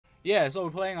Yeah, so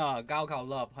we're playing Gaokao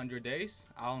Love 100 Days.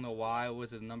 I don't know why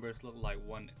was the numbers look like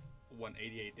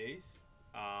 188 days.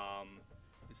 Um,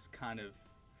 it's kind of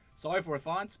sorry for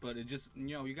fonts, but it just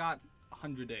you got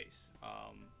 100 days,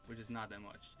 which is not that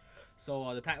much.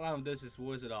 So the tagline of this is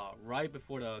was it right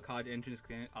before the college entrance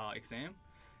exam,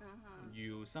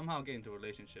 you somehow get into a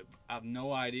relationship. I have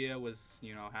no idea what's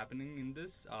happening in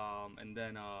this, and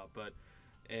then but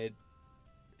it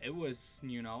it was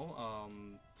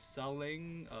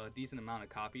selling a decent amount of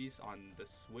copies on the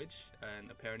Switch, and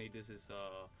apparently this is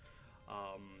a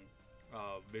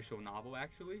visual novel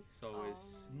actually, so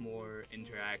it's more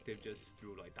interactive just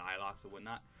through like dialogues or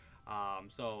whatnot.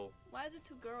 So Why is it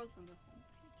two girls on the homepage?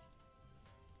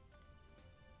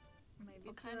 Maybe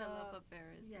What it's kind of love affair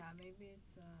is yeah, this? maybe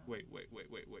it's wait.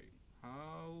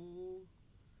 How?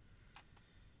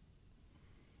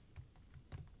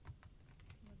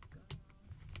 what's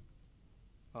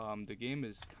going on? The game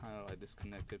is kind of like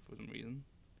disconnected for some reason.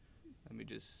 Let me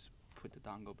just put the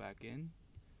dongle back in,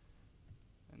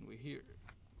 and we're here.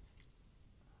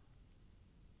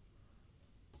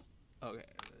 Okay,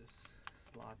 let's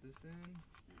slot this in.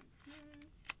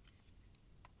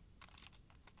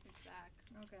 It's back.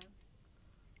 Okay.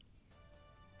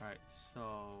 All right,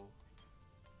 so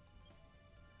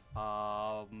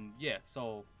yeah,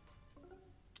 so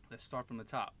let's start from the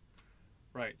top.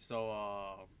 Right,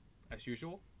 so as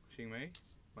usual, Xingmei,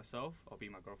 myself, I'll be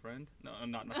my girlfriend. No, I'm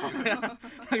not.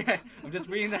 Okay, I'm just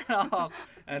reading that off.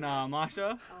 And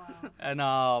Masha, Oh, and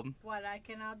what? I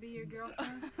cannot be your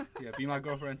girlfriend? yeah, be my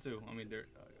girlfriend too. I mean,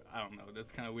 I don't know.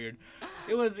 That's kind of weird.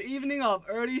 It was the evening of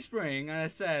early spring, and I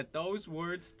said those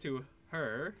words to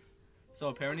her. So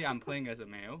apparently, I'm playing as a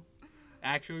male.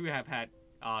 Actually, we have had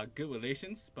good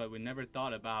relations, but we never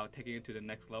thought about taking it to the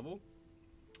next level.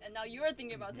 And now you're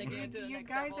thinking about taking it to the You next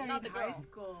guys level, are not in the high girl.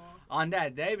 school. On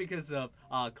that day, because of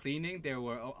cleaning, there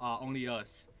were only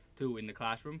us two in the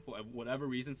classroom. For whatever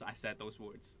reasons, I said those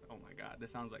words. Oh my god,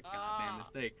 this sounds like a goddamn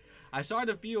mistake. I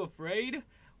started to feel afraid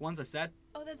once I said,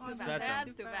 Oh, that's Oh, too sad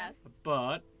fast. then. That's too fast.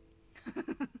 but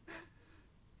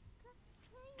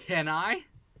can I?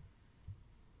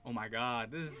 Oh my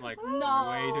god, this is like No.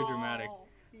 way too dramatic.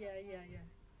 Yeah.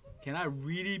 Can I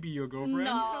really be your girlfriend?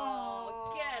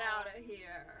 No, get out of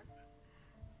here.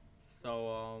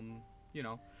 So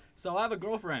so I have a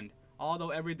girlfriend.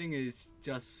 Although everything is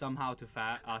just somehow too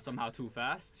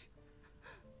fast.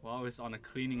 Well, it's on a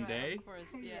cleaning Right, day. Of course,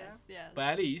 yes. But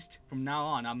at least from now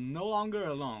on, I'm no longer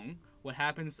alone. What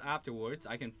happens afterwards,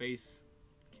 I can face.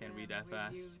 Can't read that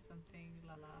fast. Review something,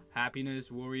 la la.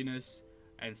 Happiness, worriness,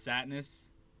 and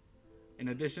sadness. In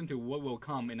addition to what will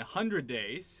come in 100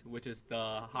 days, which is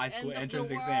the high school End of the entrance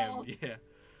exam. world. Yeah.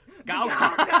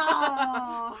 Gaokao.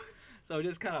 Gaokao! So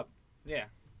just kind of, yeah.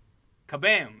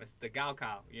 Kabam! It's the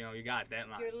Gaokao. You got that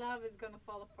line. Your love is gonna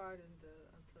fall apart until you.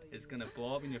 It's gonna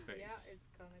blow up in your face. Yeah, it's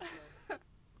gonna go.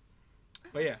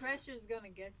 But yeah. Pressure's gonna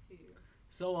get to you.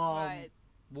 So Right.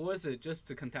 what was it? Just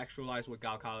to contextualize what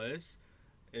Gaokao is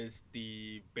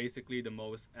the basically the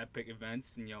most epic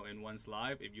events in one's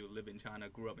life if you live in China,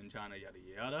 grew up in China, yada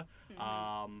yada.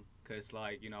 Cause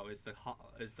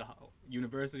it's the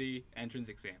university entrance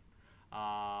exam.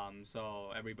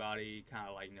 So everybody kind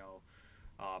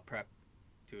of prep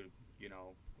to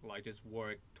just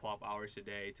work 12 hours a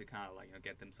day to kind of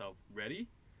get themselves ready.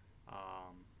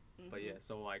 But yeah,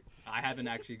 so I haven't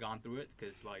actually gone through it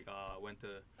because went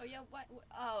to Oh yeah.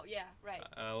 Oh yeah. Right.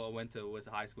 was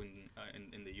a high school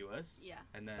in the U.S. Yeah.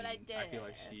 And then But I feel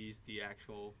like did. she's the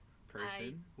actual person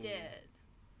I who did.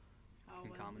 How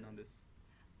can was comment it? on this.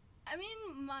 I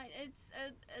mean,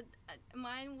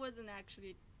 mine wasn't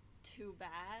actually too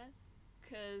bad,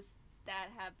 cause that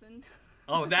happened.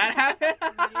 Oh, that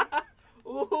happened.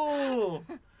 Ooh.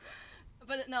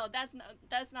 But no, that's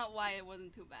not why it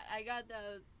wasn't too bad.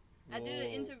 I did an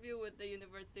Whoa. interview with the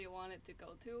university I wanted to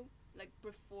go to, like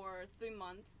before 3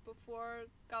 months before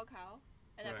Gaokao,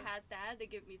 and Right. I passed that. They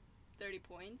give me 30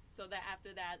 points, so that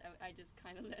after that I just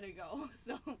kind of let it go.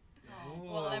 So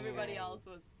while everybody Whoa. else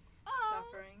was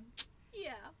Suffering.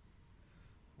 yeah.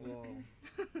 Whoa.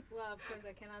 Well, of course,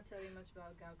 I cannot tell you much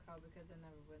about Gaokao because I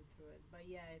never went through it. But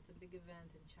yeah, it's a big event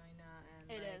in China,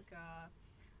 and It is.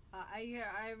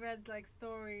 I read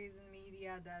stories in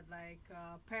media that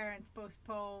parents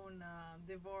postpone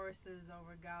divorces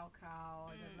over Gaokao,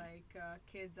 or that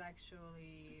kids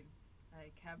actually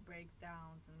have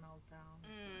breakdowns and meltdowns,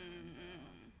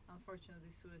 and unfortunately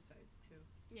suicides too.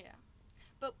 Yeah.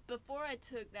 But before I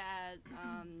took that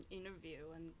interview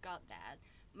and got that,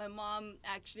 my mom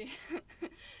actually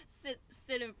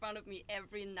sit in front of me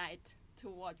every night to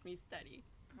watch me study.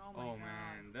 Oh my Oh god.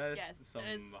 man, that's Yes, some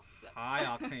that is- high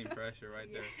octane pressure right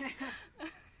there. Yeah.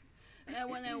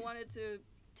 wanted to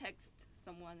text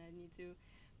someone, I need to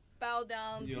bow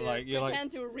down You're to like- you're like-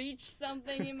 pretend to reach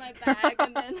something in my bag,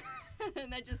 and then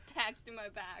and I just text in my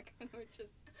bag, which is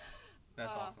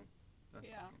That's Oh. awesome. That's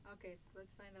Yeah. awesome. Okay, so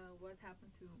let's find out what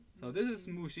happened to. So this is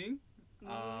Muxin. Muxing.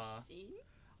 Uh, Muxin.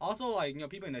 Also, like,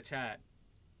 people in the chat.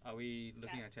 Are we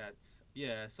looking Yeah. at chats?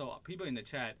 Yeah. So people in the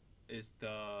chat, is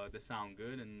the sound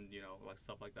good and like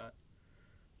stuff like that.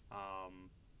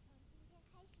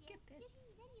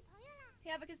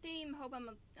 Hey, Abacus team. Hope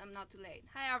I'm not too late.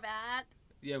 Hi, Arvad.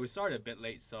 Yeah, we started a bit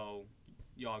late, so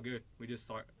y'all good. We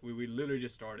literally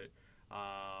just started.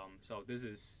 So this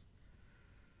is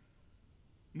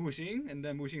Muxing, and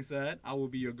then Muxing said, "I will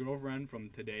be your girlfriend from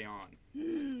today on."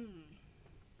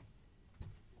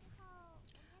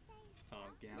 So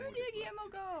Guillermo Where did just left. Guillermo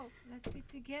go? Let's be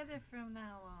together from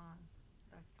now on.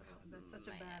 That's such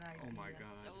a bad idea. Oh my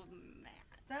god. So mad.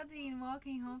 Studying,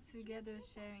 walking home together,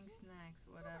 sharing snacks,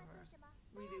 whatever.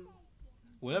 We do.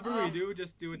 Whatever Oh. we do,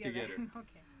 just do it together.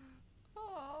 Okay.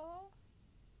 Oh.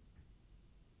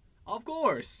 Of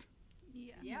course.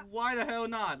 Yeah. Yeah. Why the hell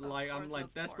not? Of Like, I'm course, like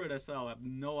of desperate course. as hell. I have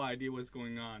no idea what's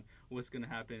going on. What's gonna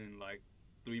happen in like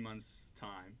 3 months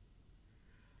time.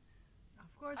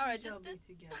 Of course All we right, shall just-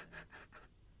 be together.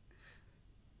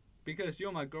 Because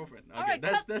you're my girlfriend. Okay, All right,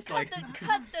 that's cut like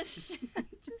cut the shit.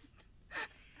 Just.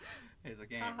 it's a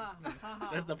game. Haha,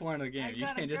 haha. That's the point of the game. I You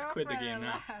got a can't just quit the girlfriend game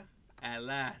now. at last. At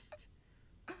last.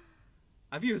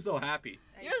 I feel so happy.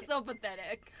 I You're ca- so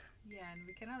pathetic. Yeah, and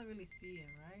we cannot really see him,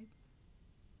 right?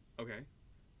 Okay.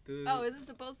 Oh, is it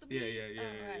supposed to be? yeah.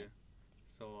 Oh, right.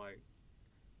 So like,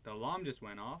 the alarm just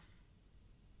went off,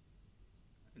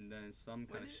 and then some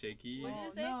What kind of did- shaky. what did Oh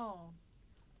it say? no.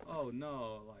 Oh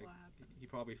no! Like What happened? he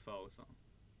probably fell or something.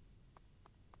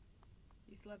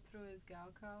 He slept through his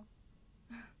Gaokao.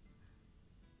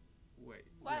 Wait.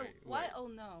 Why? Wait. Why? Wait. Oh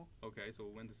no. Okay, so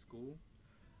we went to school.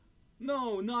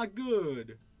 No, not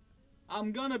good.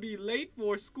 I'm gonna be late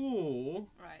for school.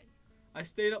 Right. I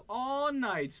stayed up all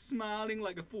night smiling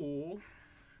like a fool.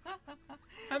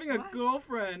 Having a What?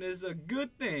 girlfriend is a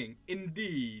good thing,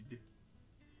 indeed.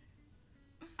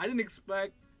 I didn't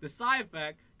expect the side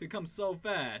effect to come so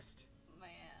fast. Man.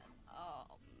 Oh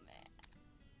man.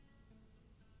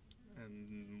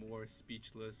 And more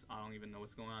speechless. I don't even know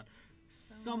what's going on.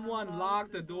 Someone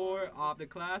locked the door of the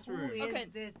classroom. Who is Okay.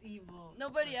 this evil?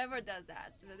 Nobody person? ever does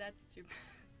that. So that's stupid.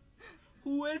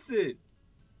 Who is it?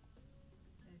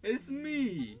 It's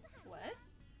me. What?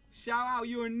 Shout out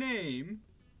your name.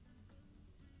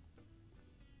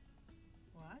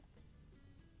 What?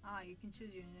 Ah, you can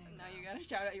choose your name. Now you gotta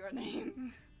shout out your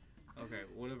name. Okay,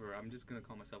 whatever. I'm just gonna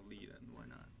call myself Lee then. Why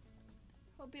not?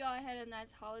 Hope you all had a nice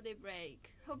holiday break.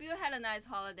 Hope you had a nice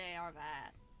holiday,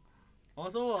 Arvad.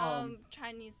 Also,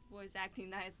 Chinese voice acting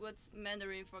nice. What's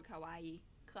Mandarin for kawaii?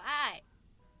 Kawaii.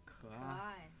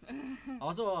 Why?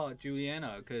 Also,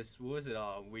 Juliana, because what was it?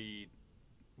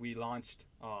 We launched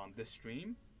this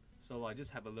stream, so I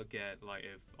just have a look at like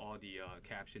if all the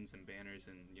captions and banners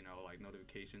and like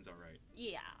notifications are right.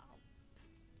 Yeah.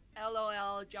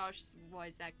 LOL, Josh's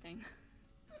voice acting.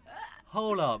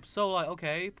 Hold up. So like,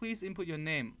 okay, please input your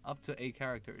name up to 8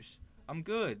 characters. I'm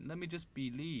good. Let me just be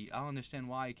Lee. I don't understand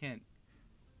why I can't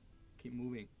keep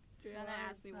moving. Juliana Well,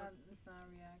 asked me what. it's not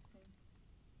reacting.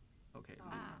 Okay. Oh,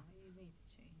 Lee. Ah. you need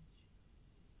to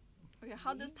change. Okay,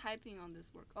 how does Me? typing on this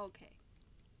work? Okay.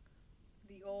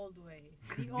 The old way.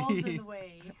 The olden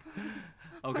way.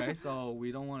 Okay, so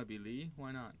we don't want to be Lee.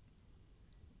 Why not?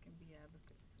 It can be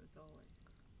Abacus, as always.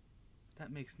 That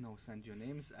makes no sense. Your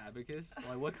name's Abacus.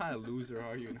 Like, what kind of loser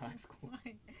are you in high school?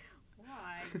 Why?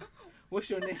 Why? What's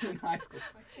your name in high school?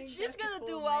 I think She's that's the gonna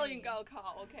do full well name. in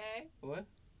Gaokao, okay? What?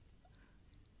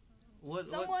 What?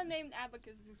 Someone named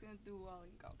Abacus is gonna do well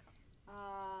in Gaokao.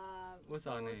 What's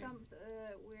our name?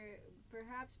 We're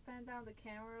perhaps pan down the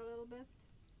camera a little bit.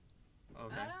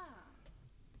 Okay. Ah.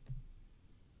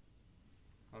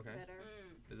 Okay. Better.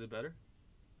 Mm. Is it better?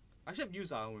 I should have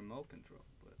used our remote control,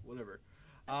 but whatever.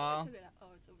 I took it out. Oh,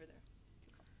 it's over there.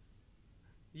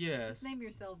 Yes. Just name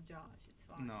yourself Josh. It's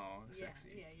fine. No, Yeah, sexy.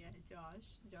 Yeah. Josh.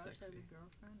 Josh has Sexy. a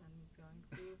girlfriend and he's going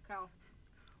to cow.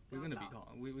 We're gonna be Gaokao.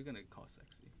 call. We're gonna call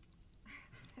sexy.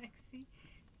 Sexy.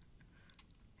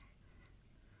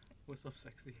 What's up,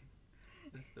 sexy?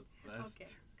 That's the best.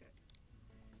 Okay.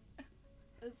 Good.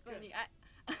 That's Good. funny.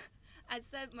 I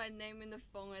said my name in the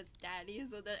phone as Daddy,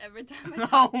 so that every time I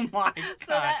talk, Oh my so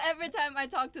god. that every time I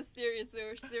talk to Siri,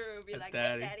 Siri will be like,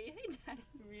 Daddy. "Hey, Daddy, hey, Daddy."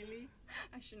 Really?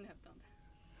 I shouldn't have done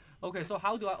that. Okay, so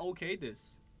how do I okay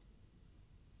this?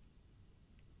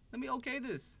 Let me okay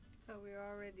this. So we're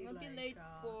already Don't like. be late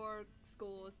for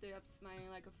school. Stay up smiling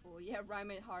like a fool. Yeah,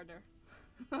 rhyme it harder.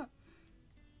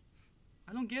 I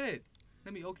I don't get it.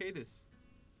 Let me okay this.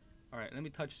 All right, let me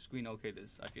touch screen okay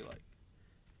this. I feel like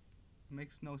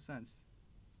makes no sense.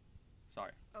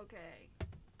 Sorry. Okay.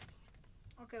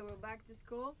 Okay, we're back to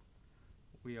school.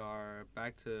 We are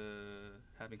back to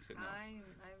having signal. I'm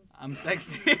I'm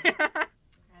sexy.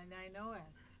 and I know it.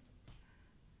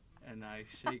 And I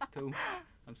shake too.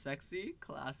 I'm sexy.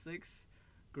 Classics.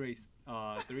 Grade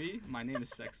 3. My name is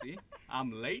sexy.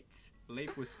 I'm late.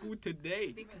 Late for school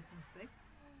today. Because I'm sexy.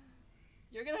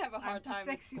 You're gonna have a hard I'm time.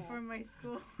 too at sexy school. for my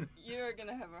school. You're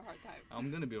gonna have a hard time.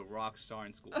 I'm gonna be a rock star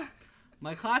in school.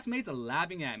 My classmates are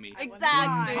laughing at me.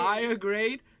 Exactly. Entire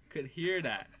grade could hear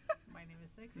that. My name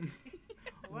is sexy.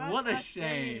 What a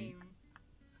shame.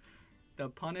 The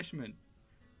punishment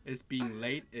is being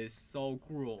late is so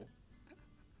cruel.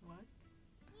 What?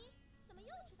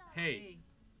 Hey,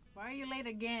 Why are you late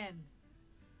again?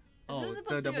 Is this oh,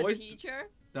 supposed the to be voice, a teacher?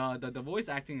 the voice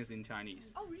acting is in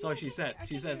Chinese. Oh, really? So she said, I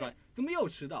she can says hear like, 怎么又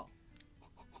迟到?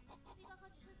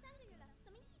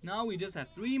 Now we just have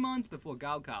 3 months before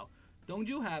Gaokao. Don't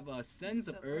you have a sense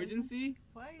of The urgency?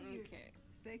 Why is your Okay.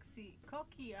 sexy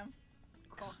cocky?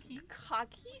 Cocky.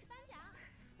 Cocky?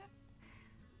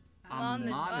 I'm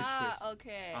the monitress.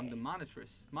 Okay. I'm the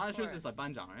monitress. Monitress is like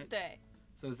班长, right? 对.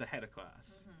 So it's the head of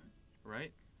class,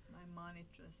 right? My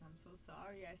monitress, I'm so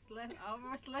sorry. I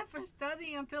overslept for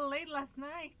studying until late last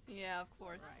night. Yeah, of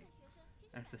course. Right.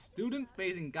 As a student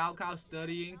facing Gaokao,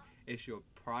 studying is your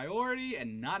priority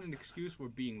and not an excuse for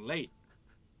being late.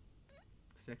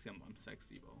 Sexy, I'm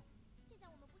sexy, bro.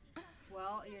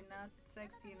 Well, you're not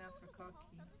sexy enough for cocky.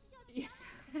 Yeah.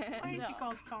 Why is she No.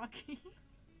 called cocky?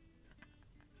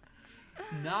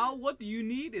 Now, what do you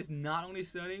need is not only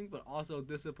studying but also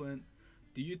discipline.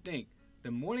 Do you think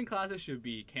the morning classes should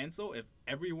be canceled if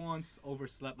everyone's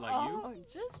overslept like you? Oh,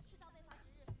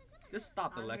 Just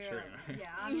stop the lecturing. Right?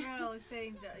 Yeah, Unreal is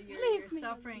saying you're Leave me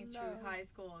suffering through alone. high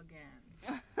school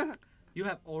again. You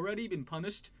have already been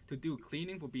punished to do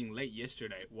cleaning for being late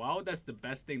yesterday. Wow, that's the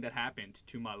best thing that happened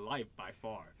to my life by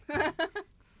far.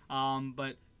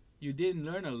 But you didn't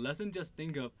learn a lesson. Just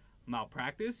think of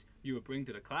malpractice you would bring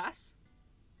to the class.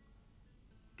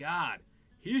 God,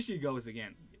 here she goes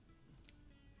again.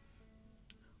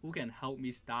 Who can help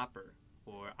me stop her,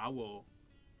 or I will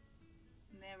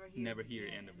never hear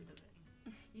the end of it.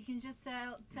 You can just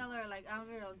tell her, like,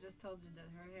 Unreal just told you that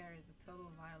her hair is a total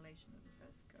violation of the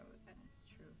dress code, and it's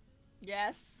true.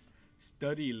 yes.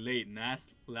 Study late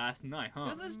last night, huh?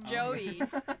 This is Joey.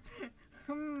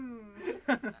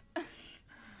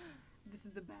 This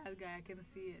is the bad guy, I can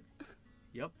see it.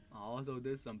 Yep. I also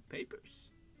did some papers.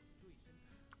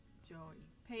 Joey,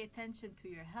 pay attention to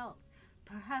your health.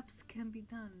 Perhaps can be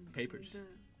done. Papers.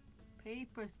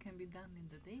 Papers can be done in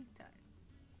the daytime.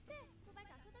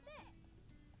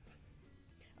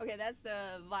 Okay, that's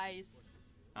the vice.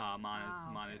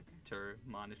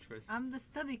 Monitress. I'm the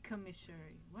study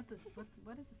commissary. What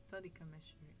is a study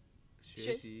commissary?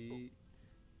 学习.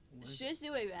 what is it? 学习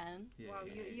委员. Yeah, Wow,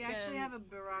 yeah, you yeah. actually have a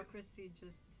bureaucracy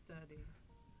just to study.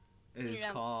 It's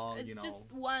Yeah, called, It's you know. just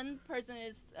one person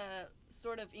is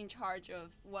sort of in charge of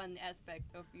one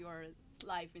aspect of your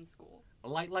life in school.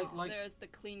 Like There's the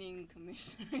cleaning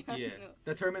commissioner. I yeah. don't know.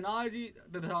 The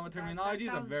terminologies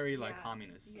are sounds- very like yeah.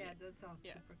 communist. Yeah, that sounds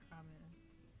Yeah. super communist.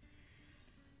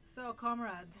 So,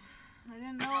 comrade, I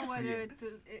didn't know whether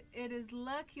it is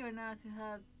lucky or not to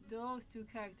have those two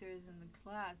characters in the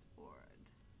class board.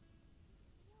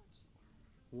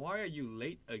 Why are you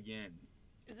late again?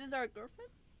 Is this our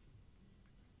girlfriend?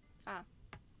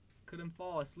 Couldn't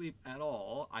fall asleep at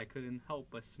all. I couldn't help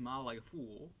but smile like a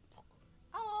fool.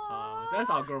 Oh, That's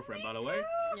our girlfriend, by the way.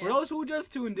 Yeah. For those who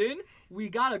just tuned in, we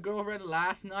got a girlfriend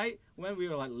last night when we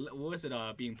were like, what was it,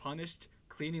 being punished,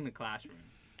 cleaning the classroom.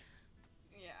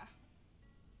 Yeah.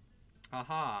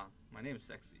 Haha, my name is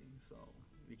sexy, so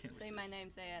we can't Say resist. my name,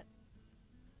 say it.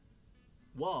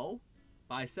 Whoa,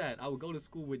 but I said I would go to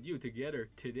school with you together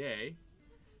today.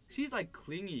 She's like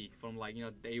clingy from like,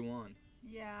 day one.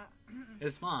 Yeah.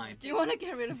 It's fine. Do you want to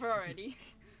get rid of her already?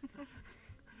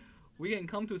 We can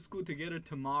come to school together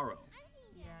tomorrow.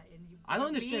 Yeah, and you I don't better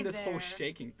understand be this whole there.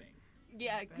 shaking thing.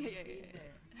 Yeah, You better yeah, be yeah, yeah.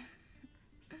 there.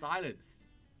 Silence.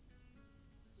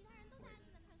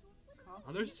 Coffee?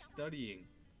 Others studying.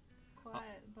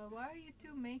 Quiet, but why are you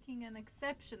two making an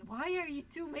exception? Why are you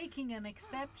two making an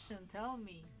exception? Tell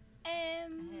me.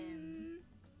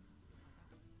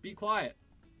 Be quiet.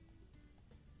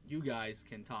 You guys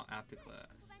can talk after class.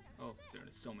 Oh,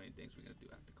 there's so many things we're gonna do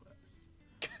after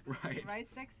class. Right.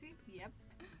 Right, sexy? Yep.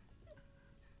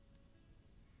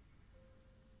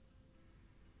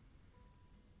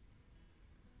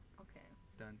 Okay,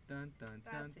 Dun dun dun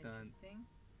that's dun dun. interesting.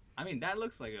 I mean, that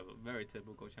looks like a very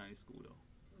typical Chinese school, though.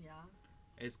 Yeah.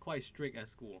 It's quite strict at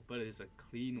school, but it's a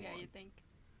clean Yeah, one. you think?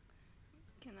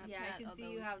 Cannot Yeah, I chat, can see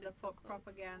although you we have the sit so close.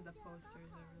 propaganda posters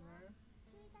everywhere.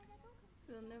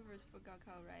 So nervous for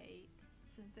Gaokao, right?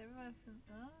 Since everyone feels,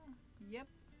 yep.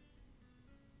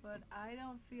 But I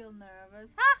don't feel nervous.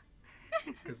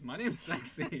 Because my name's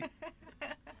Sexy.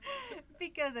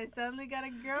 Because I suddenly got a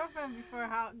girlfriend before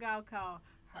Gaokao.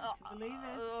 Hard to believe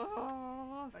it.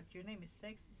 Oh, But your name is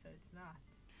Sexy, so it's not.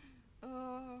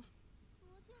 oh.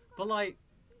 But like,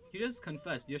 you just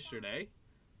confessed yesterday.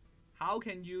 How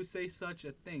can you say such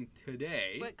a thing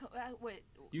today? Wait.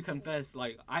 You confess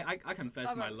like I confess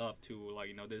my Alright. love to like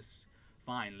this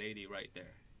fine lady right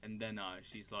there, and then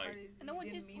she's like, And then what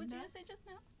did you mean that? say just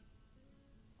now?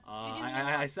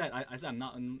 I, didn't I, I said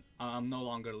I'm no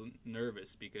longer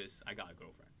nervous because I got a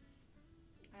girlfriend.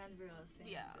 And we're all saying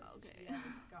Yeah, that okay. she had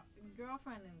a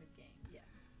girlfriend in the game,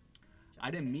 yes. I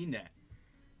didn't mean that.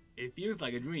 It feels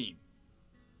like a dream.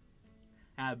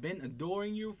 I've been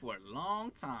adoring you for a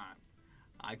long time.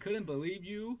 I couldn't believe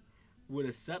you would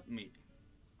accept me.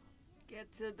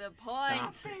 Get to the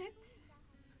point. Stop. It.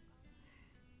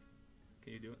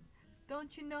 Can you do it?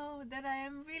 Don't you know that I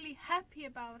am really happy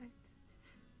about it?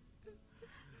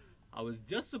 I was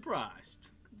just surprised.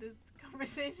 This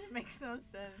conversation makes no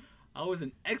sense. I was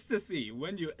in ecstasy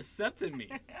when you accepted me.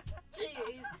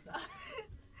 Jeez.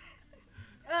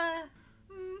 uh,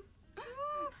 mm,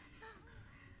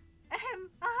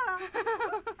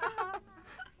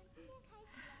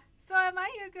 So am I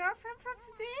your girlfriend from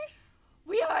today?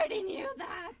 We already knew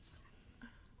that.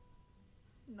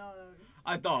 No.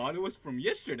 I thought it was from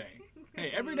yesterday.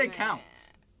 Hey, every day Meh.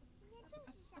 counts.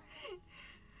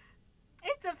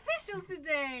 It's official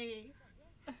today.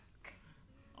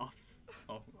 Oh,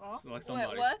 Oh. it's like Wait,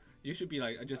 somebody. what? You should be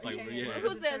like just like Yeah, yeah. yeah,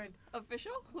 Who's the this? third.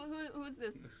 Official? Who's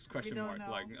this? It's question don't mark, know.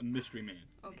 like a mystery man.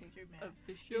 Okay. Mystery man.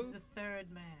 Official. He's the third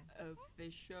man.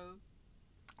 Official.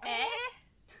 Eh?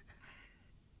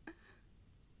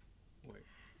 Wait.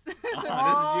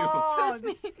 Oh, Who's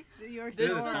me? You're This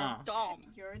is is Tom. Dom.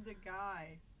 You're the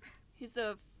guy. He's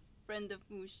a friend of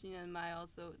Mushin and Mai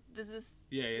also. This is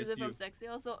Yeah, is it's it you. from Sexy?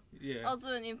 Also Yeah.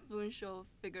 also an influential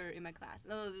figure in my class.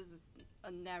 No, this is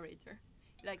a narrator.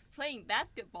 He likes playing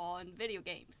basketball and video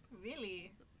games.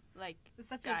 Really? Like He's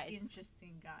such Guys. an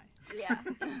interesting guy. yeah.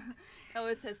 That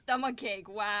was his stomach ache.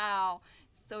 Wow.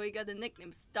 So he got the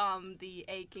nickname Stom, the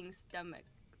aching stomach.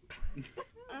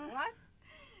 What?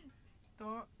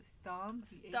 Stomp?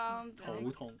 Stomp.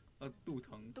 头痛，肚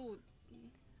疼。 Dude.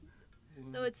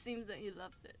 Though it seems that he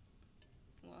loves it.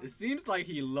 Well, It seems like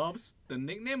he loves the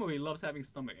nickname or he loves having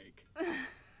stomach ache.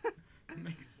 It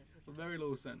makes very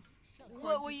little sense.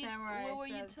 what were you Samurai what were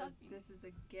you says that talking? This is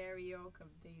the karaoke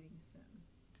of dating sim.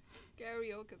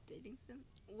 Karaoke of dating sim.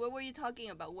 What were you talking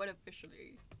about? What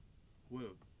officially?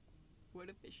 Whoa. What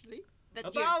officially? That's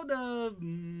About the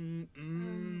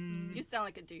you sound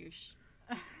like a douche.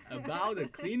 about the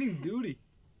cleaning duty.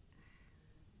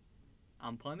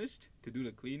 I'm punished to do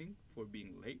the cleaning for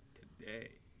being late today.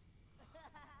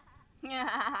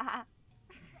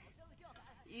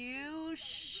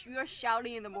 You're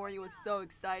shouting in the morning was so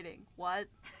exciting. What?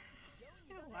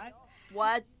 What?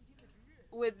 What?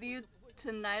 With you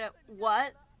tonight?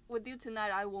 What? With you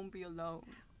tonight, I won't be alone.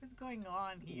 What's going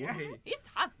on here? Wait, It's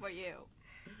hot for you.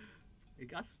 it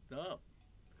got stuck.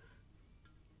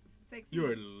 Sexy. You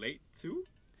were late too?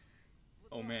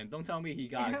 Oh man, don't tell me he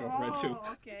got a girlfriend too.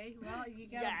 Oh, okay. Well, you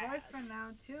got Yes. a boyfriend now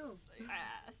too.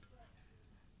 Yes.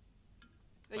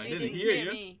 But I you didn't didn't hear hear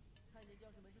you. me.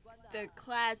 The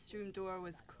classroom door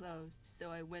was closed,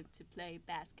 so I went to play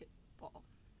basketball.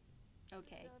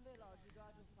 Okay.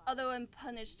 Although I'm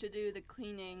punished to do the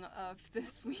cleaning of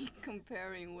this week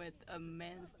comparing with a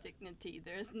man's dignity,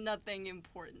 there's nothing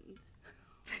important.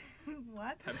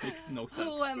 What? That makes no sense.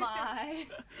 Who am I?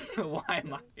 Why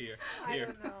am I here? I Here.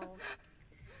 don't know.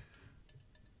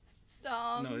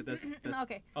 Some. No, that's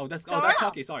Okay. oh that's Stop.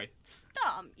 Koki. Sorry.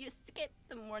 Stop! You skipped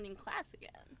the morning class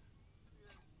again.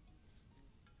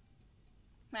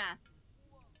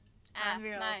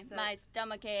 Unreal My said-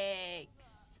 stomach aches.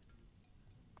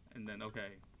 And then okay,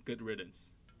 good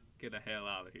riddance. Get the hell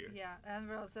out of here. Yeah,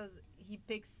 Anvil says he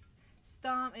picks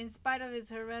Stomp in spite of his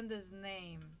horrendous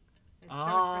name. It's short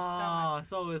for stomach.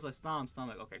 So it's like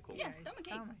stomach. Okay, cool. Yeah. it's stomach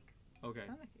ache. stomach. Okay,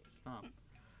 Stomach ache. stomp.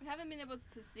 We haven't been able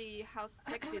to see how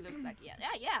sexy it looks like yet.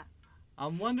 Yeah.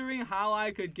 I'm wondering how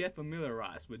I could get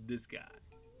familiarized with this guy.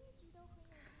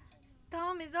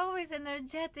 Stomp is always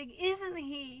energetic, isn't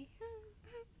he?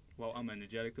 Well, I'm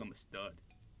energetic too. I'm a stud.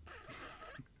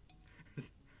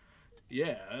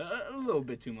 Yeah, a little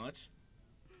bit too much.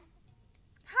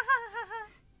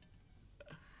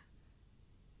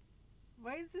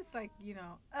 Why is this like,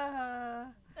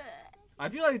 I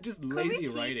feel like it's just could lazy we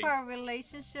keep writing. our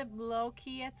relationship low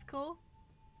key at school?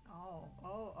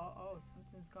 Oh,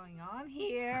 something's going on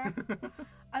here.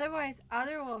 Otherwise,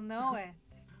 other will know it.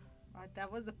 But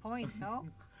that was the point, no?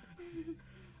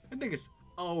 I think it's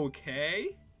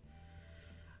okay.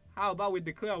 How about we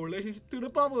declare our relationship to the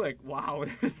public? Wow,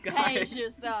 this guy. Pace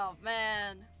yourself,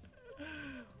 man.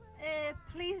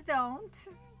 Please don't.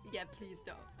 Yeah, please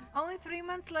don't. Only 3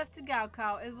 months left to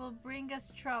Gaokao. It will bring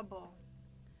us trouble.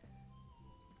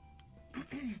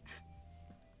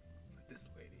 This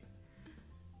lady.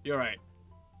 You're right.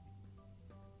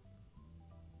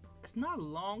 It's not a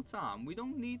long time. We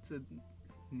don't need to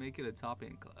make it a topic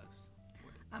in class.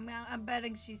 I'm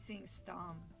betting she's seeing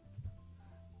Stom.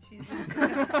 She's into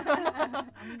it.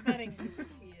 I'm betting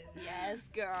she is. Yes,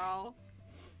 girl.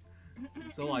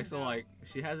 So like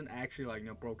she hasn't actually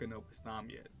broken up with Stom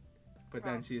yet. But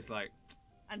then she's like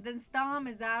And then Stom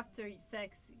is after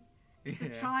sexy. It's a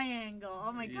triangle.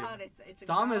 Oh my Yeah. god, it's a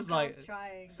Stom is Gaokao like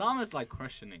triangle. Stom is like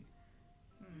questioning.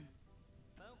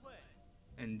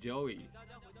 And Joey.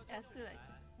 That's the like.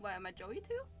 Why am I Joey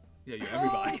too? Yeah, you're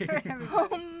everybody.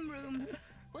 Homeroom.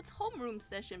 What's homeroom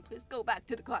session? Please go back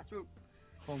to the classroom.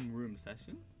 Homeroom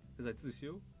session? Is that 自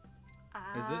修?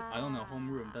 Is it? I don't know.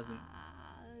 Homeroom doesn't.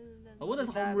 Oh, what does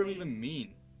does that homeroom mean? even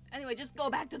mean? Anyway, just go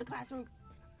back to the classroom.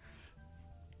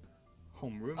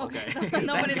 Homeroom? Okay. Okay. So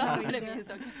nobody knows what it means.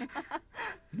 Okay.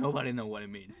 Nobody know what it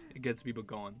means. It gets people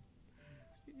going.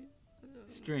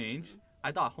 Strange.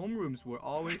 I thought homerooms were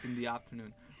always in the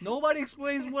afternoon. Nobody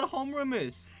explains what homeroom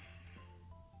is.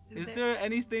 Is there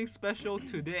anything special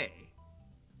today?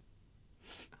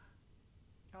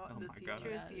 Oh, Oh the my God.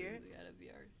 teacher is here. Gotta be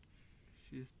our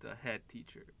She's the head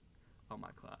teacher of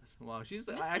my class. Wow, she's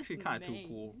Mrs. actually kind of too May.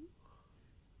 cool.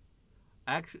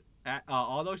 Actually,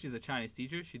 although she's a Chinese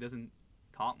teacher, she doesn't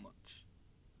talk much.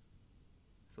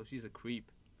 So she's a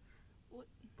creep. What-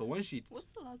 But when she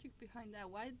What's the logic behind that?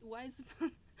 Why is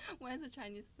why is a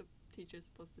Chinese teacher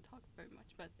supposed to talk very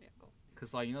much? But yeah, go.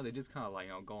 Cause they just kind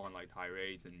of go on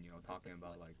tirades and talking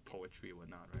about poetry and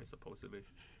whatnot, right? Supposedly.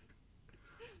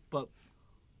 But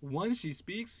once she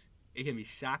speaks, it can be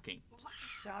shocking.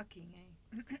 Shocking,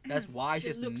 eh? That's why she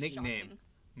has the looks nickname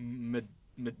shocking.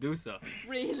 Medusa.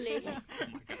 Really? Oh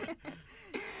my god.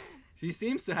 She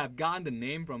seems to have gotten the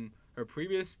name from her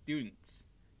previous students.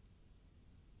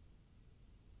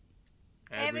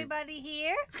 Everybody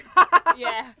here?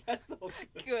 Yeah. That's so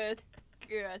good.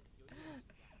 Good.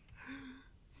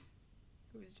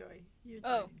 Who's Joy? You're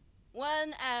Oh. Joy.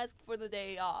 One asked for the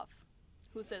day off.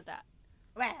 Who says that?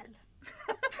 Well.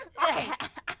 Okay.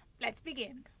 Let's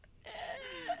begin.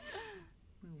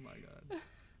 Oh my god.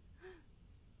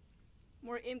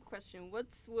 More imp question.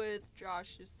 What's with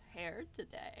Josh's hair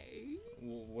today?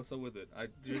 What's up with it? I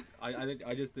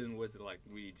just didn't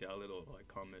really gel it or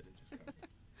comment. It just kinda...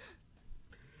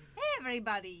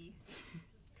 Everybody.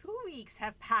 2 weeks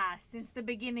have passed since the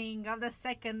beginning of the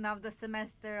second of the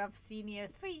semester of Senior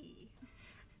 3.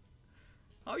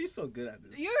 How are you so good at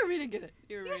this? You're really good at it.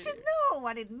 You're You really should good. know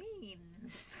what it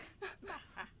means.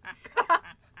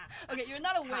 Okay, you're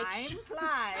not a witch. Time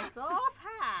flies so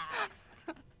fast.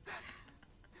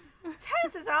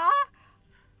 Chances are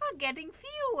getting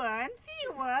fewer and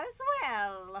fewer as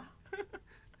well.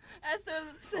 Esther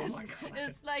says my God.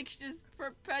 it's like she's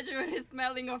perpetually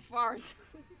smelling a fart.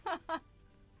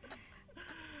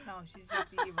 No, she's just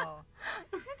evil.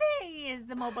 Today is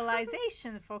the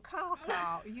mobilization for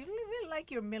Cao. You really like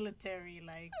your military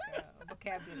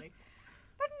vocabulary.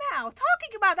 But now,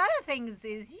 talking about other things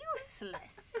is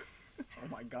useless. Oh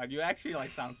my god, you actually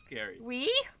sound scary. We,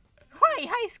 Huai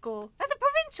High School, as a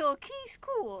provincial key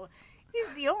school, is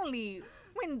the only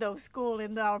window school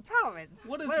in our province.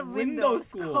 What is We're a window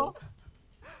school?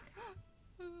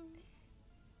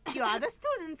 You are the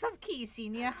students of Key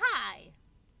Senior High.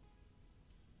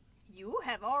 You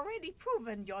have already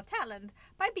proven your talent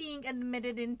by being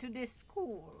admitted into this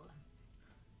school.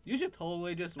 You should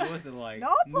totally just was it like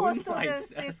No poor moonlight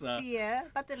students as sits a here,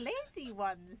 but the lazy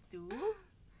ones do.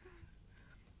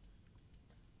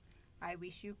 I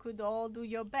wish you could all do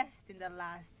your best in the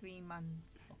last 3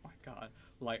 months. Oh my god.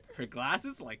 Like her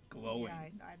glasses glowing.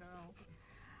 Yeah,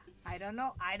 I don't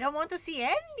know. I don't want to see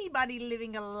anybody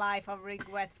living a life of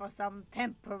regret for some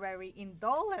temporary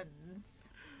indolence.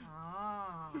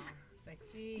 Ah,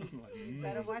 sexy. Like,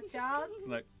 Better watch out. It's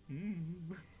like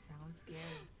Sounds scary.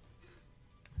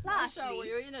 Masha, were Lastly,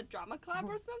 you in a drama club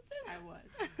or something? I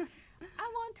was. I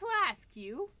want to ask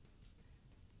you,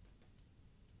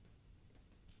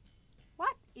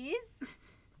 what is Oh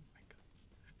my god.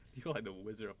 You're like the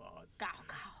Wizard of Oz.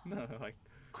 Gaokao? No, like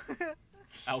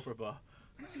Alphaba.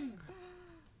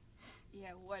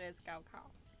 Yeah, what is Gaokao?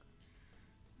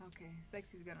 Okay,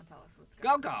 Sexy's gonna tell us what's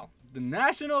Gaokao, the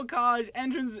National College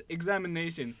Entrance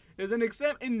Examination, is an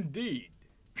exam indeed.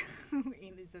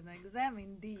 It is an exam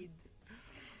indeed.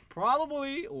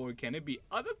 Probably, or can it be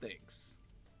other things?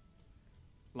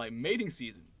 Like mating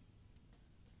season.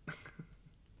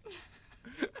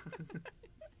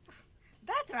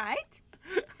 That's right.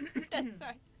 That's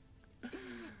right.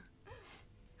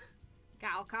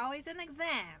 Gaokao is an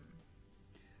exam.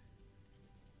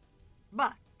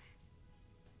 But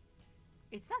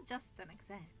it's not just an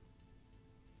exam.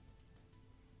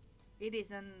 It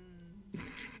is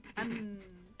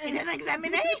it's an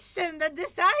examination that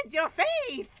decides your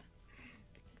fate.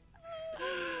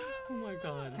 Oh my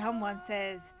god. Someone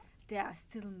says there are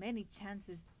still many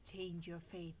chances to change your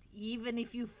fate, even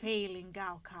if you fail in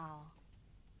Gaokao.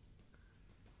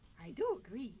 I do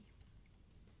agree.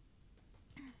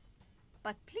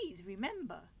 But please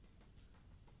remember,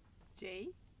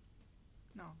 J?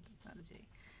 No, that's not a J.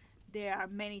 There are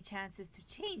many chances to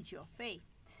change your fate.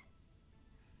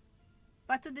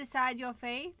 But to decide your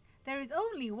fate, there is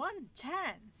only one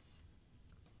chance.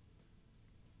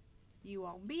 You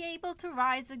won't be able to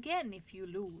rise again if you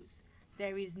lose.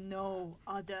 There is no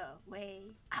other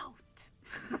way out.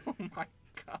 Oh my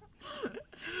god.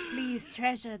 Please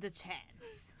treasure the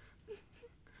chance.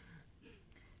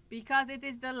 Because it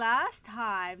is the last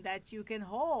time that you can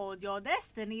hold your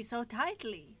destiny so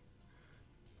tightly.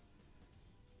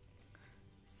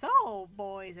 So,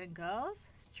 boys and girls,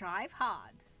 strive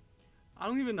hard. I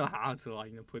don't even know how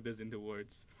to put this into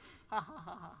words. I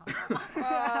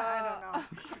don't know.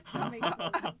 That makes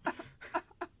sense.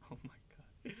 Oh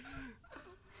my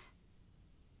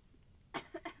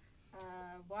god.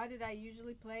 Why did I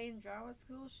usually play in drama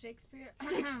school? Shakespeare?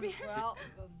 Shakespeare? Well,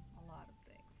 a lot of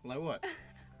things. Like what?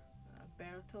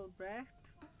 Bertolt Brecht?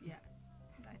 Yeah,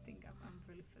 I think I'm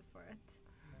really fit for it.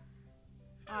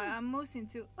 I'm Musin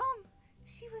too.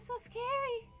 She was so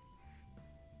scary.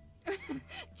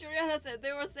 Juliana said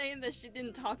they were saying that she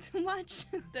didn't talk too much.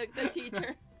 the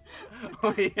teacher.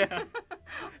 Oh yeah.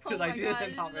 Oh like my she god,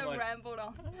 didn't she talk just much. rambled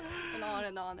on and on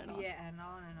and on and on. Yeah, and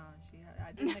on and on.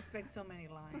 I didn't expect so many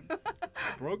lines.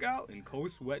 Broke out in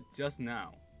cold sweat just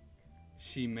now.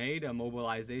 She made a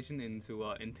mobilization into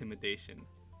intimidation.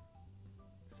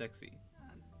 Sexy.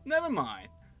 Never mind.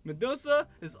 Medusa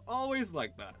is always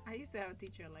like that. I used to have a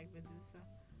teacher like Medusa.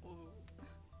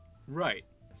 Right.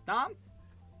 Stomp.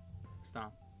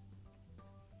 Stomp.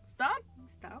 Stomp.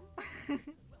 Stomp?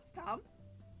 Stomp?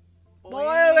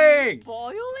 Boiling.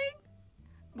 Boiling?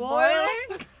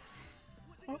 Boiling.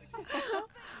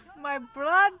 My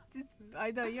blood is...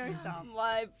 I know your stomp.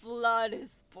 My blood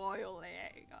is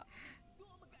boiling.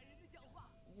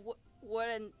 What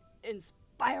an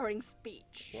inspiring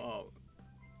speech. Whoa.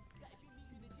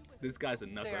 This guy's a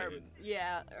knucklehead.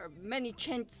 There are many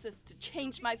chances to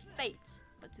change my fate,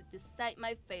 but to decide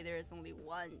my fate, there is only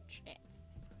one chance.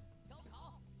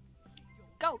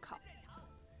 Gaokao.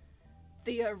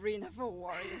 The arena for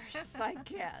warriors. I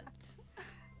can't.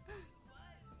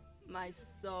 My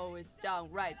soul is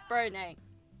downright burning.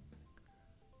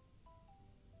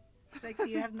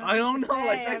 Sexy, you have nothing I don't to know. say.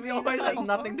 Like Sexy I mean, always has like,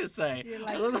 nothing to say. You're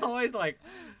like- It's always like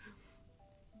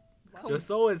your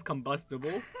soul is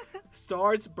combustible,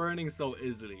 starts burning so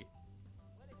easily.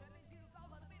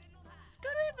 It's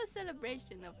gonna have a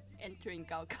celebration of entering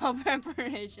Gaokao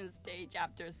preparation stage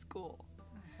after school.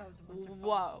 Sounds wonderful.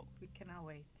 Whoa. We cannot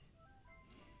wait.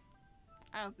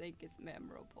 I don't think it's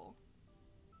memorable.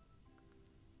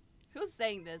 Who's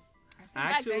saying this?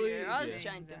 Actually, I was yeah.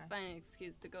 trying to find an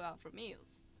excuse to go out for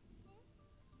meals.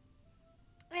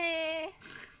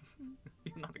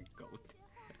 You're not a goat.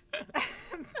 I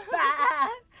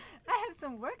have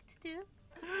some work to do.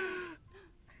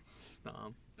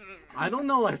 Stop. I don't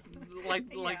know, like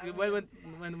Yeah.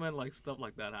 when like stuff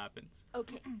like that happens.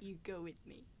 Okay, you go with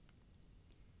me.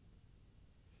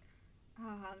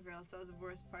 Oh, Handrail says the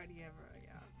worst party ever.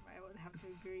 Yeah, I would have to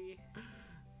agree.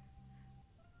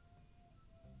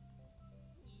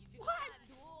 What?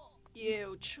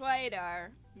 You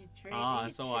traitor. You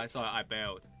traded. So I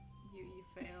bailed. You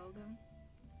failed him.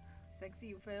 Sexy,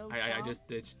 you failed. I Stomp? just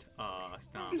ditched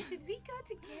Stomp. Should we go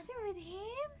together with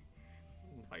him?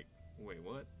 Like, wait,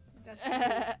 what? That's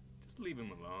Just leave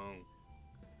him alone.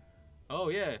 Oh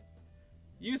yeah,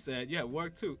 you said you had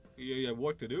work too. You have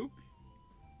work to do.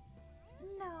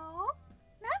 No,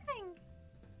 nothing.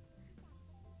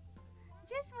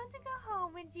 Just want to go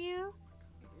home with you.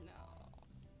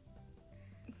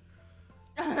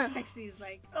 No. Sexy is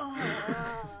like, oh.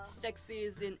 Sexy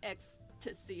is in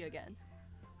ecstasy again.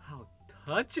 How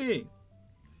touching.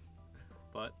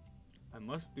 But I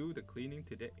must do the cleaning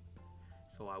today,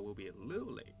 so I will be a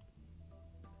little late.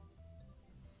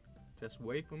 Just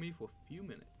wait for me for a few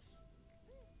minutes.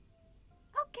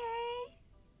 Okay.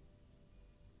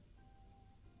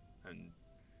 And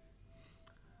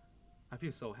I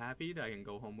feel so happy that I can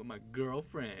go home with my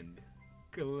girlfriend.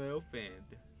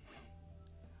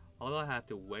 Although I have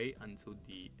to wait until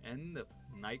the end of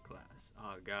night class.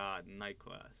 Oh god, night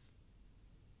class.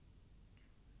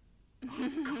 Oh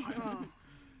god. Oh.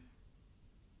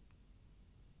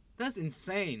 That's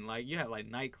insane. Like, you have like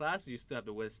night class, you still have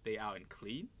to stay out and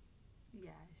clean.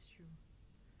 Yeah, it's true.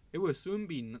 It will soon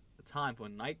be time for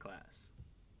night class.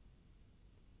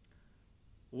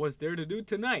 What's there to do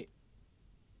tonight?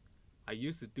 I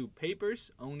used to do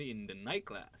papers only in the night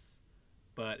class,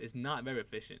 but it's not very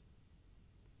efficient.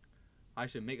 I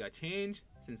should make a change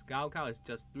since Gaokao is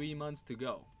just 3 months to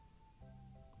go.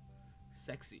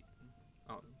 Sexy.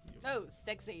 Oh, Oh,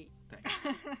 sexy. thanks.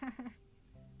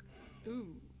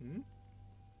 Ooh. Hmm?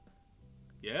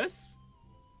 Yes?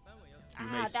 You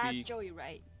may That's speak. Joey,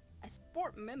 right? As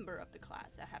board member of the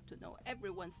class, I have to know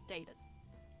everyone's status.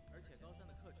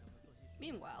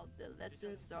 Meanwhile, the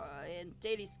lessons and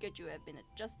daily schedule have been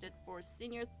adjusted for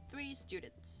senior 3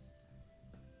 students.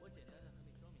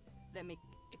 Let me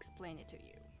explain it to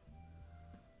you.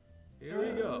 Here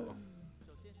we go.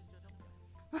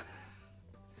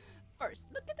 First,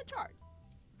 look at the chart.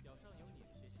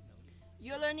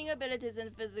 Your learning abilities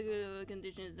and physical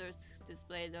conditions are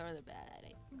displayed on the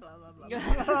bad. Blah, blah, blah, Your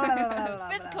blah, blah, blah, blah, blah,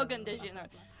 physical blah, condition are.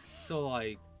 So,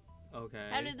 like,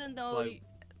 okay. I didn't know. Like-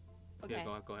 Okay.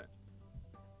 Yeah, go ahead.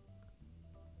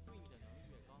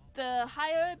 The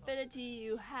higher ability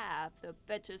you have, the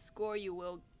better score you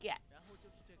will get.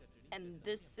 And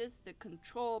this is the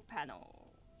control panel.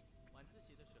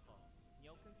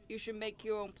 You should make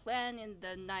your own plan in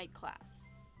the night class.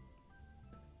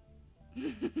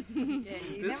 Yeah,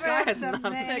 you This never guy have has something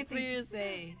nothing. anything to Sexiest.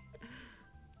 say.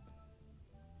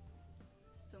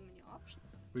 So many options.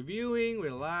 Reviewing,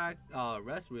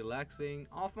 rest, relaxing,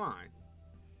 all fine.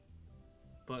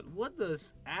 But what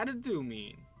does attitude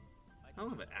mean? I don't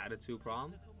have an attitude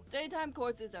problem. Daytime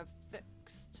courses are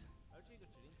fixed.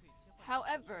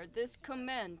 However, this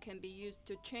command can be used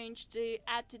to change the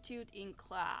attitude in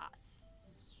class.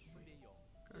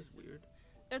 That's weird.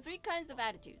 There are 3 kinds of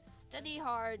attitudes: steady,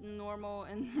 hard, normal,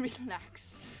 and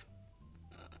relaxed.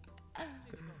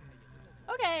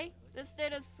 Okay, the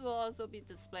status will also be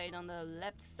displayed on the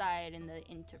left side in the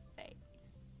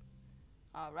interface.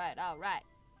 Alright. I'm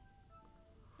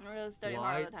gonna study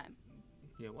hard all the time.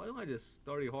 Yeah, why don't I just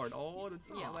study hard all the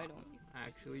time? Yeah, why don't you?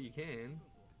 Actually, you can.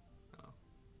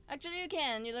 Actually, you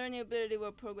can. Your learning ability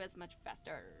will progress much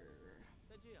faster.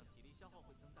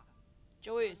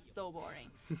 Joey is so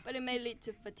boring, but it may lead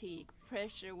to fatigue.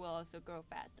 Pressure will also grow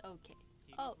fast. Okay.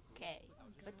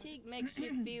 Fatigue makes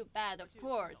you feel bad, of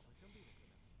course.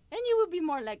 And you will be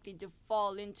more likely to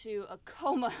fall into a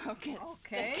coma or get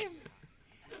Okay.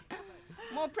 sick.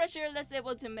 More pressure, less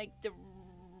able to make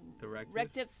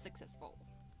directives successful.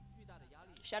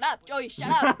 Shut up, Joey,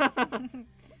 shut up!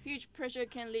 Huge pressure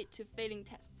can lead to failing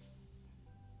tests.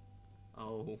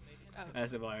 Oh, Oh.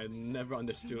 as if I never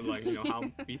understood, like,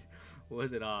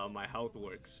 how my health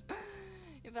works.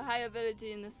 If a high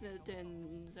ability in a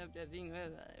certain subject being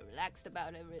relaxed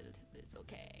about it, it's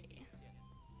okay.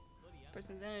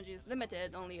 Person's energy is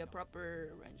limited, only a proper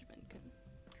arrangement can.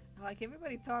 Like,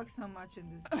 everybody talks so much in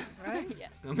this game, right?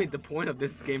 Yes. I mean, the point of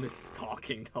this game is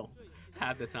talking, though,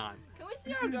 half the time. Can we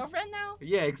see our girlfriend now?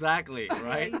 Yeah, exactly,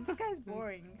 right? Yeah, this guy's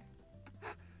boring.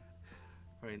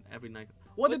 Right, every night.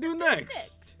 What to do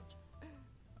next?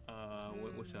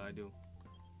 What should I do?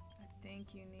 I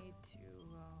think you need to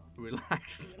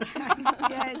Relax. relax.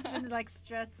 Yeah, it's been like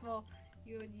stressful.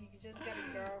 You just got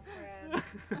a girlfriend.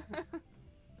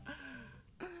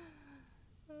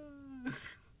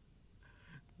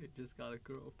 You just got a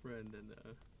girlfriend and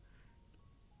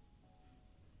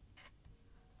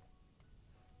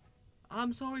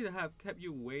I'm sorry to have kept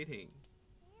you waiting.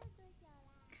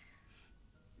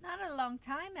 Not a long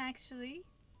time, actually.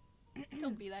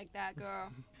 Don't be like that,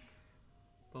 girl.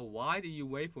 But why do you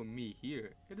wait for me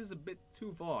here? It is a bit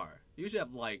too far. You should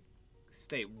have, like,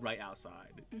 stayed right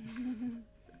outside.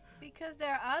 Because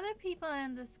there are other people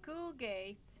in the school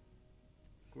gate.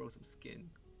 Grow some skin.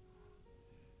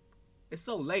 It's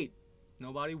so late.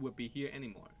 Nobody would be here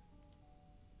anymore.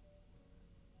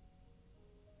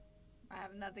 I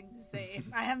have nothing to say.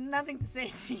 I have nothing to say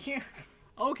to you.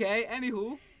 Okay,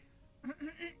 anywho.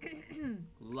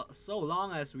 So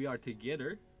long as we are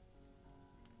together.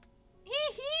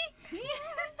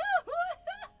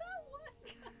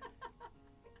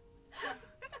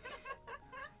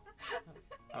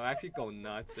 Oh, actually go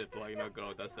nuts if like a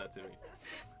girl does that to me.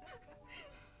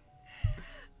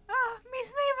 Oh,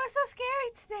 Miss May was so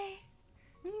scary today.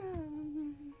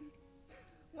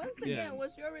 Once Yeah, again,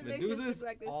 was your relationship Medusa's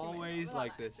like this? always Well,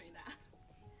 like actually this.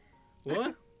 not.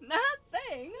 What?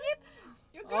 Nothing.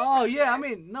 Your Oh girlfriend yeah, I is.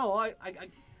 mean no,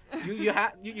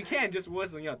 you can't just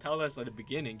wasn't tell us at the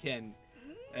beginning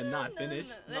and not finish,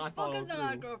 Let's not follow focus on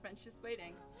our through. girlfriend. She's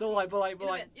waiting. So like, but like,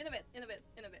 In a bit.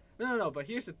 no. But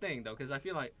here's the thing though, because I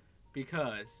feel like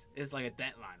because it's like a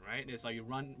deadline, right? It's like you're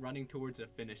running towards a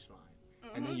finish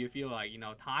line, and then you feel like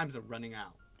times are running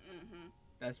out.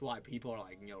 That's why people are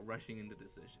like rushing into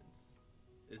decisions.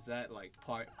 Is that like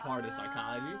part of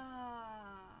psychology?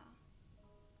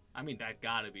 I mean, that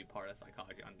gotta be part of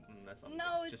psychology, unless I'm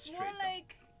No, just it's straight more dumb.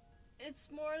 like, it's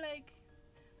more like,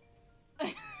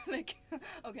 like,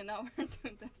 okay, now we're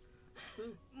doing this.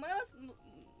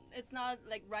 It's not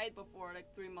like right before,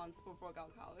 like 3 months before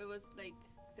Gaokao. It was like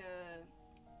the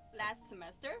last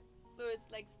semester, so it's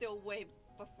like still way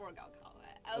before Gaokao.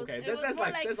 Okay, it was that's more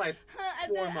like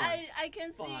 4 months. I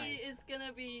can Fine. see it's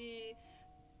gonna be.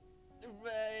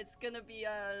 It's gonna be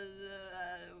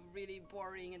really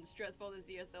boring and stressful this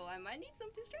year, so I might need some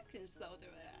distractions. So,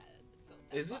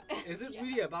 Is it Yeah.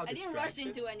 really about I didn't rush distraction?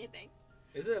 into anything.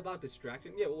 Is it about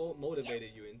distraction? Yeah, what motivated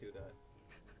Yes. you into that?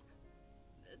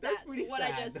 That's That's pretty what I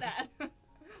sad. just said.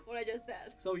 What I just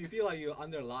said. So you feel like you're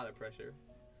under a lot of pressure,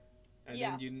 and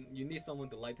Yeah. then you need someone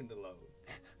to lighten the load.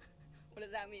 What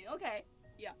does that mean? Okay.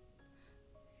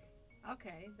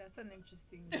 Okay, that's an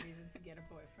interesting reason to get a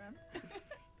boyfriend.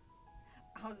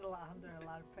 I was under a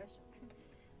lot of pressure.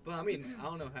 But I mean, I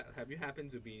don't know. Have you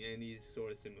happened to be in any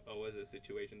sort of was it a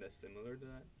situation that's similar to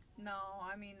that? No,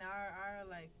 I mean our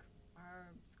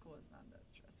school is not that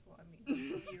stressful. I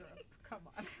mean Europe, come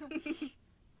on.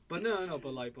 But no.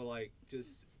 But like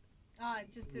just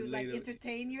Just to like Related-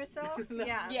 entertain yourself.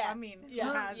 Yeah, Yeah. I mean,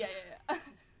 Yeah. yes. Yeah.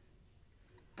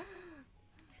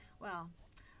 Well,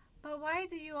 but why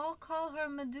do you all call her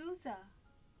Medusa?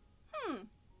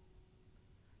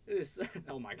 it is.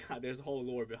 Oh my God! There's a whole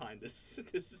lore behind this.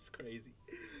 This is crazy.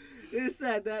 It is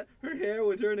said that her hair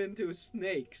will turn into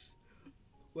snakes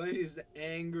when she's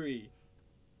angry.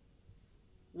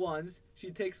 Once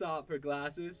she takes off her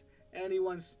glasses,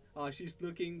 anyone she's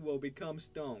looking will become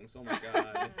stones. Oh my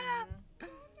God!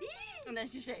 And then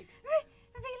she shakes.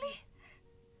 Really?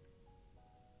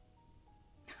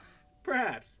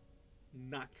 Perhaps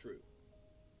not true.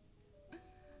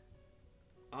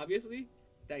 Obviously,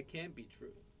 that can't be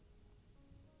true.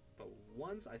 But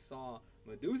once I saw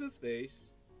Medusa's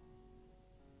face,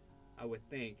 I would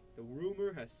think the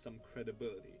rumor has some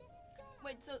credibility.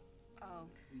 Wait, so. Oh.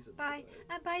 These are the By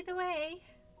words. by the way.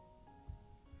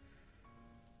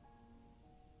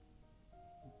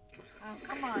 Oh,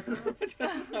 come on.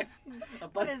 Just like a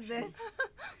What bunch is this?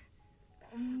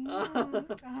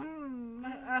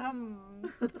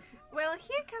 Well,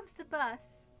 here comes the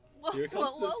bus. What, Here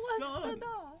comes the what was sun. the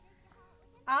dog?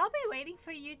 I'll be waiting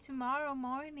for you tomorrow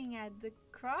morning at the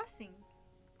crossing.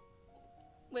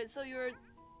 Wait, so you're.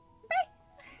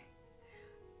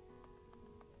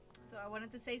 So I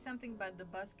wanted to say something, but the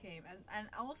bus came, and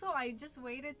also I just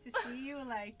waited to see you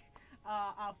like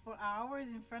for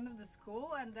hours in front of the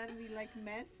school, and then we like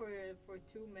met for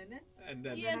 2 minutes And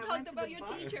then Yeah, and I talked went to about the your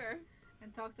bus. teacher.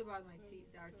 and talked about our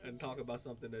teachers. and talk about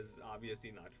something that's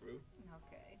obviously not true.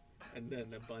 Okay. And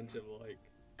then a bunch of like,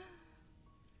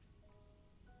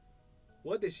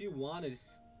 what did she want to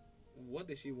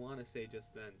say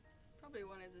just then? Probably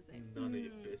wanted to say. None of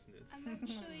your business. I'm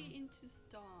actually into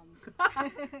Storm.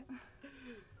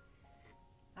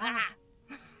 Ah.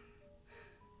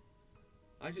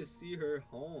 I should see her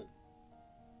home.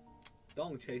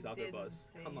 Don't chase after Didn't bus.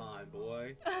 say Come on, her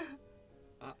boy.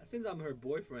 Since I'm her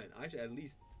boyfriend, I should at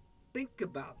least think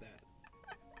about that.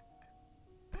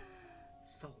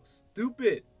 So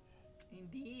stupid.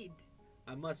 Indeed.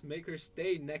 I must make her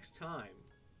stay next time.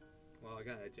 Well, I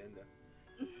got an agenda.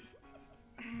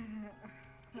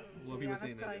 What people Juliana's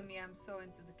saying that telling day? me I'm so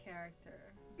into the character.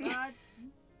 But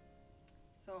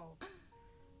so,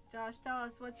 Josh, tell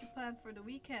us what you planned for the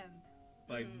weekend.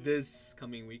 Like this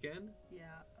coming weekend. Yeah.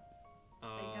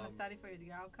 Are you gonna study for your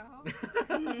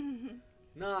Gaokao?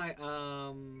 No,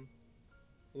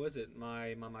 what was it?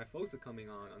 My folks are coming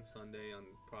on Sunday, on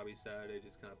probably Saturday,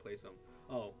 just kind of play some.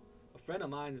 Oh, a friend of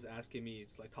mine is asking me,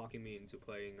 it's like talking me into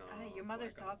playing. Hey, your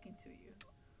mother's Blackout. talking to you.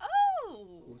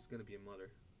 Oh! Who's gonna be a mother?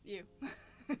 You.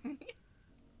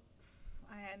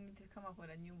 I need to come up with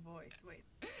a new voice. Wait.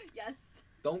 Yes.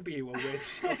 Don't be a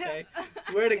witch, okay?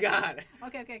 Swear to God.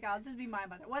 Okay, I'll just be my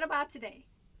mother. What about today?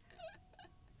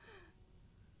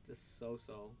 Just so.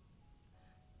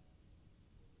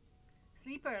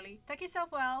 Sleep early. Tuck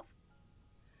yourself well.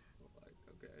 Like,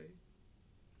 okay.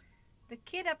 The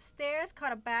kid upstairs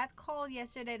caught a bad cold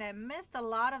yesterday and I missed a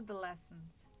lot of the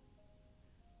lessons.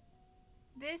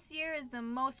 This year is the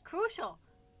most crucial.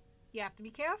 You have to be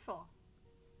careful.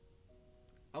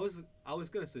 I was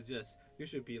gonna suggest you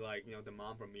should be like, you know, the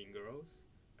mom from Mean Girls,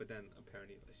 but then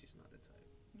apparently like, she's not the type.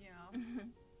 Yeah.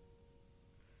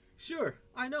 Sure,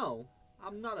 I know.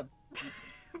 I'm not a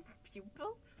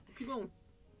Pupil? people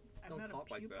I'm don't not talk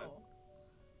a like pupil.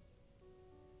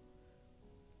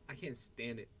 that. I can't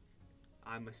stand it.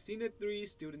 I'm a senior 3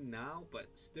 student now, but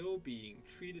still being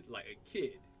treated like a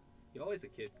kid. You're always a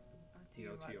kid. To You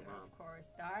know, your to your mother, mom. of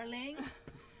course, darling.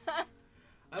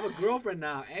 I have a girlfriend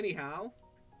now, anyhow.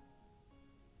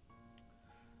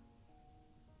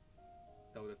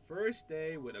 Though the first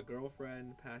day with a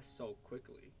girlfriend passed so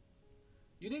quickly.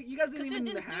 You guys didn't 'Cause you even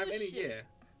didn't have do any. shit. Yeah.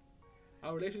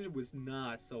 Our relationship was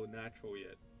not so natural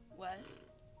yet. What?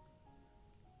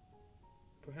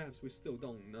 Perhaps we still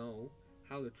don't know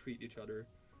how to treat each other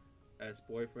as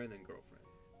boyfriend and girlfriend.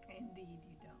 Indeed,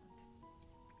 you don't.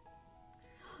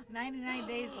 99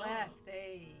 days left.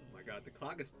 Hey. Oh my god, the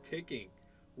clock is ticking.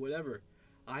 Whatever.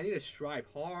 I need to strive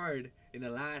hard in the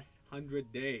last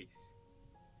 100 days.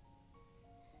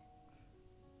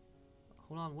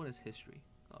 Hold on, what is history?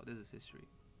 Oh, this is history.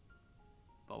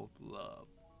 Both love.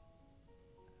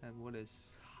 And what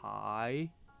is high?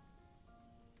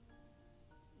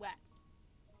 What?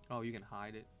 Oh, you can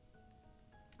hide it.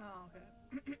 Oh,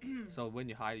 okay. So when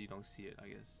you hide it, you don't see it, I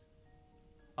guess.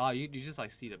 Oh, you just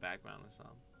like see the background or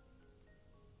something.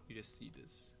 You just see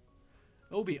this.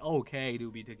 It'll be okay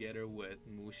to be together with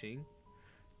Muxing.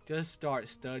 Just start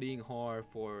studying hard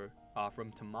for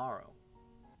from tomorrow.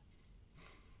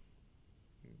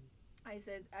 I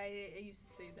used to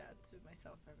say that to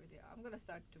myself every day. I'm gonna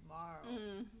start tomorrow.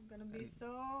 Mm. I'm gonna be And-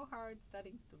 so hard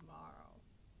studying tomorrow.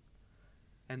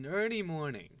 An early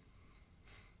morning.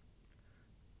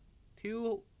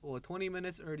 2 or 20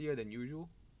 minutes earlier than usual,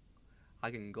 I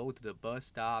can go to the bus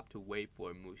stop to wait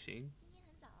for Muxing 今天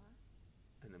很早啊。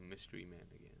 and the mystery man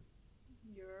again.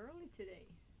 You're early today.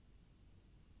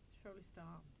 It's probably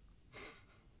Storm.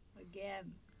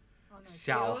 Again. Oh, no, it's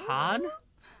Xiao you. Han? 晚安。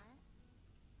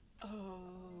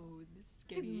 Oh, this is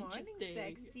Good getting morning, interesting.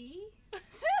 sexy.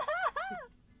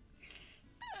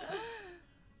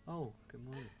 Oh, good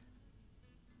morning.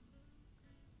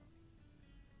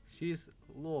 She's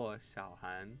Luo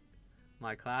Xiaohan,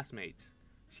 my classmate.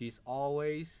 She's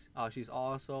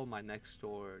also my next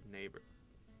door neighbor.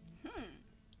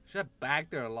 She got back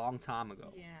there a long time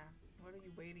ago. Yeah. What are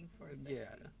you waiting for, sexy?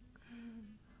 Yeah.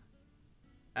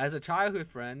 As a childhood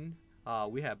friend,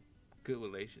 we have good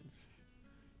relations.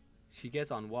 She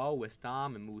gets on well with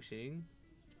Dom and Muxing. 今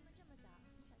天出门这么早，很少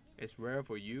见。 It's rare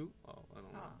for you. Oh, I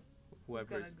don't know. Oh, who's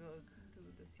Whoever. gonna go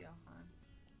do the Xiao Han?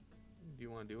 Do you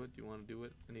want to do it? Do you want to do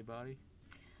it? Anybody?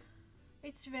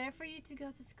 It's rare for you to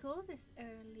go to school this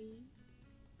early.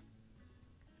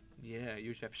 Yeah,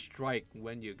 you should have strike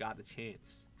when you got the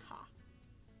chance. Ha.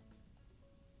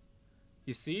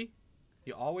 You see?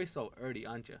 You're always so early,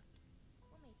 aren't you?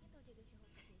 我每天都这个时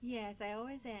候去学校。 Yes, I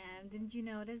always am. Didn't you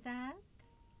notice that?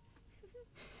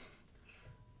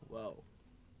 Whoa.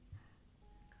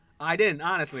 I didn't,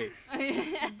 honestly.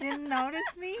 Didn't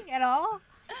notice me at all?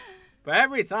 But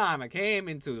every time I came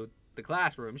into the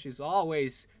classroom, she's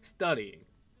always studying.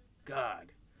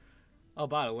 God. Oh,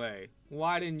 by the way,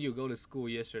 why didn't you go to school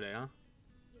yesterday, huh?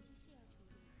 有些事要处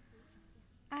理，所以请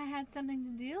假。 I had something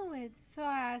to deal with, so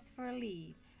I asked for a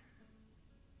leave.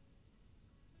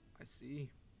 I see.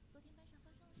 昨天班上发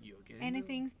生了什么？ You again?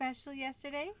 Anything special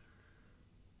yesterday?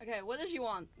 Okay, what does she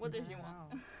want? What does she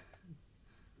want? Wow.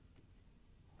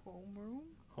 Homeroom?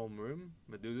 Homeroom?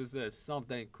 Medusa says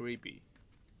something creepy.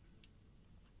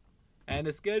 And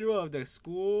the schedule of the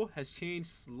school has changed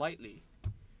slightly.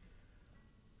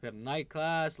 We have night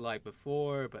class like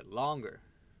before, but longer.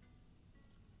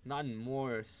 Nothing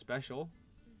more special.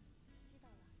 知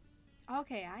道了。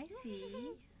 Okay, I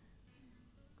see.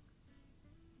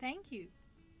 Thank you.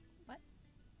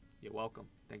 You're welcome.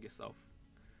 Thank yourself.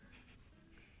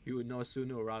 You would know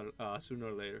sooner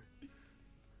or later.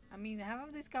 I mean, half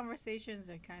of these conversations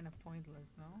are kind of pointless,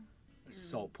 no?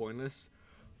 So pointless.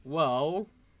 Well,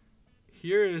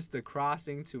 here is the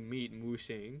crossing to meet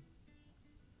Muxing.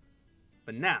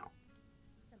 But now.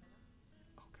 怎么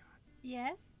了？ Oh God.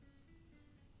 Yes?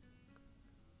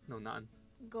 No, none.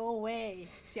 Go away,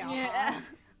 Xiao Yeah. Han.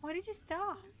 Why did you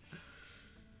stop?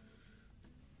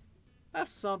 I have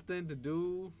something to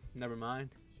do. Never mind.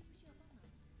 需不需要帮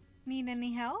忙？ Need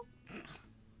any help?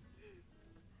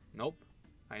 Nope.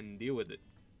 I can deal with it.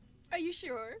 Are you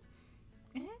sure?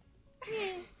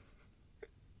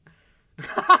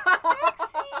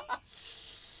 Sexy.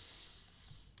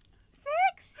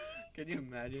 Sexy. Can you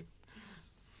imagine?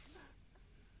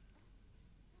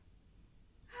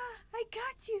 I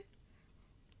got you.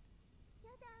 久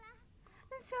等了。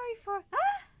 I'm sorry for.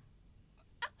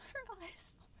 Her eyes.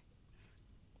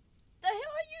 The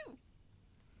hell are you?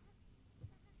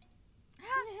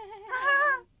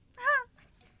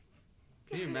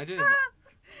 Can you imagine? If,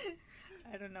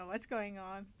 I don't know what's going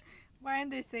on. Why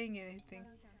aren't they saying anything?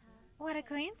 让他 What a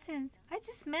coincidence! I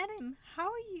just met him. How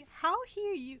are you? How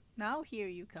here you? Now here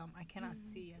you come. I cannot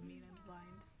see. I mean, I'm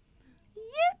blind.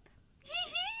 Yep.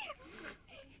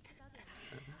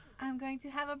 I'm going to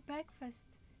have a breakfast.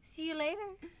 See you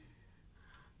later.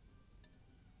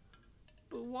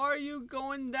 but why are you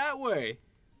going that way?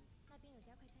 那边有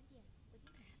家快餐店，我经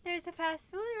常去。 There's a fast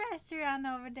food restaurant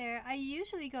over there. I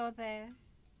usually go there.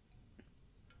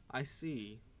 I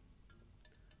see.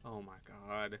 Oh my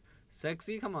god.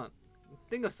 Sexy, come on.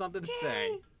 Think of something to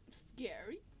say.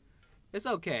 Scary. It's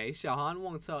okay. Xiaohan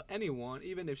won't tell anyone,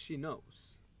 even if she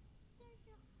knows. 但是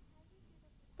还是觉得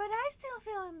But I still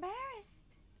feel embarrassed.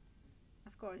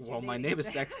 Of course. Well, you're my dating name is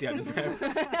sex- Sexy.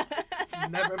 I've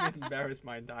never been embarrassed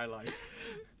my entire life.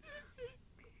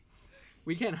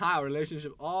 We can't hide a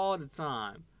relationship all the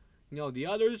time. You know, the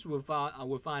others will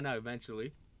find out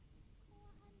eventually. 我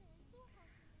还没做好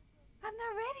这个。 I'm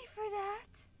not ready for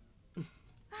that.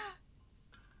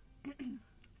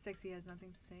 Sexy has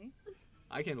nothing to say.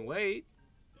 I can wait.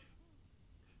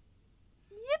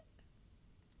 Yep.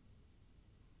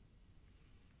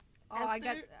 Oh, I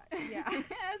got. Esther- Yeah.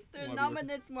 Esther What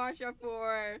nominates Marsha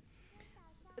for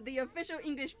the official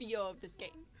English video of this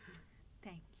game.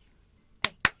 Thank you.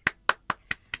 Thank you.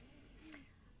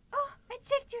 Oh, I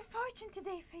checked your fortune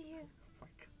today for you. Oh my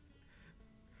God.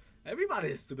 Everybody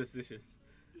is superstitious.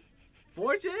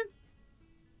 Fortune?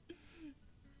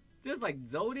 Just like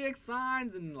zodiac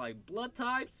signs and like blood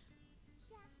types.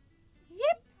 是啊，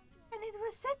 Yep. And it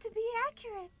was said to be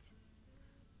accurate.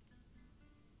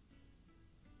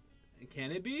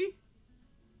 Can it be?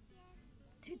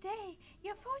 Today,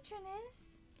 your fortune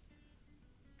is.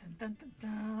 Dun dun dun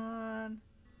dun.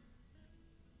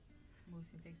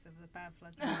 Moosey takes up the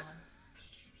pamphlet and nods.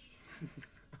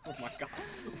 Oh my god.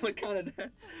 What kind of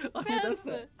that? Oh, that's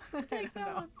Pamphlet. that. Takes I don't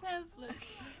out know. the pamphlet.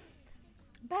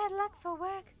 Bad luck for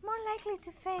work, more likely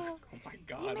to fail. Oh my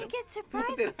god. You may get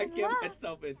What did surprises I in get love.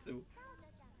 myself into?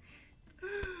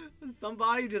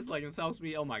 Somebody just like tells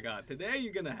me, oh my god, today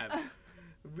you're gonna have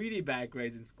really bad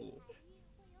grades in school.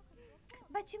 会有很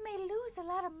多 But you may lose a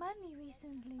lot of money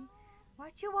recently.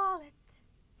 Watch your wallet.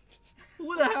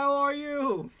 Who the hell are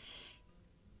you?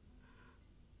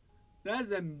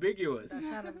 That's ambiguous. That's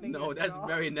not ambiguous No, at that's all.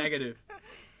 very negative.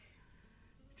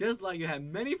 Just like you have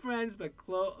many friends, but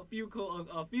a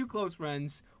few close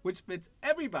friends, which fits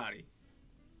everybody.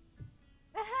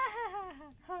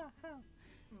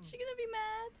 She gonna be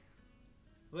mad?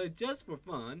 But just for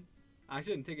fun, I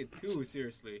shouldn't take it too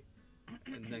seriously.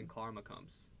 And then karma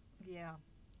comes. Yeah.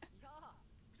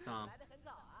 It's Tom.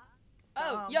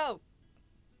 Oh, Stop. yo!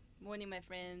 Morning, my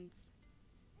friends.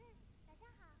 早上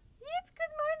好， Yep,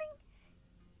 good morning.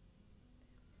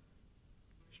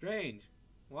 Strange.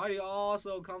 Why do you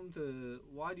also come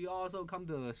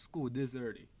to school this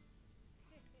early?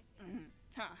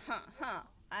 I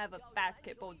have a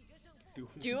basketball Dude.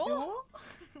 duel. Duel?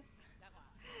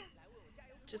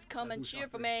 Just come and Who's cheer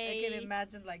up for first? I can me.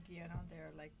 imagine, like, you know,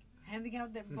 they're like handing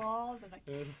out their balls and like.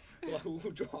 Well, who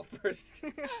will draw first?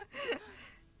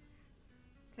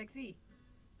 Sexy.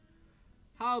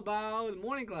 How about the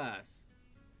morning class?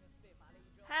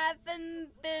 Haven't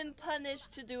been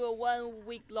punished to do a 1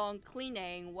 week long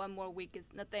cleaning. 1 more week is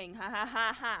nothing. Ha ha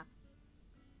ha ha.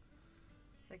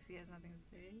 Sexy has nothing to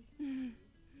say.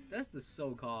 That's the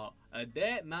so-called a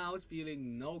dead mouse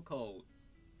feeling no cold.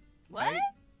 What? Right?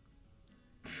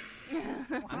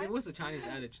 What? I mean, what's the Chinese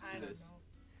adage I to don't this?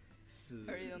 know.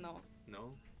 I really don't know.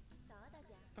 No? 早啊大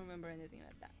家。 I don't remember anything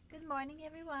like that. Good morning,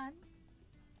 everyone.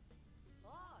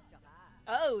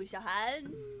 Oh,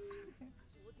 Xiaohan.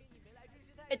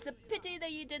 It's a pity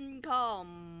that you didn't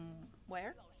come.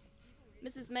 Where?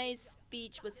 Mrs. May's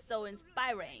speech was so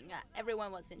inspiring.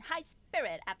 Everyone was in high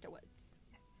spirit afterwards.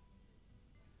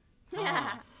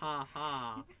 Ha ha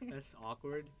ha. That's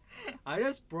awkward. I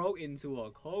just broke into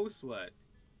a cold sweat.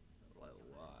 Like,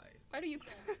 why? Why do you?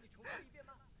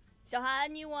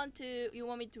 Xiaohan, you want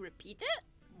me to repeat it?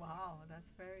 Wow,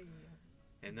 that's very.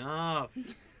 Enough.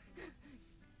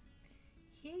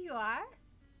 Here you are.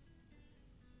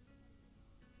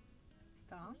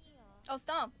 Stop. 没有， Oh,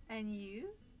 stop. And you?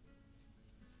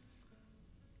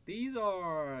 These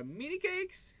are mini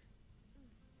cakes?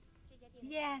 这家店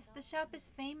Yes, the shop is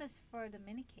famous for the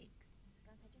mini cakes.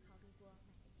 刚才正好路过，买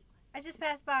了几块。 I just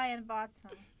passed by and bought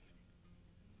some.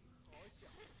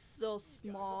 So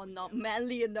small, not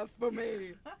manly enough for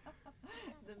me.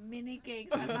 The mini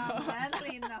cakes are not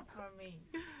manly enough for me.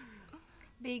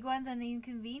 Big ones are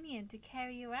inconvenient to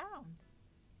carry around.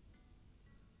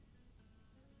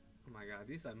 Oh my god,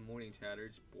 these morning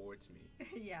chatters bores me.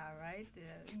 Yeah, right?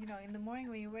 You know, in the morning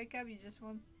when you wake up, you just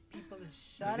want people to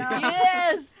shut up.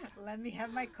 Yes. Let me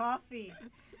have my coffee.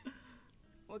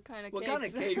 What kind of What cakes? kind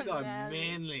of cakes are manly?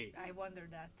 manly? I wonder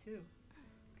that too.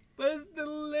 But it's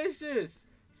delicious.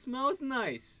 Smells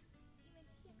nice. 因为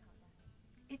是现烤的，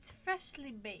 It's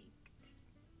freshly baked.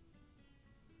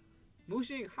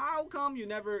 Muxing, how come you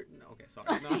never? No, okay,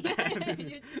 sorry. Not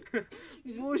that.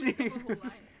 You Muxing,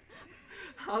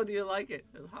 how do you like it?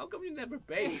 How come you never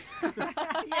bake?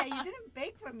 Yeah, you didn't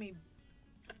bake for me.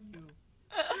 You.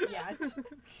 Yeah.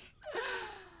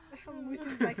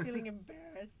 Musing's like feeling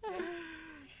embarrassed.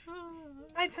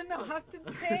 I don't know how to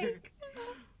bake.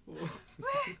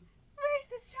 Where is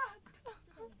the shop?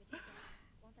 就在你的地站，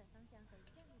往反方向走一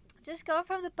站路的地方。 Just go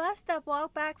from the bus stop,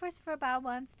 walk backwards for about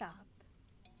one stop.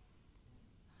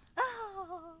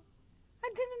 Oh, I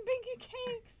didn't bring you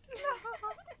cakes. No.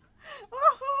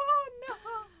 Oh, no.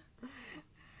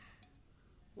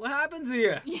 What happened to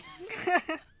you? I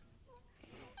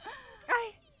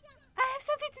have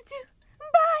something to do.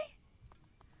 Bye.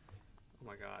 Oh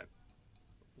my god.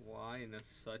 Why in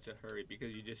such a hurry?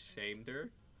 Because you just shamed her?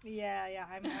 Yeah,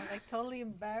 I'm like totally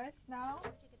embarrassed now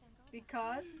这个蛋糕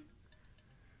because.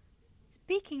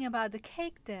 Speaking about the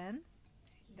cake, then,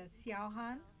 that's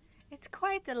Xiaohan. It's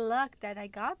quite the luck that I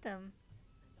got them.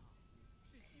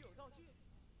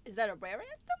 Is that a rare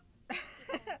item? 这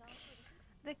个蛋糕做的是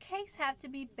The cakes have to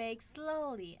be baked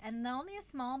slowly and only in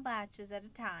small batches at a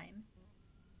time.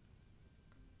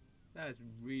 That's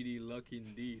really lucky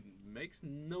indeed. Makes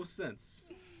no sense.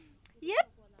 Yep.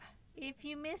 If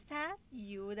you missed that,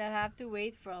 you would have to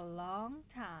wait for a long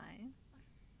time.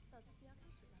 早自习要开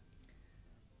始了。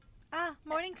 Ah,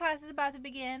 morning class is about to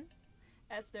begin.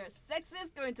 As their sex is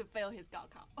going to fail his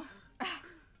gaokao.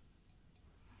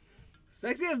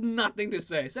 Sexy has nothing to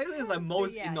say. Sexy is the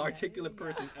most Yeah, inarticulate yeah.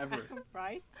 person ever.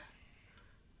 Right?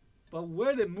 But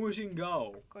where did Muxing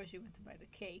go? Of course, she went to buy the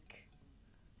cake.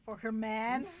 For her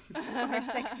man. For her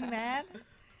sexy man.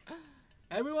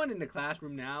 Everyone in the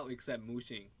classroom now except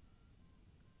Muxing.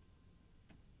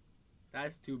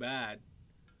 That's too bad.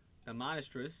 The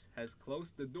monastress has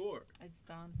closed the door. It's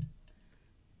done.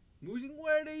 Muxing,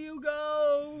 where do you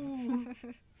go?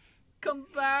 Come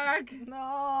back!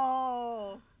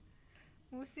 No.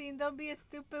 Musin, don't be a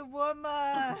stupid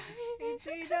woman.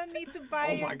 You don't need to buy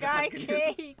Oh your my guy God,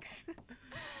 cakes.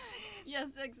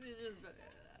 Yes, sex is just.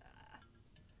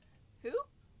 Who?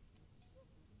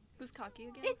 Who's cocky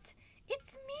again?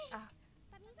 It's me. 把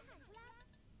名字喊出来。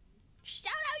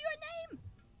 Shout out your name!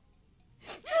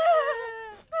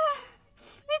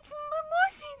 It's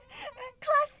Musin,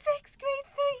 class 6, grade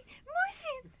 3.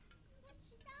 Musin. 他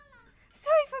迟到了。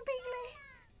 Sorry for being late.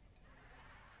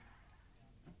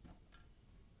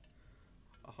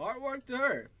 A hard work to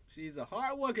her. She's a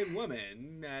hard-working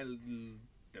woman, at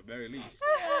the very least.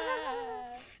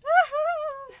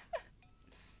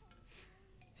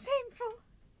 Shameful.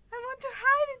 I want to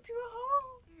hide into a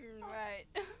hole. Right.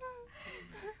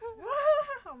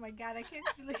 Oh my god, I can't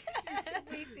believe she's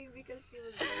weeping because she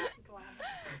was late in class.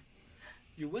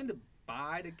 You went to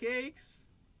buy the cakes?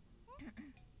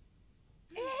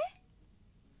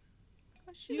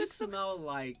 She You looks so smell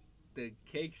like the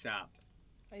cake shop.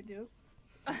 I do.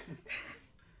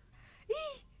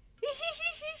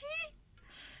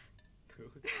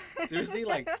 Seriously,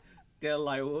 like they're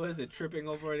like, what is it, tripping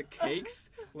over the cakes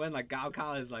when like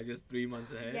Gaokao is like just 3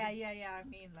 months ahead? Yeah. I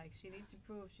mean, like, she needs to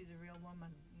prove she's a real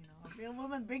woman. You know, a real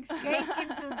woman brings cake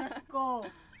into the school.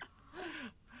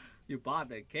 You bought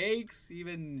the cakes,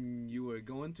 even you were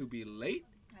going to be late.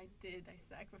 I did. I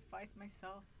sacrificed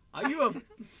myself. Are you a?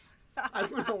 I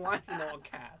don't know why it's an all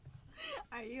cap.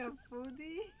 Are you a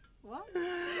foodie? What?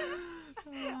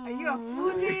 Are you a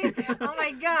foodie? Oh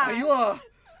my god. Are you a?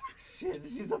 Shit,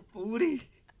 she's a foodie.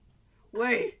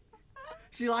 Wait,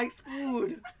 she likes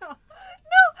food. No.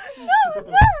 Why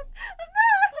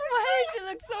does she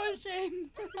look so ashamed?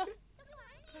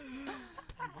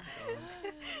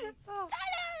 Oh.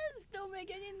 Silence! Don't make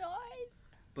any noise.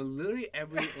 But literally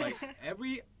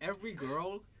every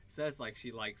girl says like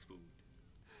she likes food.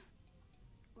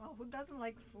 Well, who doesn't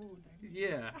like food? I mean,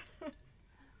 Yeah.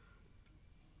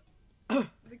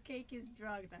 the cake is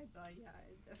drugged. I thought, yeah,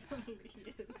 it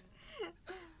definitely is.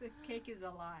 The cake is a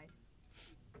lie.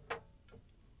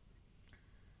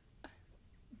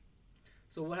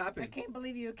 So what I happened? can't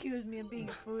believe you accused me of being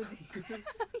a foodie.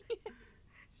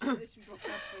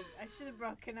 I should have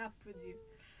broken up with you.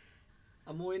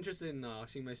 I'm more interested in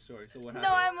Xingmei's story. So what No,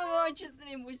 happened? I'm more interested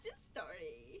in Wuxi's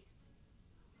story.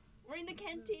 We're in the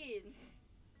canteen.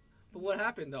 But what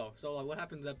happened though? So like, what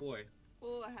happened to that boy?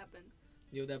 What happened?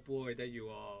 You know that boy that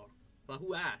you like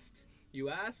who asked? You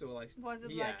asked or like Was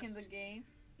it he like in the asked? game?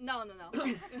 No. no.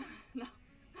 No.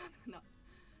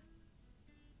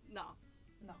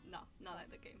 No. No, not like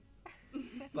the game.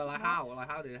 But like how? Like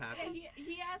how did it happen?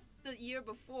 He asked the year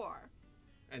before.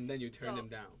 And then you turned So- him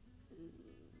down.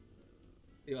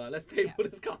 Yeah, let's table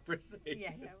this conversation.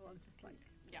 Yeah, well, just like.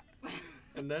 Yeah.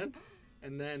 And then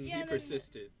Yeah, he and then-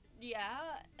 persisted, Yeah,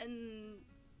 and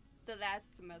the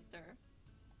last semester.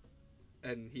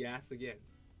 and he asked again.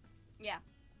 Yeah.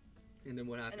 And then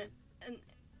what And happened? then,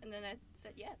 and then I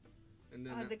said yes. And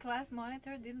then The class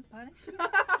monitor didn't punish you?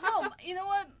 No, you know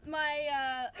what?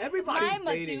 My everybody's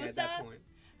my dating at that Medusa- point.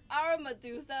 our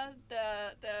Medusa,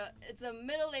 it's a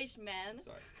middle-aged man.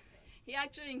 Sorry. He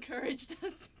actually encouraged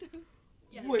us to.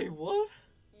 Yes. Wait, what?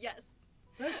 Yes.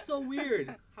 That's so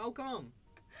weird. How come?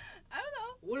 I don't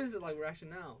know. What is it like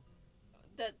rationale?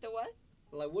 The what?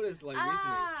 Like what is like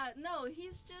reasoning? No,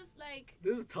 he's just like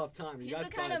This is a tough time. You he's guys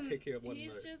the kind gotta of take care of one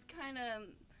he's another. just kind of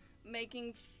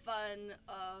making fun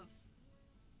of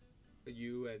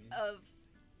You and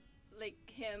like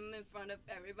him in front of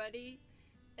everybody,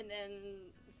 and then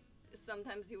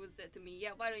sometimes he would say to me,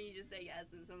 "Yeah, why don't you just say yes?"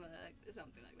 and something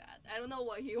like that. I don't know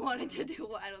what he wanted to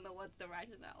do. I don't know what's the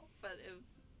rationale, but it was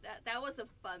that was a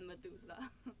fun Medusa.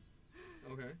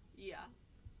 okay. Yeah.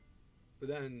 But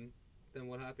then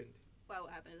what happened? What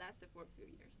happened? It lasted for a few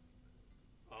years.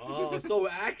 Oh, so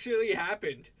it actually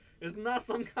happened. It's not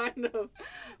some kind of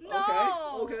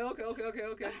No. Okay.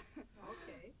 Okay.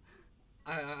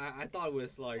 I thought it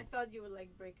was I like thought you would like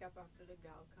break up after the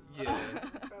Gaokao.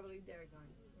 Yeah. Probably they're going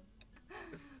to.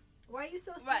 Why are you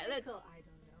so Right, cynical?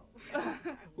 let's- I don't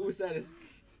know. who said it's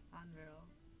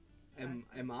Unreal.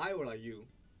 am I or like you?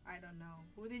 I don't know.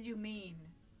 Who did you mean?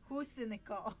 Who's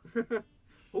cynical?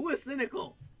 Who is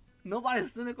cynical?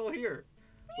 Nobody's cynical here.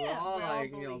 We're Yeah, all we're all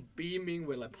like bullies. beaming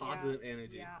with like positive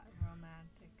energy. Yeah,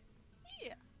 romantic.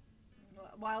 Yeah.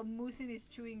 While Musin is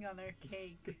chewing on her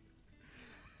cake.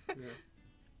 Yeah.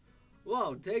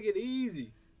 Whoa, take it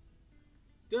easy.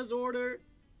 Just order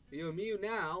your meal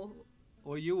now,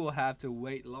 or you will have to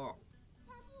wait long.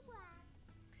 才不管，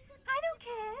 I don't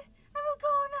care. I will go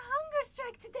on a hunger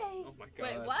strike today. Oh my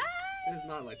god. Wait, what? This is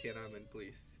not like Tiananmen,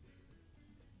 please.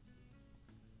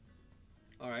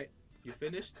 Alright, you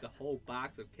finished the whole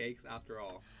box of cakes after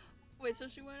all. Wait, so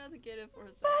she went out to get it for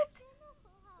herself?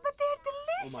 But they're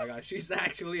Oh delicious. my god, she's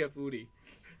actually a foodie.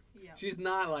 Yeah. She's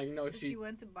not like, no, So she she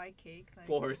went to buy cake like,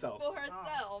 for herself. For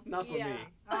herself. Not for yeah. me.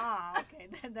 Ah, okay.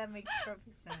 That makes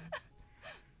perfect sense.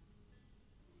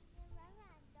 软软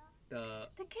的，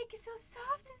 The The cake is so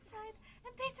soft inside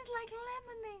and tasted like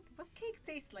lemonade. What cake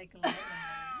tastes like lemonade?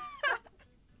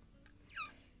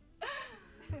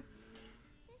 真是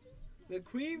一点 the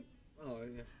cream. Oh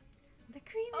yeah. The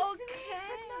cream is sweet but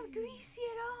Okay. not greasy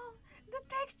at all. The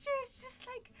texture is just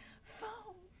like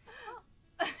foam.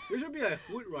 You should be a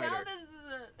food Now writer. this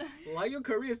is a. Like your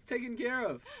career is taken care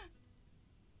of.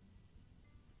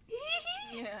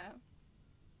 Yeah.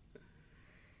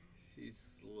 She's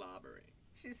slobbering.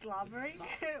 She's slobbering.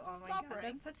 Oh my god, Slobbering.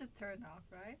 that's such a turn off,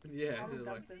 right? Yeah. I would she's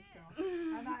dump like, this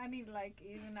girl. I mean, like,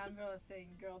 even Andrea is saying,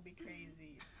 girl, be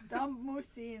crazy. Dump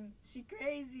Musin. She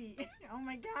crazy. Oh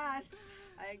my god.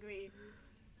 I agree.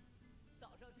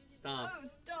 stop. Oh,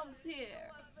 Storm's here.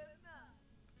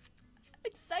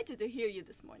 Excited to hear you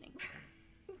this morning.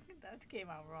 That came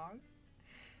out wrong.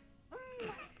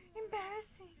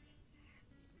 Embarrassing.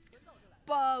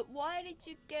 But why did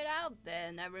you get out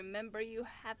then? I remember you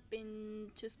have been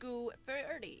to school very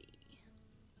early.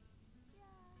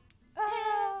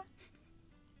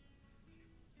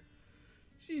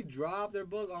 She dropped her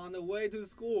book on the way to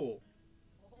school.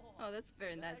 Oh, that's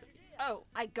very nice. Oh,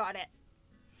 I got it.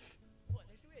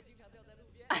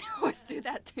 I always do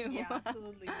that too. Yeah,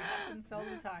 absolutely. It happens all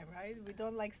the time, right? We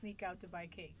don't like sneak out to buy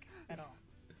cake at all.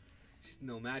 She's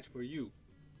no match for you.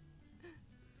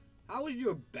 How was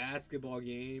your basketball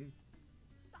game?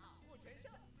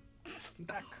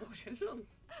 大获全胜.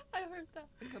 I heard that.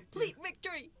 Complete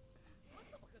victory.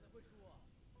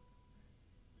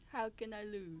 How can I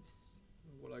lose?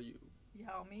 What are you?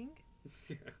 Yao Ming?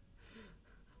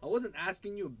 I wasn't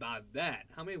asking you about that.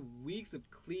 How many weeks of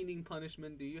cleaning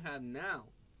punishment do you have now?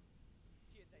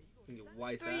 You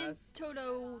wise 3 in ass.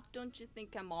 total. Don't you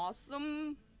think I'm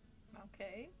awesome?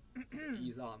 Okay.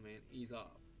 Ease off, man. Ease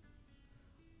off.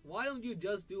 Why don't you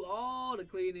just do all the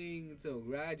cleaning until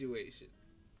graduation?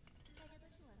 大家都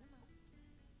吃完了吗？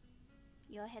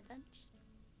 You all had lunch?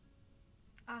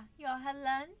 Ah, you all had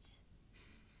lunch?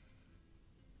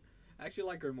 I actually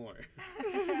like her more.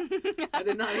 I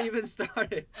did not even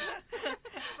start it.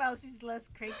 Well, she's less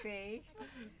cray-cray.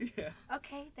 Yeah.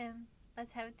 Okay, then.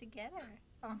 Let's have it together.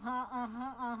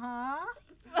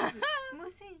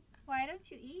 Musi, why don't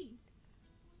you eat?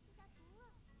 我现在不饿。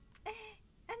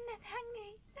 I'm not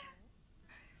hungry.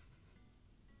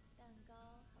 蛋糕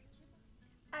好吃吗？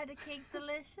 Are the cakes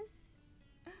delicious?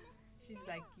 She's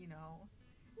like, no,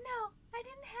 I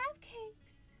didn't have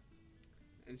cakes.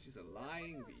 And she's a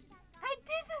lying bee. I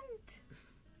didn't.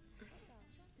 早上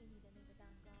给你的那个蛋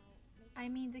糕没 I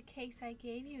mean the cakes I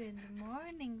gave you in the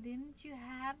morning. Didn't you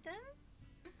have them?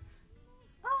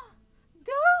 Oh,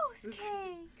 those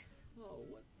cakes. Oh,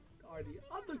 what are the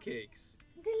other cakes?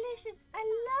 Delicious. I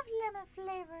love lemon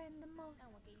flavor in the 但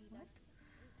most. 我给你的 What? 是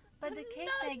But the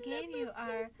cakes I gave you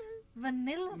are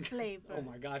vanilla flavor. Oh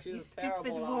my gosh, You she's a terrible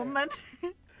stupid liar. woman.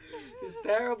 She's a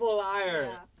terrible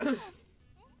liar. Eh?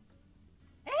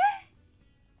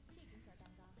 这种小蛋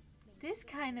糕，每 This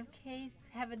kind of cakes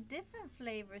have a different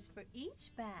flavors for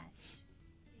each batch.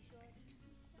 据说第一批是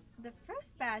香草， The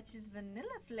first batch is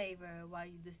vanilla flavor, while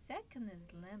the second is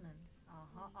lemon.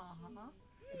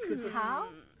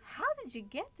 How did you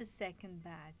get the second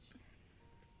batch?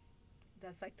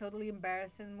 That's like totally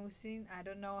embarrassing, Musin. I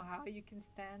don't know how you can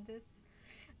stand this.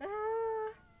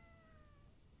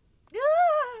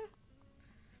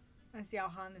 And Xiao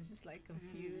Han is just like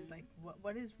confused, like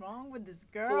what is wrong with this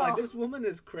girl? So like this woman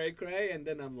is cray cray, and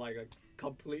then I'm like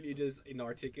completely just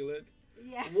inarticulate.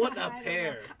 Yeah. What a I don't know.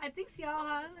 pair. I think Xiao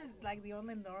Han is like the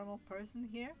only normal person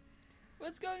here.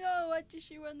 What's going on? Why did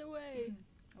she run away?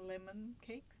 Lemon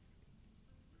cakes.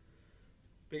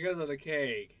 Because of the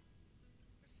cake.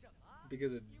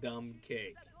 Because of dumb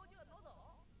cake.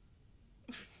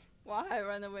 Why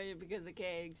run away because of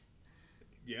cakes?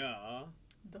 Yeah.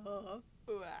 Duh.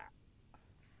 Ooh,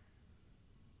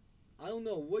 I don't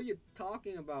know what you're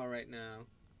talking about right now.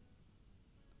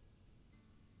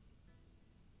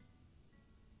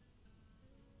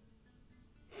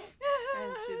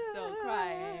 And she's still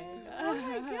crying. Oh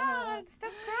my god,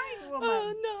 stop crying, woman.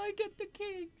 Oh no, I get the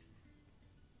cakes.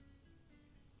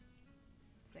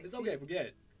 like, It's see, okay, forget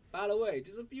it. By the way,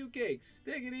 just a few cakes.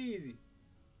 Take it easy.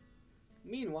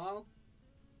 Meanwhile,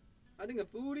 I think a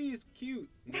foodie is cute.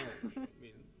 No, I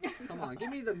mean, come on, give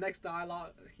me the next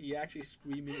dialogue. He actually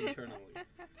screaming internally.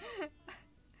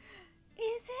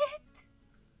 Is it?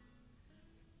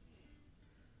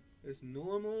 It's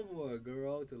normal for a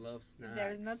girl to love snacks.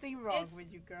 There's nothing wrong It's-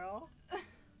 with you, girl.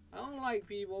 I don't like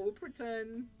people who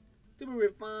pretend to be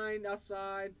refined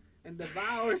outside and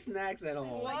devour snacks at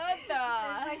home. What the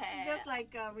It's like she heck? just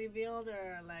like revealed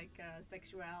her like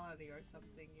sexuality or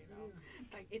something,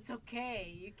 It's like it's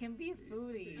okay. You can be a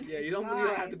foodie. Yeah, you It's don't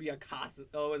have fine. to be a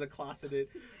closeted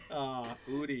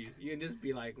foodie. You can just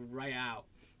be like right out.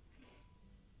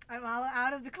 I'm all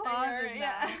out of the closet now.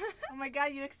 Yeah. Oh my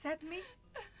god, you accept me?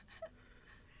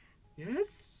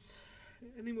 Yes.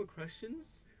 Any more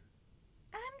questions?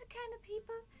 I'm the kind of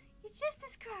people you just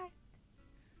described.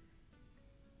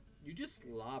 You just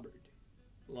slobbered.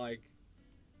 Like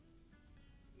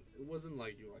it wasn't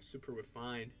like you were super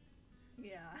refined.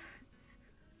 Yeah.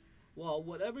 Well,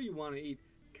 whatever you want to eat,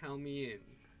 count me in.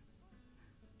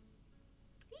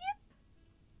 Yep.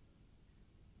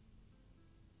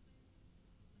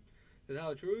 To tell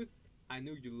the truth, I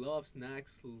knew you loved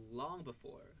snacks long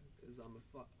before. Cause I'm a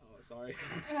sorry.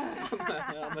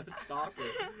 I'm a stalker.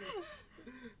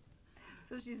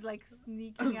 So she's like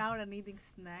sneaking out and eating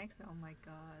snacks. Oh my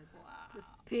god. Wow.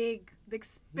 This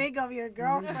pig of your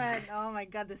girlfriend. Oh my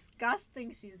god,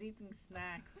 disgusting. She's eating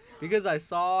snacks. Because I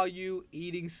saw you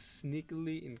eating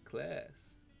sneakily in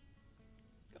class.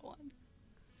 Go on.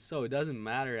 So it doesn't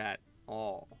matter at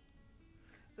all.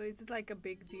 So is it like a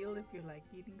big deal if you're like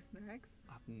eating snacks?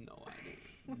 I have no idea.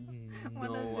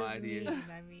 What does No this idea. mean?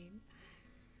 I mean,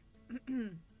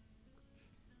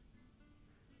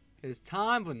 It's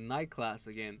time for night class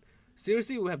again.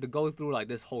 Seriously, we have to go through like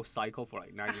this whole cycle for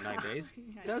like 99 days. I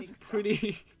That's think so.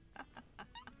 pretty.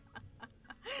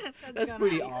 That's gonna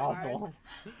pretty be hard. awful.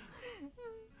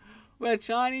 We had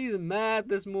Chinese and math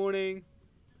this morning.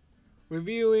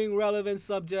 Reviewing relevant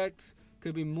subjects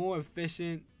could be more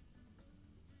efficient.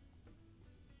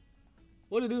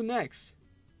 What to do next?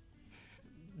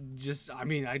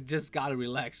 I just gotta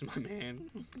relax, my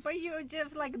man. But you're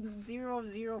just like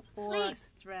 004 Sleep.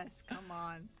 stress. Come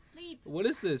on. Sleep. What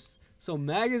is this? So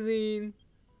magazine,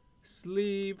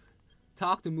 sleep,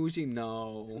 talk to Mushi.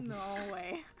 No. No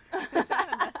way.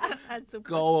 That's super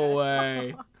Go stressful.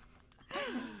 away.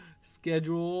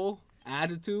 Schedule.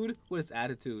 Attitude. What is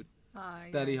attitude?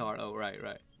 Study hard. Oh, right.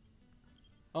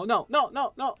 Oh, no.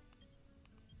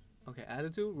 Okay,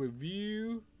 attitude.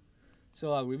 Review.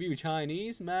 So I review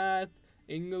Chinese, math,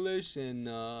 English, and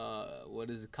what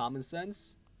is it? Common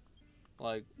sense.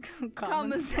 Like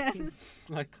Common sense.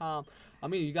 I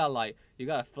mean, you got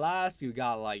a flask. You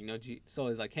got like so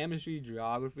it's like chemistry,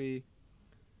 geography.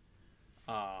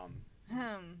 A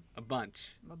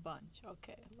bunch. A bunch.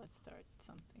 Okay, let's start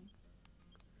something.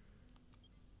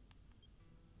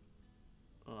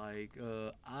 Like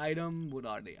item. What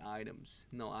are the items?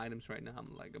 No items right now.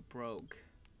 I'm like a broke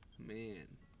man.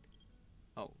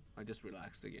 Oh, I just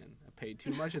relaxed again. I paid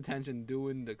too much attention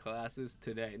doing the classes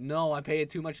today. No, I paid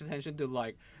too much attention to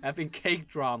like effing cake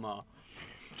drama.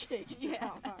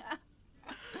 Yeah.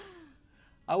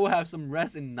 I will have some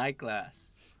rest in night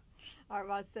class.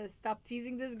 Arvad says, "Stop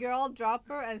teasing this girl, drop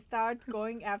her, and start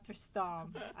going after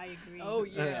Storm." I agree. Oh,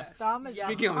 yes. Storm is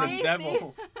Speaking of the See?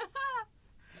 devil.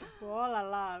 Oh la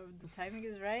la, the timing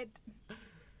is right.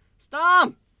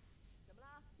 Stop!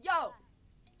 Yo, What's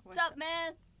what's up,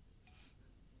 man?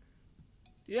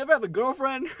 You ever have a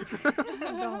girlfriend?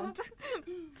 Don't.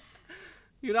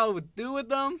 You know what to do with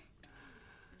them?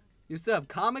 You still have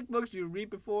comic books you read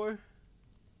before?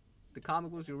 The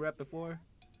comic books you read before?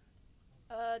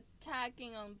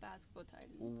 Tagging on basketball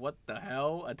titans. What the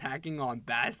hell? Attacking on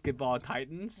basketball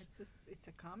titans? It's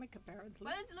a comic apparently.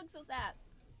 Why does it look so sad?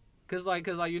 Cause like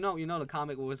you know the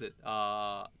comic, what was it?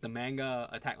 The manga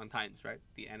Attack on Titans, right?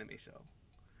 The anime show.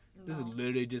 This is No.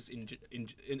 literally just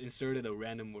inserted a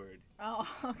random word. Oh,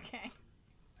 okay.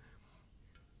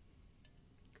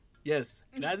 Yes,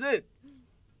 that's it.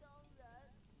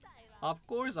 Of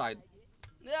course I.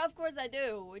 Yeah, of course I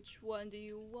do. Which one do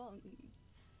you want?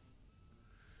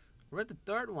 Read the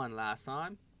third one last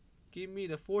time. Give me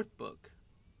the fourth book.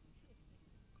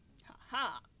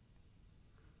 Haha.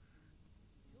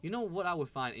 You know what I would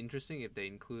find interesting if they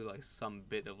include like some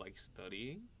bit of like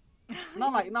studying.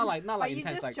 Not like But you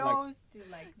intense just like chose to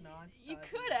like not. You study.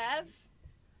 could have.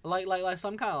 like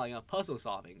some kind of like a puzzle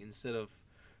solving instead of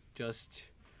just.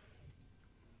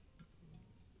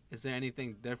 Is there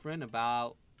anything different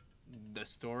about the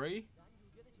story?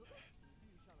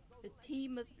 The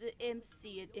team of the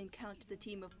MC had encountered the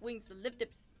team of Wings the Lip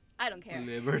Dips. I don't care.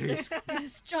 Liberties. The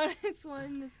strongest one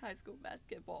in this high school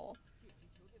basketball.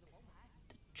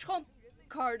 The trump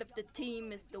card of the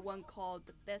team is the one called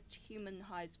the best human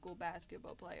high school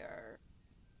basketball player.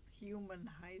 Human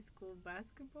high school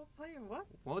basketball player? What?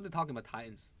 What were they talking about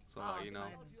Titans? So Oh, you know.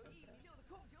 Titans, okay.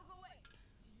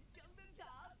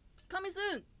 It's coming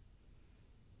soon.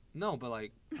 No, but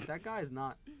like that guy is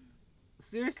not.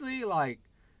 Seriously, like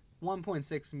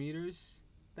 1.6 meters.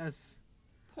 That's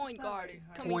Point It's not guard very is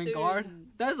high. coming point soon. guard.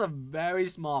 That's a very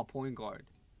small point guard.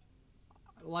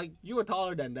 Like you were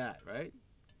taller than that, right?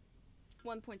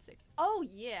 1.6. Oh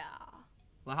yeah.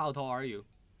 Like how tall are you?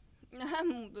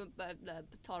 I'm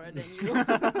taller than you.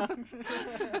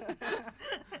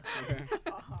 Okay.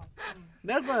 Oh,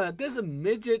 That's a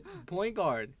midget point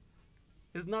guard.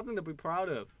 There's nothing to be proud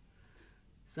of.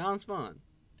 Sounds fun.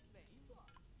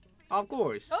 Of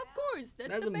course. Of course,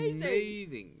 that's amazing.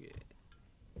 amazing. Yeah.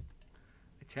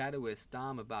 I chatted with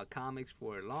Stom about comics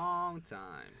for a long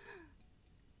time.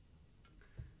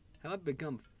 Have I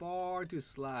become far too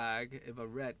slag if I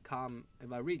read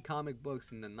comic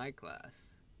books in the night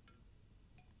class?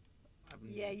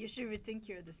 yeah, you should rethink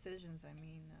your decisions. I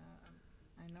mean,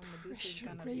 I know Medusa is Pressure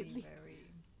gonna greatly. be very.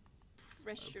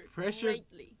 Pressure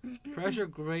greatly. Pressure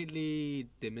greatly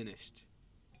diminished.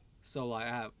 So I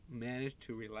have managed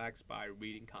to relax by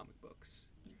reading comic books.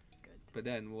 Good. But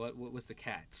then what was the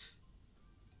catch?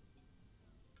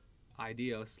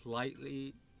 Ideal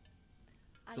slightly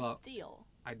So-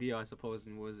 Ideal. I suppose,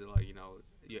 and was it like, you know,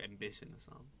 your ambition or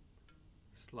something?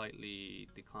 Slightly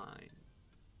declined.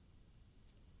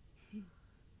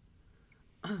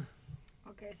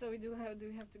 Okay, so do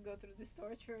we have to go through this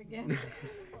torture again?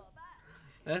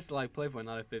 Let's like play for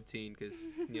another 15 because,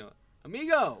 you know,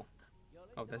 amigo!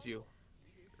 Oh, that's you.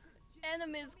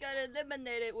 Enemies got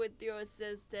eliminated with your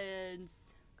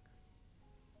assistance.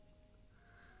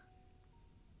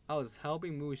 I was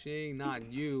helping Muxing,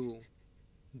 not you,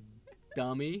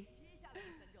 dummy.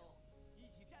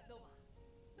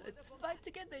 Let's fight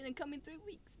together in the coming 3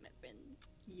 weeks, my friend.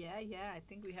 yeah, I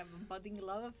think we have a budding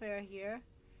love affair here.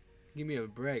 Give me a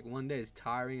break. One day is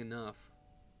tiring enough.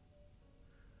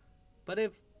 But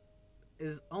if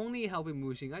it's only helping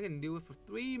Muxing, I can do it for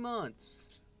 3 months.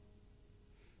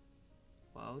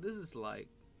 Wow, this is like,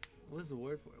 what's the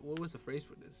word for it? What was the phrase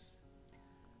for this?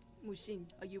 Mushin,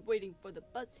 are you waiting for the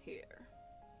bus here?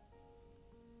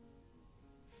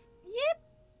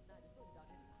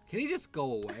 Can he just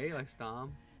go away like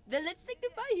Stom? Then let's say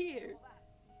goodbye here.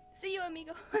 See you,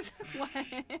 amigos. What?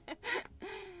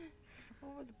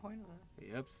 What was the point of that?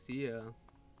 Yep, see ya.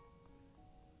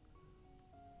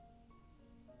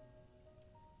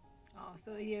 Oh,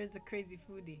 so here's the crazy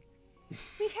foodie.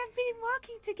 We have been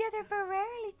walking together but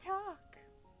rarely talk.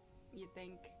 You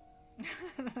think?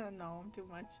 No, too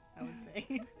much, I would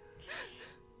say.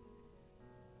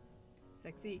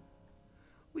 Sexy.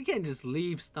 We can't just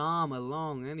leave Stom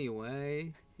alone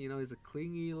anyway. You know, he's a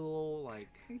clingy little, like,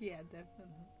 Yeah,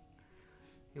 definitely.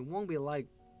 it won't be like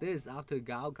this after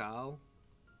Gao Gao.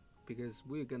 Because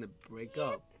we're gonna break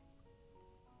up.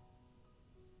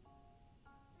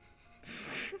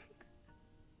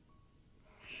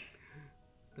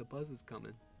 The bus is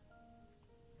coming.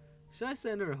 Should I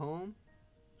send her home?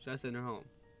 Should I send her home?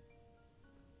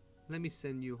 Let me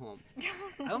send you home.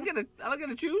 I don't get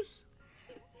to choose.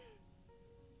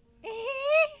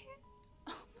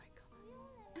 Oh my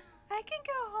god. I can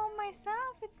go home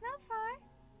myself. It's not far.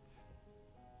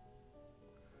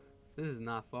 This is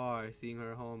not far. Seeing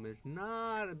her home is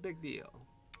not a big deal.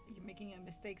 You're making a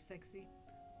mistake, Sexy.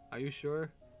 Are you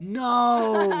sure?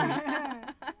 No!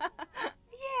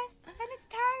 Yes, and it's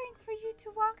tiring for you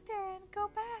to walk there and go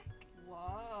back.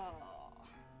 Whoa.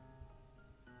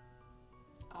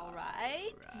 All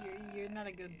right. You're not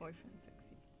a good boyfriend,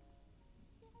 Sexy.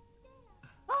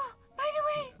 Oh, by the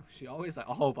way, She always like,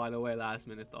 oh, by the way, last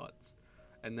minute thoughts.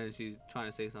 And then she's trying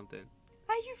to say something.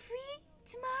 are you free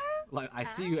tomorrow? Like, I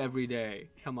see you every day.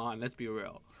 Come on, let's be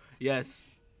real. Yes.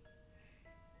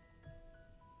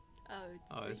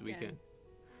 Oh, It's weekend.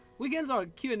 Weekends are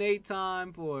Q&A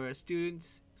time for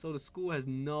students, so the school has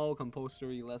no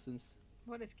compulsory lessons.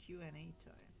 What is Q&A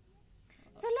time?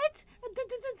 So let's.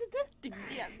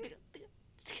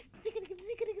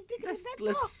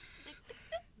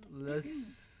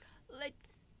 Let's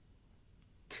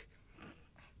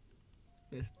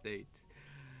Let's date.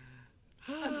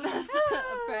 let's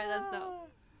know.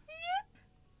 Yep.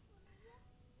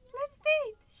 Let's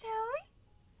date, shall we?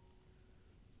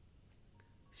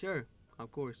 Sure,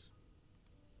 of course.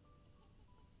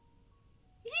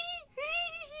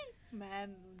 Man,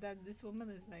 this woman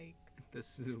is like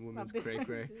This is a a woman's bit- cray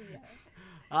cray. Yeah.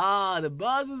 Ah, the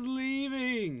bus is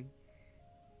leaving.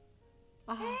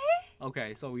 Ah.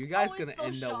 Okay, so you guys Always gonna so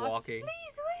end up shocked. walking.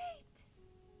 Please wait,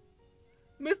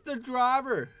 Mr.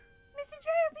 Driver, Mr.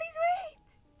 Driver. Please wait.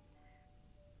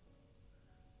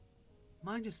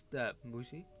 mind your step,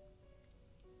 Mushi.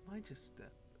 Mind your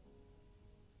step.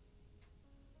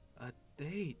 A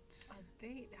date. A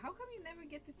date? How come you never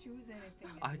get to choose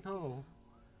anything? I know.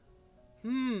 I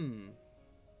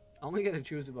only get to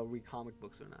choose if I read comic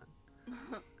books or not.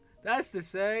 That's to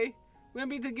say, we're gonna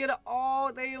be together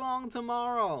all day long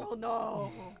tomorrow. Oh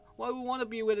no. Why we want to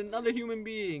be with another human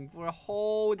being for a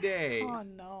whole day? Oh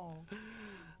no.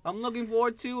 I'm looking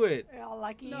forward to it. Oh,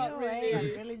 lucky Not you, really. eh? I'm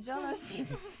really jealous.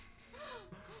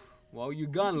 Well, you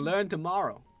gonna learn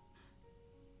tomorrow.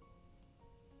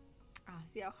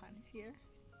 Xiao Han is here.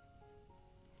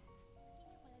 今天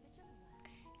回来的这么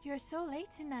晚， You're so late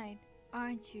tonight,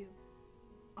 aren't you?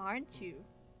 Aren't you?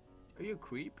 Are you a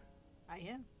creep? I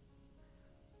am.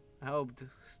 I helped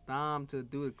Stom to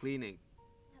do the cleaning.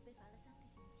 他被罚了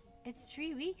3个星期。 It's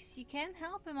 3 weeks. You can't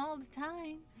help him all the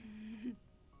time.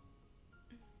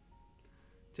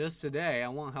 Just today, I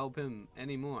won't help him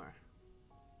anymore.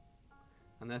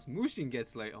 Unless Mushin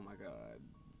gets late. Oh my god.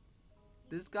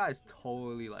 This guy's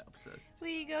totally like obsessed. Will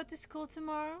you go to school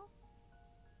tomorrow?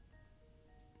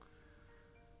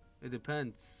 It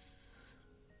depends.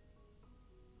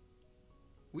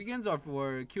 Weekends are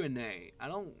for Q&A. I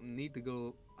don't need to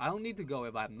go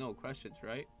if I have no questions,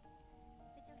 right?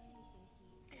 在教室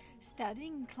里学习，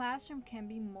 Studying in classroom can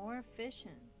be more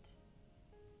efficient.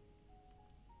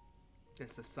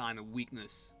 That's a sign of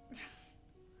weakness.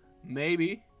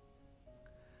 Maybe.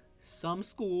 Some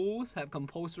schools have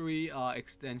compulsory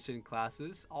extension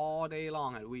classes all day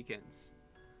long at weekends.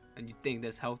 And you think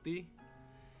that's healthy?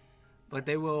 But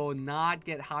they will not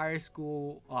get higher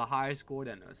score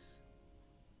than us.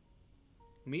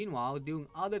 Meanwhile, doing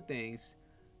other things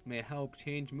may help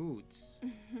change moods.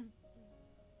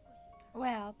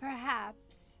 Well,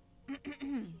 perhaps. 学校就是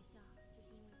因为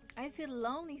不 I feel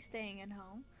lonely staying at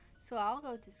home, so I'll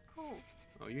go to school.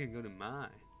 Oh, you can go to mine.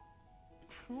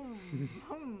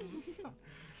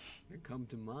 Come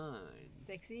to mine.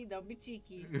 Sexy, don't be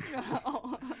cheeky.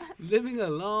 Living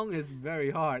alone is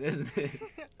very hard, isn't it?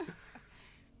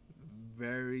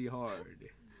 Very hard.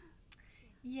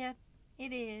 Yep,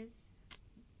 it is.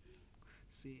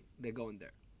 See, they're going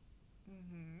there.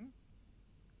 Mm-hmm.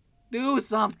 Do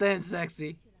something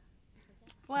sexy. 去了，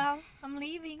我在。Well, I'm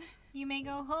leaving. You may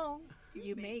go home.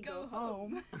 You may go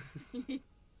home.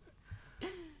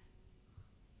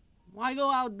 Why go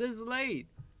out this late?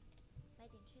 买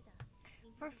点吃的。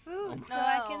明 For 天 food, so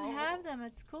I can No. have them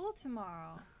at school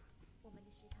tomorrow. 我们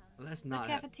的食堂 Let's The not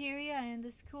have. cafeteria and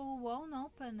the school won't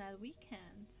open at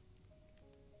weekends.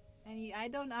 And I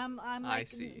don't. I'm I like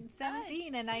see.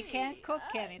 17 and I see. can't cook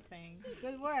I anything. see.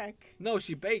 Good work. No,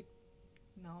 she baked.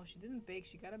 No, she didn't bake.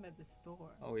 She got them at the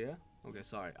store. Oh yeah. Okay,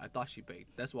 sorry. I thought she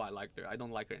baked. That's why I liked her. I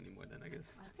don't like her anymore then, I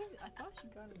guess. I thought she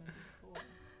got them at the store.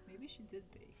 Maybe she did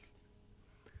bake.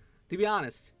 To be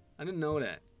honest, I didn't know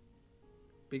that.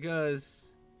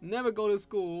 Because never go to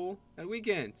school at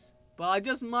weekends. But I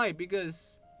just might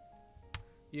because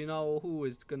you know who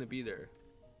is gonna be there.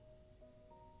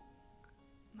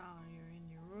 Now you're in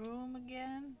your room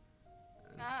again.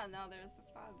 Ah, now there's the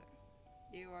father.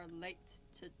 You are late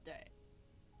today.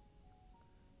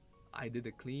 I did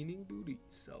the cleaning duty,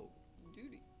 so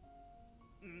Duty.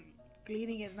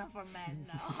 Cleaning is not for men.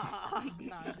 No,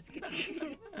 no, just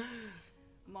kidding.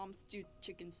 Mom stewed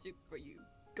chicken soup for you.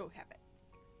 Go have it.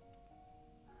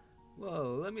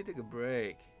 whoa, let me take a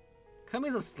break. Cut me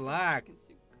some slack. Chicken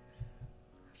soup.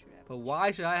 Should have But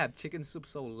why should I have chicken soup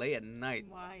so late at night?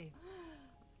 Why?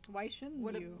 Why shouldn't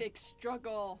What a you? big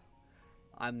struggle.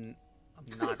 I'm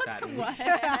not that weak. What?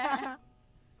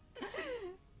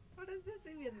 What does this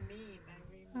even mean?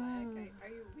 I mean, like, are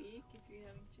you weak if you're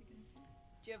having chicken soup?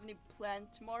 Do you have any plan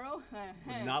tomorrow?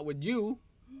 But not with you.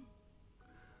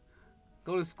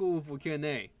 Go to school for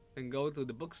Q&A, then go to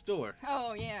the bookstore.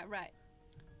 Oh, yeah, right.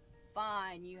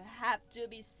 Fine, you have to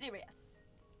be serious.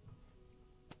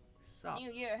 Stop.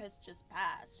 New Year has just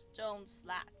passed. Don't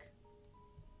slack.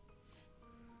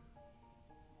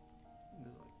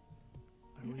 There's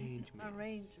like arrangement.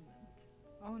 Arrangement.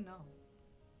 Oh no.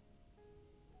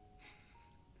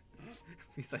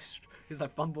 he's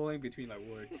like fumbling between like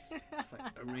words. It's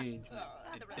like arrangement,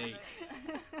 Oh, and dates.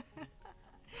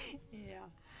 Yeah.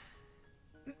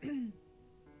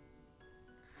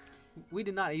 We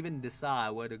did not even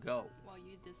decide where to go. While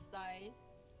you decide.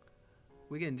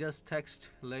 We can just text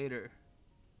later.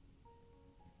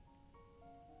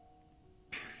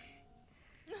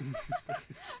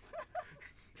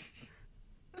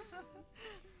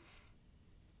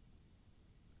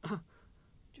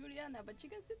 Juliana, but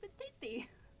chicken soup is tasty.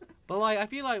 But like I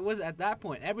feel like was at that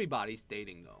point everybody's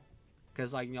dating though,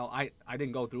 because like you know I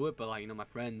didn't go through it, but like you know my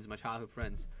friends, my childhood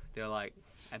friends, they're like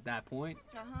at that point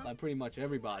Uh-huh. like pretty much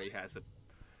everybody has a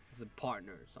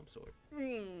partner of some sort,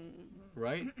 Hmm.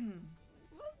 right?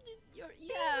 Well, yeah,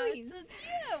 it's Penguins.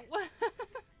 yeah.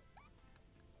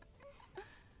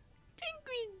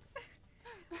 Penguins.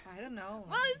 I don't know.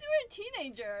 Well, as you were a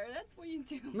teenager, that's what you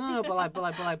do. No, but like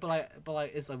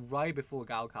it's like right before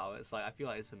Gaokao. It's like I feel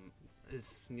like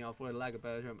it's you know for lack of a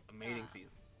better term, a mating season.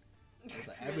 It's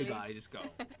like everybody just go.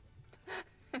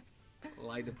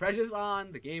 Like the pressure's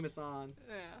on, the game is on.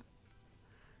 Yeah.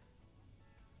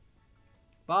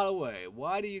 By the way,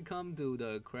 why do you come to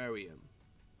the aquarium?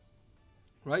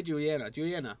 Right, Juliana?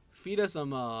 Juliana, feed us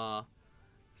some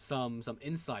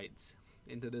insights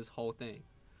into this whole thing.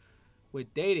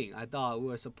 With dating, I thought we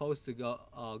were supposed to go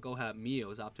have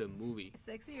meals after a movie.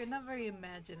 Sexy, you're not very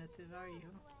imaginative, are you?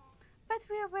 But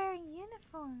we are wearing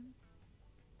uniforms.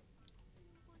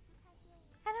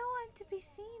 I don't want to be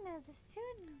seen as a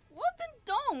student. Well, then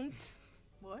don't.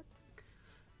 What?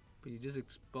 But you just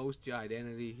exposed your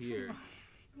identity here.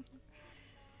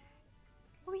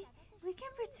 We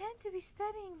can pretend to be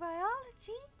studying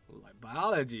biology. Like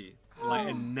biology, like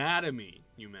anatomy,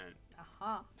 you meant.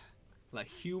 Aha. Like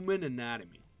human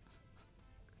anatomy.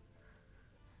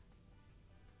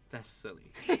 That's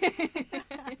silly. Yeah.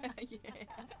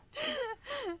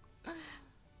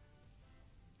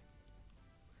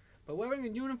 But wearing a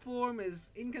uniform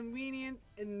is inconvenient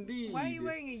indeed. Why are you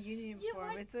wearing a uniform?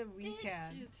 why It's a Did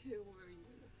weekend. you two wear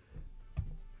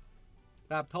uniforms?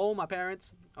 I've told my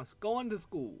parents I was going to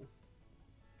school.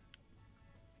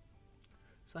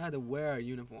 So I had to wear a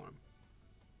uniform.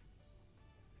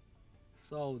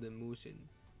 So the Mushin.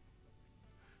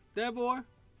 Therefore,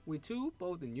 we two,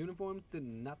 both in uniforms, did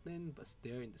nothing but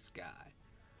stare in the sky.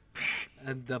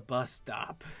 At the bus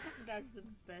stop. That's the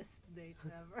best date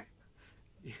ever.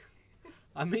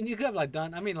 I mean, you could have like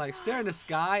done. I mean, like stare in the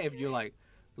sky if you're like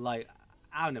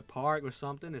out in the park or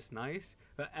something. It's nice.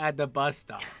 But at the bus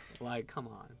stop, like, come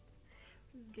on.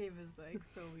 This game is like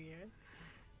so weird.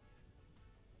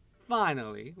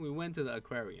 Finally, we went to the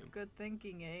aquarium. Good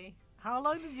thinking, eh? How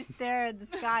long did you stare at the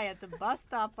sky at the bus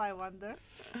stop, I wonder?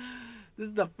 This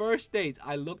is the first date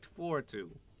I looked forward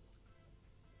to.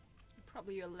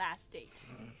 Probably your last date.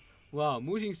 Well,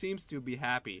 Muxing seems to be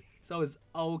happy, so it's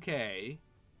okay.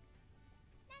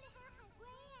 那里还有海龟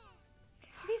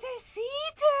耶！ These are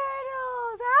sea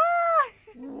turtles. Ah!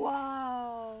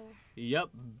 Wow. Yep,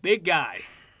 big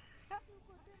guys. 如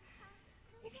果炖汤，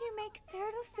 If you make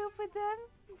turtle soup with them,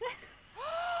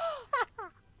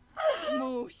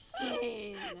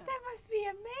 Muxing. that must be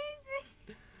amazing.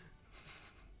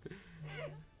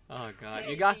 Oh god,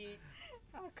 you got Maybe.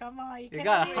 Oh, come on. you cannot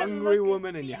got a even hungry look at-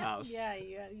 woman in your house. Yeah,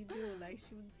 you do. Like,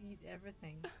 she would eat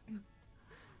everything.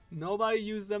 Nobody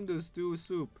used them to stew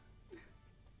soup.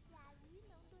 甲鱼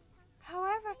能炖汤，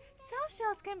 However, some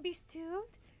shells can be stewed.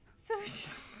 So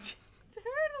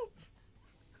turtles.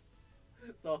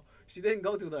 So she didn't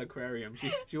go to the aquarium.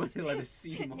 She went to like the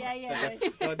sea market. Yeah, yeah. The,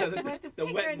 She went to the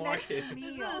pick wet her next market.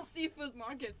 This is meal. a seafood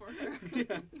market for her.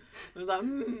 Yeah. I was like,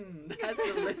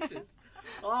 that's delicious.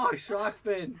 Oh, shark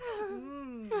fin.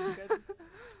 Mm, good.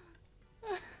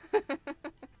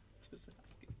 Just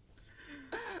asking.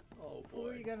 Oh Who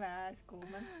are you boy. gonna ask,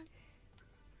 woman?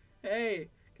 Hey,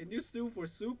 can you stew for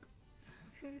soup?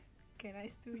 Can I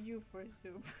stew you for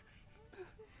soup?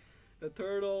 The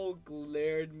turtle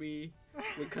glared me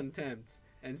with contempt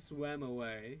and swam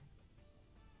away.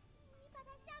 你把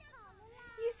它吓跑了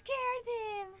啦！ You scared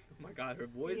him. Oh my god, her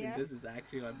voice Yeah. in this is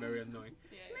actually like very annoying.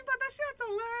 Yeah.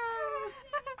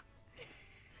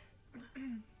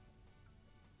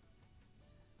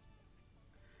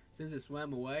 Since it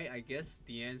swam away, I guess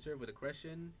the answer for the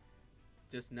question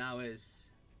just now is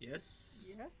yes.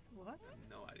 Yes? What?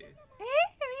 No idea. Eh?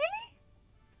 Really?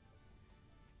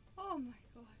 Oh my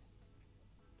god.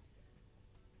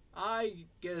 I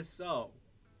guess so.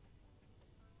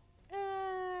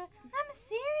 I'm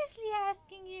seriously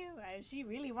asking you. She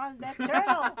really wants that turtle.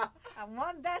 I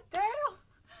want that turtle.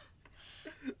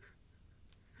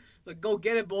 So go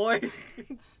get it, boy. Get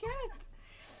it.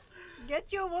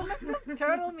 Get your woman some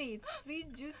turtle meat.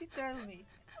 Sweet, juicy turtle meat.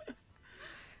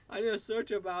 I need to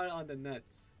search about it on the net.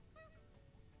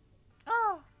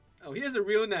 Oh. Oh, here's a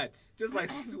real net. Just like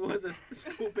was a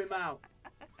scoop him out.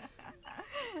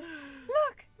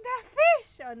 Look, that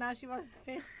fish. Oh, now she wants the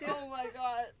fish too. Oh my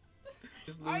god.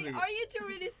 Just Are losing. you two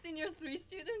really senior 3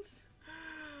 students?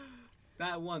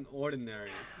 That one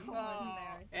ordinary.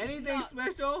 Ordinary. Anything Not-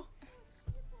 special?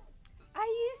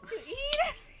 I used to eat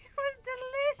it. It was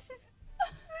delicious.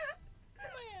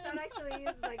 Man. That actually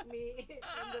is like me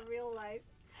in the real life.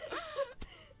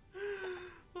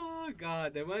 Oh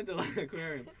god, they went to like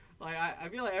aquarium. Like I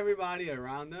feel like everybody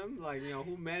around them, like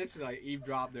who managed to like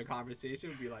eavesdrop their conversation,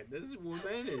 would be like, this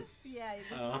woman is. Yeah,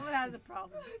 this Uh. woman has a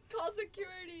problem. Call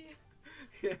security.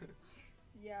 Yeah.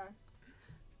 Yeah.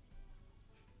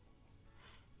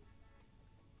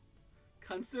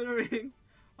 Considering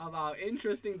about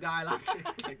interesting dialogues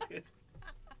like this,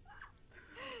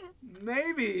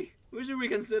 maybe we should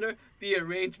reconsider the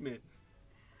arrangement.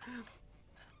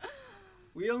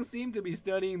 We don't seem to be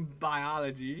studying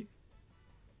biology,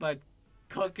 but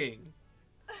cooking.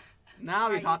 Now Ah,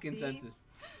 we're you talking see? senses.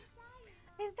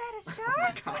 Is that a Oh my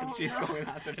shark? god, she's no. going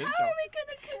after the How shark. are we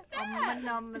gonna cook that?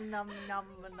 Nom nom nom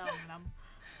nom nom.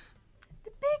 The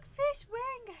big fish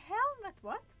wearing a helmet.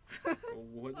 What?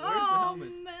 Where's the Oh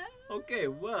helmet? man. Okay,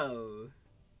 well.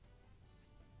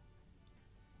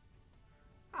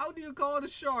 How do you call the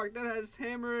shark that has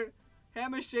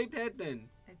hammer-shaped head then?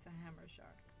 It's a hammer shark.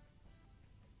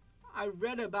 I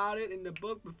read about it in the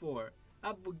book before.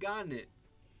 I've forgotten it.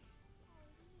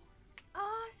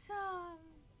 Awesome.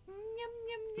 Yum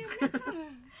yum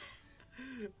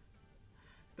yum.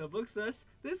 The book says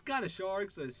this kind of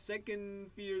sharks are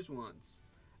second fierce ones,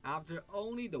 after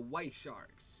only the white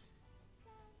sharks.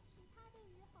 但其他的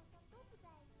鱼好像都不在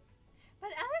意。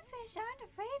 But other fish aren't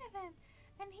afraid of him,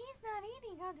 and he's not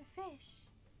eating other fish.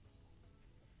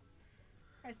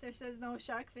 Esther says no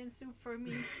shark fin soup for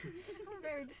me. I'm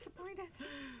very disappointed.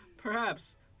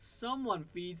 Perhaps someone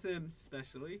feeds him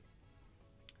specially.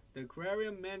 The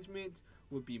aquarium management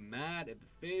would be mad if the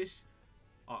fish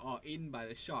are eaten by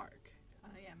the shark. Oh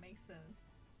yeah, makes sense.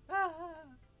 Ah.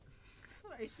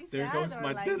 Is she There sad goes or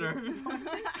my like dinner. disappointed?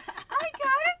 I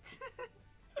got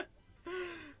it.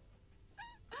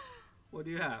 What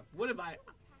do you have? What if I?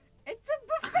 It's a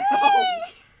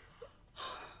buffet.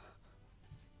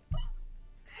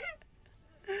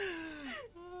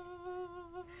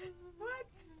 What?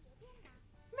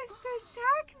 Mr.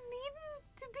 Shark needn't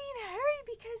to be in a hurry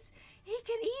because he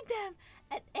can eat them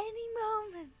at any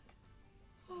moment.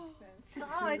 Makes sense.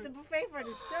 Oh, it's a buffet for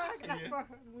the shark, not Yeah. for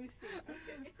Musi.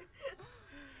 Okay.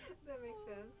 That makes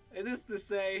sense. It is to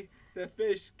say, the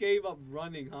fish gave up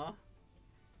running, huh?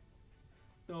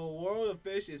 The world of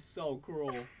fish is so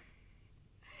cruel.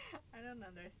 I don't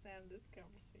understand this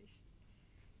conversation.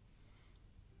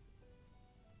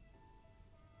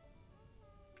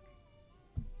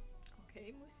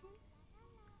 okay, Musin?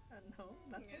 No,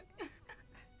 nothing.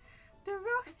 The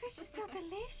roast fish is so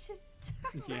delicious.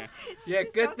 Yeah. Yeah,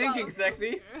 She's good so thinking, close.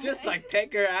 sexy. Just like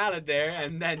take her out of there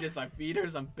and then just like feed her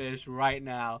some fish right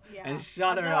now Yeah. and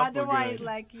shut her up for Otherwise, good.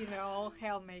 like, all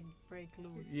hell may break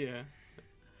loose. Yeah.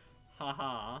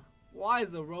 Haha. Why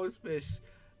is the roast fish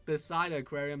beside the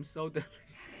aquarium so delicious?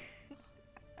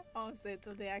 Oh,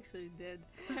 so they actually did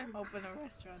open a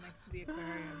restaurant next to the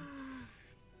aquarium.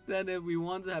 Then if we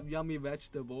want to have yummy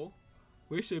vegetable,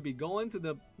 we should be going to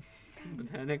the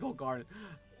botanical garden.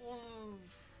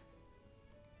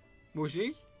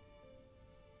 Mushi?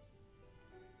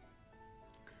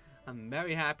 I'm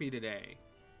very happy today.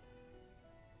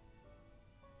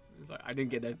 It's like I didn't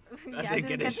get that. I Yeah, didn't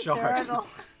get the it short. turtle.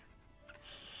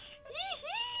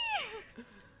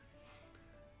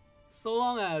 So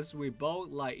long as we both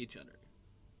like each other.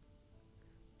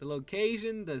 The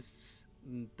location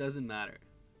doesn't matter.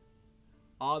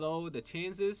 Although the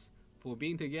chances for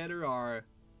being together are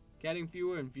getting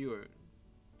fewer and fewer.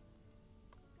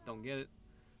 Don't get it?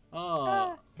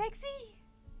 Oh, Sexy.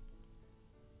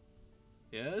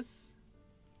 yes?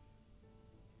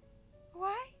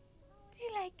 Why? Do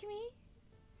you like me?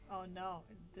 Oh no,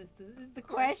 this is the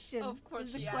question. Of course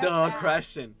This is she the asked. The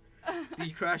question. question.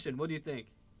 The question. What do you think?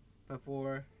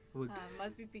 Before we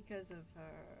Must be because of her,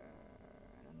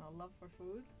 I don't know, love for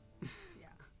food. Yeah.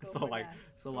 Go So for like- that.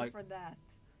 so Go like- for that.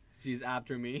 she's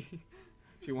after me.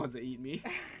 She wants to eat me.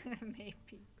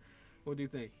 Maybe. What do you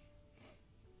think?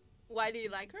 Why do you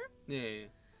like her? Yeah, yeah,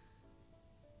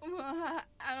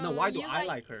 I don't No, know. why do You I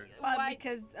like her? Well, Why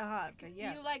because okay,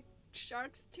 yeah. you like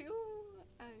sharks too?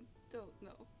 I don't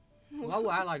know. Why would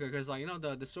I like her? Because like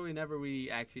the story never really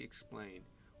actually explained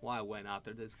why I went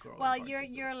after this girl. in Well, particular.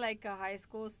 you're like a high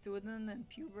school student in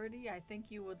puberty. I think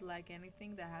you would like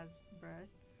anything that has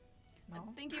breasts. I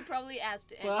No. think you probably asked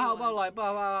But anyone. how about like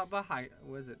but hi,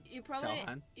 what is it? you probably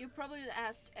Xiaohan? you probably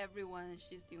asked everyone, and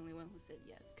she's the only one who said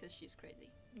yes because she's crazy.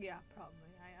 Yeah, probably.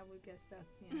 I would guess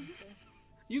that's the answer.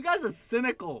 You guys are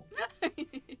cynical.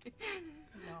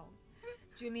 No.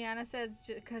 Juliana says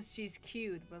because she's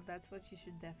cute, but that's what you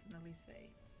should definitely say.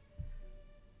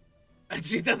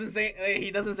 She doesn't say.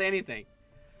 He doesn't say anything.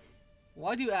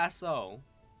 Why do you ask so?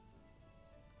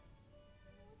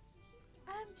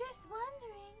 I'm just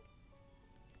wondering.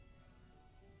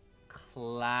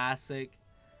 Classic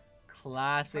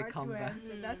Hard to comeback.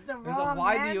 answer. That's the like, wrong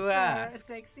why do answer. you ask?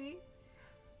 Sexy.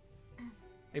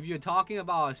 If you're talking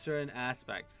about certain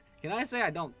aspects, can I say I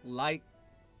don't like?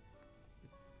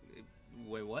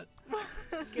 Wait, what?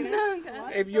 Okay.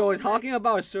 If you're talking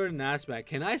about a certain aspect,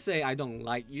 can I say I don't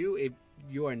like you if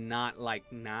you are not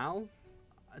like now?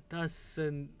 It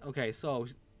doesn't. Okay, so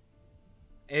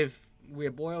if we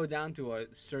boil down to a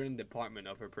certain department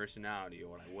of her personality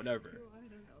or like whatever,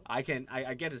 I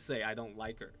get to say I don't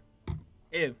like her.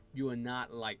 If you are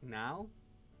not like now,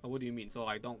 what do you mean? So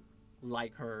I don't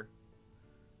like her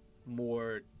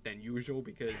more than usual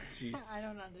because she's. I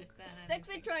don't understand.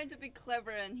 Sexy anything. trying to be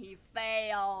clever and he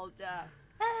failed.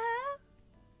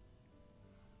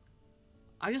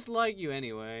 I just like you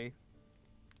anyway.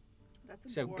 That's a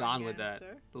Should have boring gone with that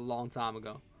answer. a long time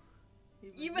ago.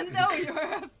 Even though you're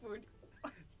a food.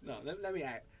 No, let me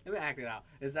act it out.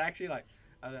 It's actually like,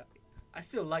 I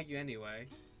still like you anyway,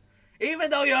 even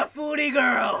though you're a foodie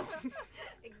girl.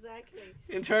 Exactly.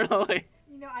 Internally.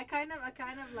 I kind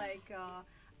of like.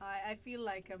 I feel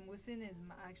like Musin is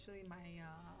actually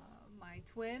my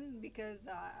twin because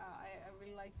I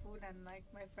really like food and like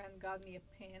my friend got me a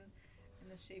pin in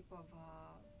the shape of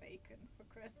bacon for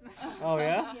Christmas. Oh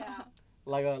yeah, Yeah,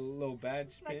 like a little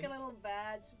badge like pin. a little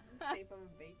badge in the shape of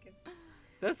a bacon.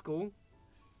 That's cool.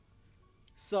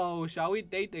 So shall we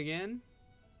date again?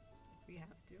 If we have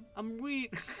to. I'm really.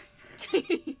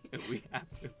 If we have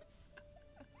to.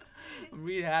 I'm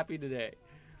really happy today.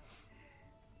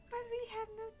 But we have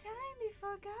no time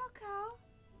before Gaokao.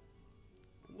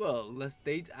 Well, let's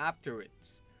date after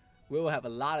it. We'll have a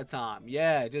lot of time.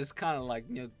 Yeah, just kind of like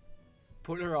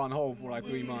put her on hold for like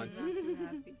 3 Musin is months. Not too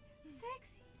happy.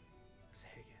 Sexy, Say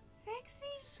it again. sexy,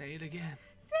 Say it again.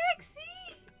 sexy.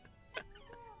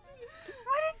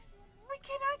 What if we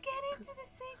cannot get into the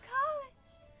same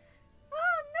college?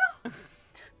 Oh no.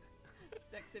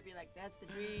 Sexy be like, that's the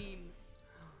dream.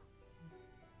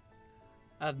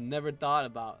 I've never thought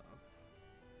about.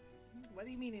 What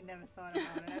do you mean you never thought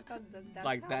about it? I thought that's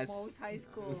Like, how that's- most high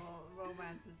school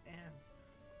romances end.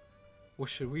 What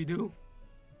should we do?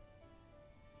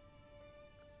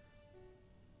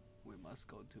 We must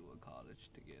go to a college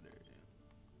together.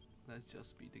 Let's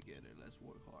just be together. Let's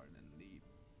work hard and leave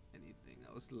anything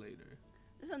else later.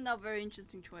 These are not very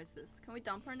interesting choices. Can we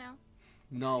dump her now?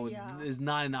 No, Yeah. it's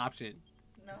not an option.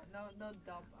 No,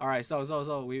 dumb. All right, so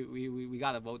we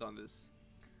gotta vote on this.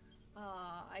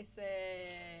 I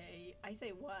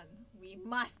say one. We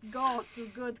must go to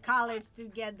good college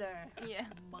together. Yeah.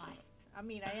 Must. I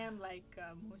mean, I am like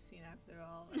Musin after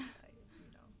all. And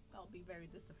I'll be very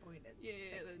disappointed. Yeah,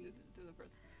 Sexy. do the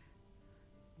first.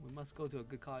 We must go to a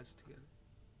good college together.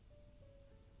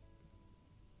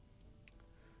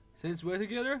 Since we're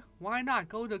together, why not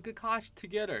go to a good college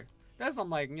together? That's some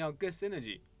like good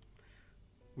synergy.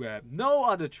 We have no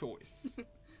other choice.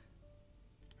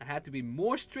 I have to be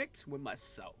more strict with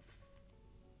myself.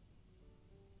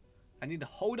 I need to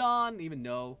hold on even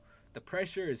though the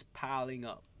pressure is piling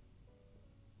up.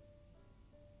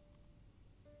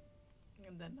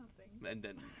 And then nothing. And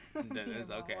then You it's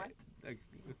know okay. what?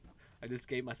 I just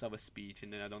gave myself a speech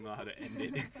and then I don't know how to end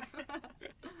it.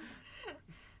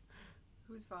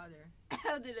 Whose father?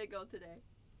 How did it go today?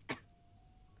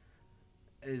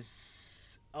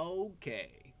 Is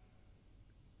okay.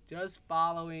 Just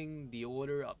following the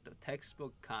order of the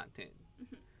textbook content.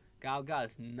 Gaoga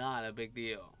is not a big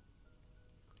deal.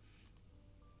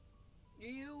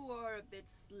 You are a bit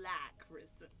slack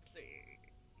recently.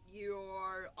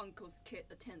 Your uncle's kid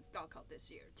attends Gaokao this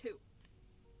year too.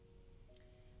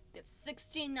 They have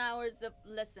 16 hours of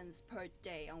lessons per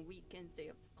day. On weekends they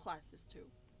have classes too.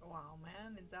 Wow,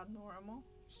 man, is that normal?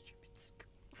 Stupid school.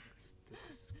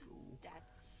 Stupid school. That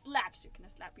slaps you. Can I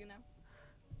slap you now?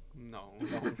 No.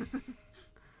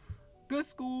 Good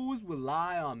schools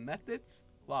rely on methods,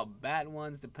 while bad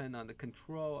ones depend on the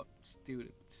control of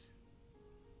students.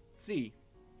 See,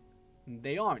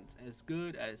 they aren't as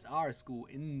good as our school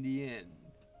in the end.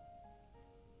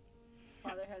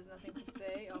 Father has nothing to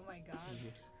say. Oh my god.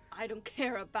 I don't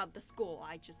care about the school.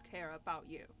 I just care about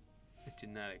you. It's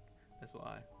genetic. That's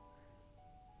why.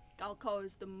 Gaokao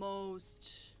is the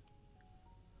most.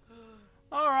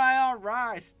 All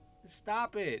right.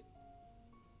 Stop it.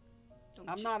 Don't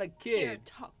I'm you not a dare kid.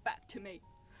 talk back to me.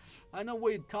 I know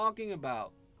what you're talking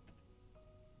about.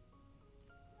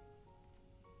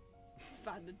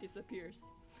 Father disappears.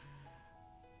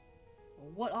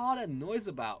 What all that noise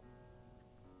about?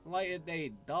 Like if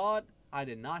they thought I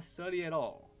did not study at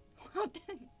all. Well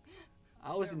then,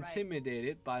 I was You're right.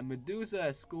 intimidated by Medusa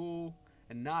at school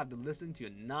and not have to listen to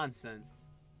your nonsense.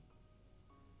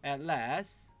 At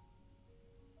last,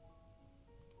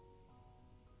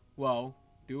 well,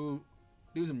 do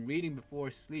some reading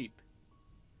before sleep.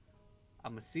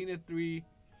 I'm a senior 3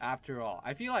 after all.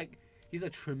 I feel like he's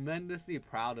tremendously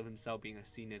proud of himself being a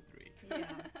senior 3. Yeah.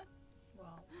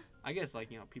 Well, I guess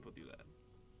people do that.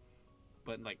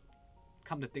 But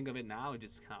come to think of it now, it's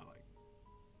just kind of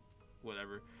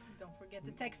whatever. don't forget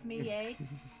to text me, eh?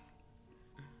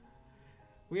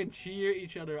 We can cheer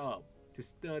each other up to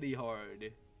study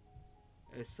hard.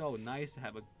 It's so nice to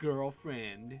have a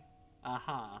girlfriend.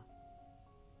 Aha.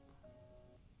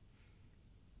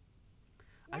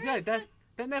 I feel like that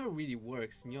never really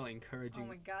works. Encouraging. Oh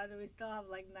my god, do we still have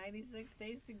like 96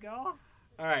 days to go?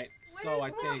 All right, so I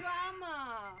Where's the think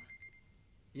drama?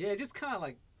 yeah, just kind of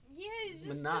Yeah, it's just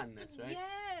monotonous, right?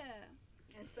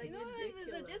 Yeah. It's You like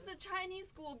know, it's a Chinese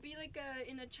school. Be like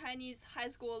in a Chinese high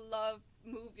school love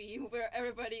movie where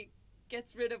everybody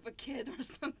gets rid of a kid or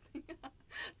something.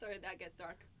 Sorry, that gets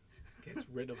dark. gets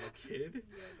rid of a kid.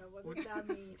 Yeah, but what does that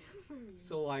mean?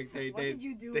 So what did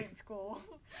you do in school?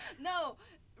 No,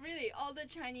 really, all the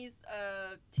Chinese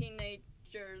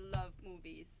teenager love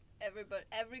movies.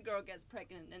 Every girl gets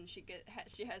pregnant and she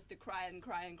has to cry and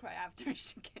cry and cry after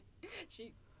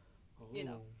she. You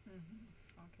know. Oh.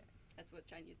 Okay. That's what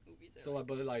Chinese movies are. So like.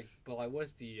 but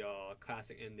what's the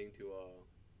classic ending to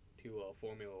a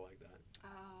formula like that?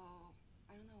 Oh,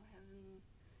 I don't know.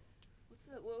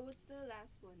 What's the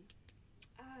last one?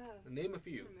 Name a I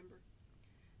few. don't remember.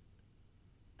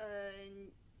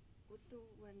 What's the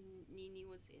one Nini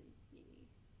was in? Nini.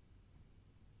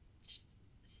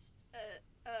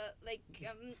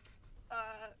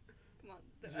 Come on.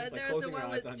 Just, like, There's the closing your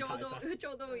one eyes with on Tai Tai.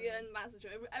 Zhou Dong-yuan, Master Choi.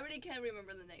 I really can't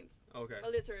remember the names. Okay.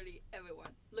 But literally everyone.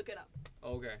 Look it up.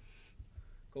 Okay.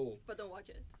 Cool. But don't watch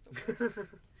it. It's so bad.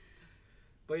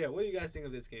 But yeah, what do you guys think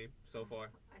of this game so far?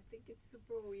 I think it's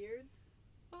super weird.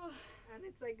 And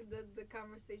it's like the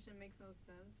conversation makes no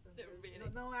sense. And It there's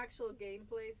really- no actual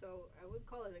gameplay, so I would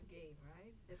call it a game,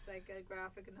 right? It's like a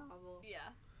graphic novel.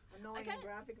 Yeah. Annoying kinda-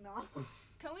 graphic novel.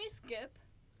 Can we skip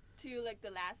to like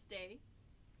the last day?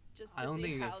 Just to I don't see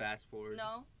think you how can fast forward.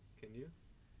 No. Can you?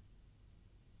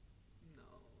 No.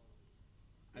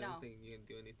 I No. don't think you can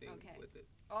do anything Okay. with it.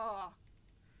 Oh.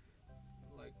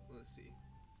 Like, let's see.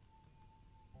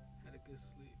 Had a good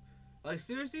sleep. Like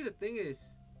seriously, the thing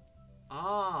is,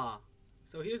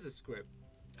 so here's the script.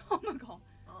 Oh my god.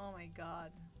 Oh my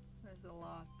god. There's a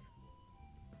lot.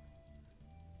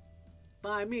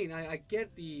 But I mean, I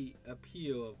get the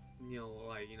appeal of,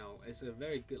 like, it's a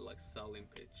very good, like, selling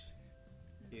pitch.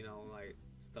 Like,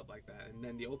 stuff like that. And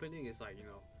then the opening is, like,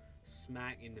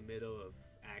 smack in the middle of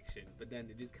action. But then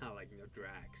it just kind of, like,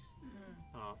 drags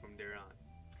from there on.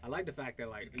 I like the fact that,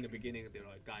 like, in the beginning, they,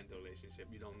 like, got into a relationship.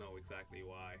 You don't know exactly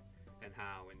why and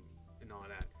how and all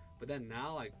that. But then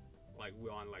now, like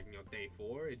we're on, like, day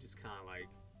 4, it just kind of, like,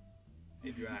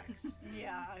 it drags.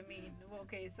 Yeah, I mean,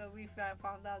 okay, so we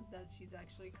found out that she's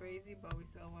actually crazy, but we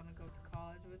still want to go to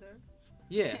college with her.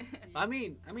 Yeah, I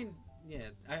mean, yeah.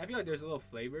 I feel like there's a little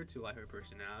flavor to like her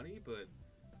personality, but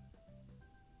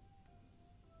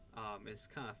it's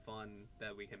kind of fun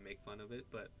that we can make fun of it.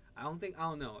 But I don't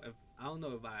know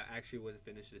if I actually was to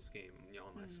finish this game,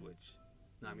 on my Switch.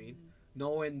 Know what I mean?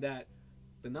 Knowing that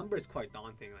the number is quite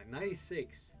daunting, like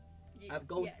 96. Yeah, I've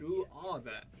gone through all of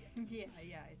that. Yeah,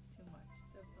 it's too much.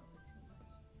 Definitely too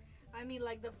much. I mean,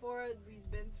 like the 4 we've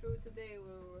been through today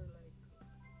were like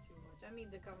too much. I mean,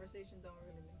 the conversation don't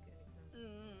really make any sense.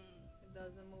 It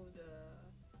doesn't move the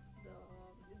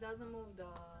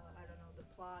I don't know, the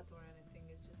plot or anything.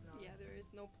 It's just not. Yeah, there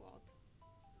is no plot.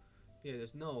 Yeah,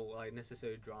 there's no like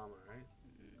necessary drama, right?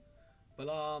 But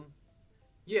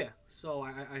yeah. So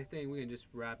I think we can just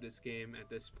wrap this game at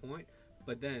this point.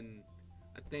 But then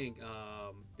I think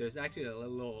there's actually a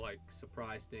little like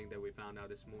surprise thing that we found out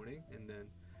this morning, and then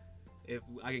if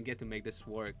I can get to make this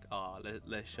work,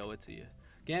 let's show it to you.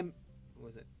 What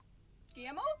was it?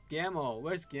 Guillermo? Guillermo,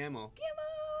 where's Guillermo?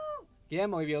 Guillermo!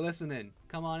 Guillermo, if you're listening,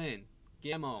 come on in.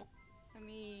 Guillermo, Let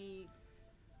me.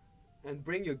 and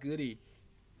bring your goodie.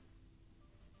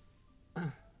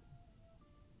 Where's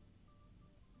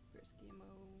Guillermo?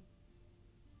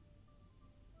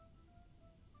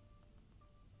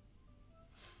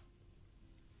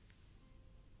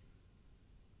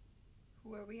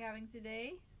 Who are we having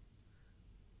today?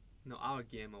 No, our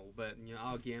Guillermo, but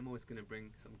our Guillermo is gonna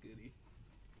bring some goodie.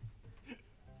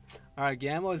 All right,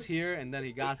 Guillermo's here, and then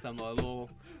he got some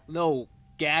little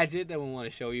gadget that we want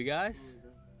to show you guys.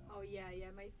 Oh yeah,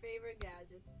 my favorite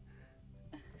gadget.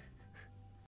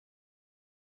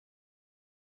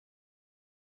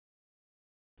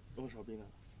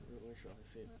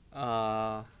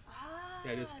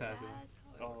 Yeah, just pass it. that's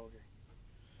how Oh, okay.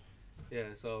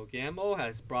 Yeah, so Guillermo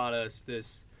has brought us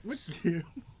this. What you?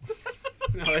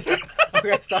 No, it's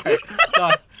okay. Sorry.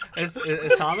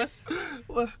 It's Thomas.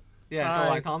 What? Yeah, so Hi.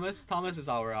 like Thomas is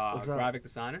our What's up? graphic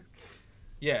designer.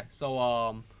 Yeah,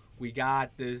 so we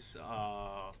got this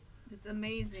It's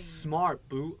amazing. smart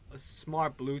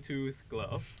Bluetooth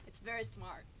glove. It's very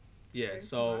smart. Yeah, very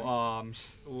so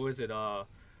what was it?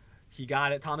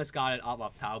 Thomas got it off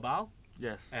of Taobao,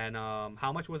 Yes. and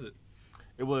how much was it?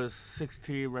 It was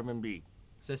 60 renminbi.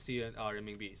 60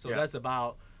 RMB. So Yeah. that's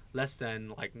about less than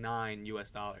like $9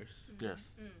 US.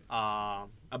 Yes.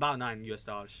 About $9 US.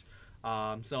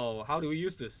 So how do we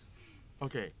use this?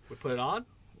 Okay. We put it on.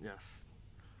 Yes.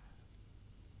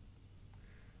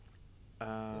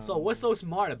 So what's so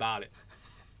smart about it?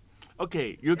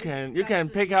 Okay, you can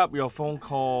pick up your phone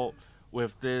call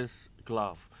with this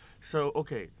glove. So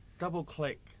okay, double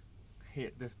click here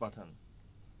this button.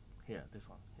 Here, this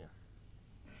one. Here.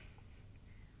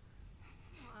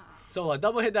 So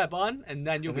double hit that button, and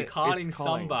then you'll And be it's calling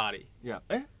calling. somebody. Yeah.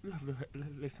 You have to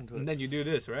listen to And it. then you do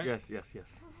this, right? Yes.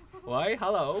 Why?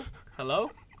 Hello?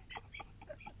 Hello?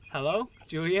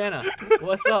 Juliana,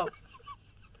 what's up?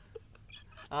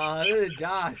 This is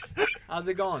Josh. How's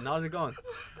it going?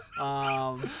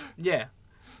 Yeah.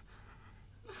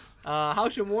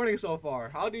 How's your morning so far?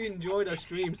 How do you enjoy the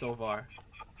stream so far?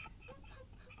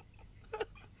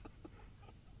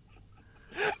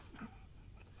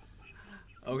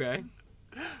 Okay.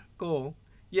 Cool.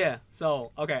 Yeah.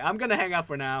 So, okay, I'm gonna hang up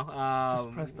for now.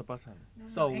 Just press the button.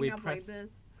 So hang we up press. like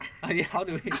this. Yeah, how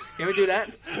do we? Can we do that?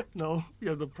 No, you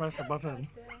have to press the button.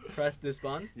 Press this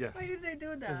button. Yes. Why did they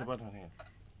do There's a that? button here.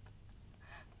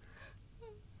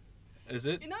 Is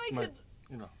it? You know, it My- could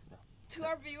You know. to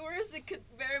our viewers, it could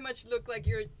very much look like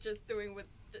you're just doing with.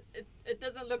 It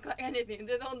doesn't look like anything.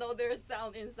 They don't know there's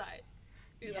sound inside.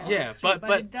 You know? Yeah, That's true, but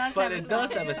but it does have a it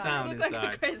does sound have a inside. sound Look like a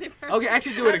inside. crazy person. Okay,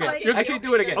 actually do it again. Like, Actually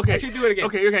do it again. Okay. Actually do it again.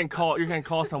 Okay, you can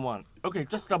call someone. Okay,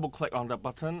 just double click on that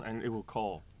button and it will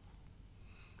call.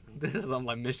 This is some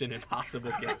like Mission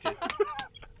Impossible gadget.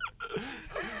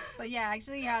 So yeah,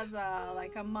 actually he has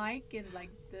like a mic in like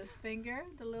this finger,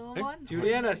 the little Hey, one.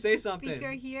 Juliana, and, say like, something.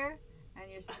 Speaker here, and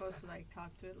you're supposed to like talk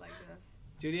to it like this.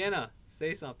 Juliana,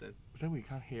 say something. But then we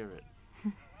can't hear it.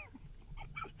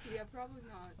 Yeah, probably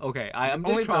not. Okay, I'm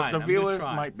Only just trying. the I'm just viewers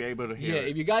trying. might be able to hear. Yeah, it.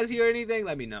 if you guys hear anything,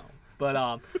 let me know.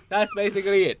 But that's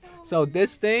basically it. So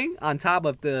this thing on top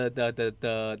of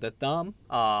the thumb,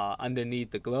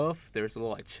 underneath the glove, there's a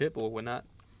little like chip or whatnot.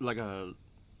 like a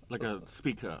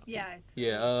speaker. Yeah, it's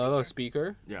Yeah, a little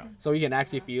speaker. Yeah. So you can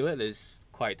actually feel it. It's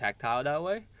quite tactile that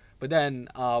way. But then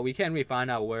we can't really find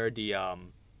out where the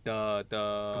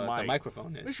mic.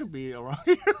 microphone It is. should be around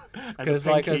here. At the Because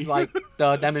like pinky.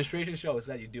 the demonstration shows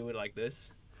that you do it like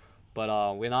this, but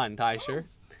we're not entirely sure.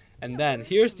 And then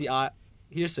here's the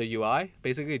UI.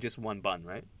 Basically, just one button,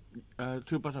 right?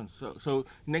 2 buttons. So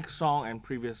next song and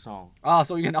previous song. Oh,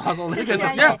 so you can also listen to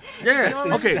Yeah, stuff. Yeah.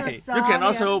 That's Okay. insane. You can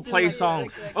also do play it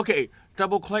songs. quick. Okay.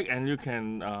 Double click and you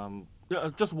can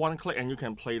just one click and you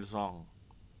can play the song.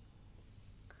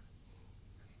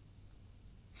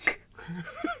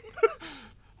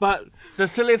 But the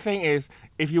silly thing is,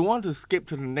 if you want to skip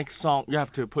to the next song, you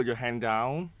have to put your hand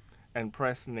down and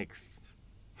press next.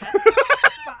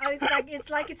 But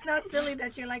it's not silly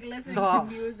that you're like listening So-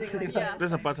 to music like Yeah. that.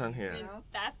 There's a button I here. mean,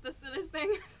 that's the silliest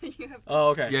thing you have. Oh,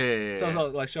 okay. Yeah. So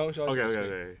like show it to Okay, the okay,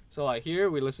 screen. okay. So like here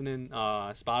we listen in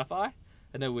Spotify,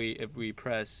 and then if we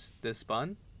press this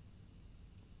button,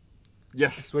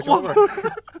 Yes. switch Whoa. over.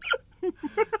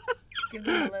 Give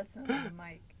them a listen on the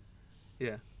mic.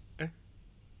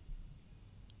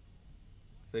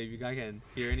 So if you guys can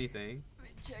hear anything, Let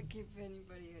me check if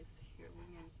anybody is hearing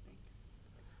anything.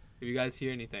 if you guys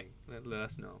hear anything, let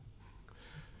us know.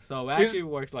 So it actually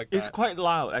works like It's that. quite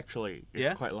loud, actually. It's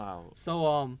Yeah? quite loud.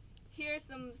 So Here's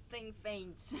something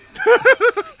faint.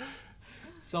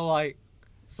 so like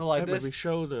Hey, but we this.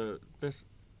 show this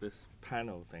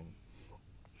panel thing.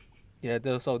 Yeah.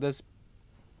 So this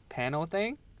panel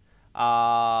thing,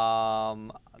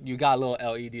 you got little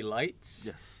LED lights,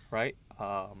 Yes. right?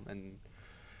 And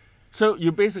So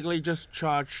you basically just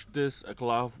charge this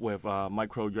glove with a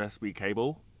micro USB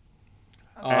cable.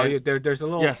 And- there's a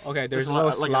little Yes, okay. there's There's a a little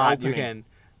like an slot you opening. can.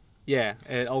 Yeah,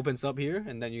 it opens up here,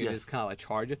 and then you can Yes. just kind of like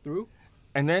charge it through.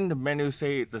 And then the menu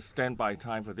say the standby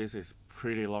time for this is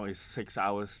pretty long. It's 6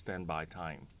 hours standby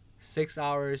time. 6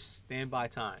 hours standby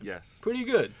time. Yes. Pretty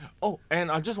good. Oh, and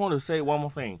I just want to say one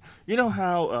more thing. You know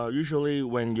how usually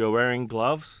when you're wearing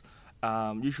gloves,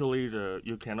 usually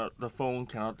the phone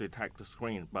cannot detect the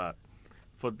screen, but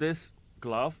for this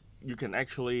glove, you can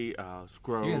actually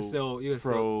scroll You can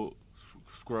still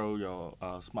scroll your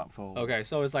smartphone. Okay,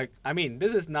 so it's like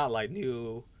this is not like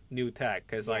new tech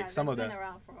because Yeah, like some that's of the been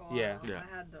around for a while. Yeah. Yeah.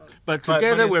 I had those. But But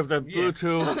together it's- with the yeah.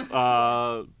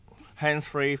 Bluetooth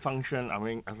hands-free function, I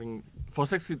think for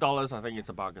 $60, I think it's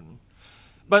a bargain.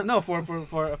 but no for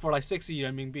like 60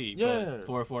 RMB. Yeah.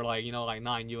 But for like like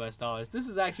 $9 US, this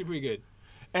is actually pretty good.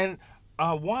 And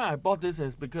why I bought this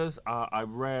is because I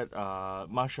read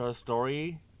Marsha's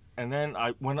story, and then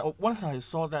once I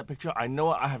saw that picture, I know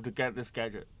I have to get this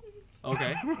gadget.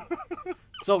 Okay.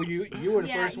 So you were the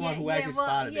first one who actually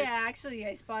spotted it. Yeah, actually,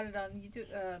 I spotted on YouTube,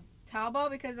 Taobao,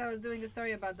 because I was doing a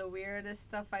story about the weirdest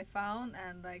stuff I found,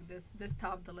 and like this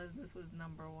topped the list. This was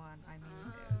number one. I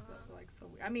mean, it's like so.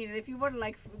 I mean, if you were to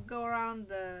like go around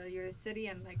your city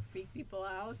and like freak people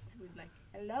out with like,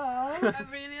 hello, I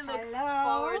really look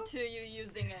Hello? forward to you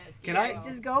using it. Can you I- know.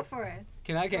 just go for it.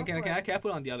 Can I Go for it.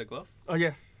 put on the other glove? Oh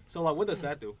yes. So like what does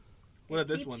that do? What does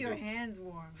this Keeps one your do? hands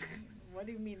warm. What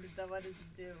do you mean? What does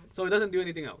it do? So it doesn't do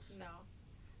anything else. No.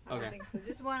 I Okay. don't think so.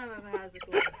 Just one of them has a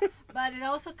glove. But it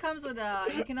also comes with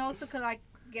you can also like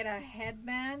get a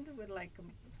headband with like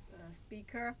a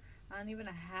speaker and even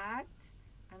a hat.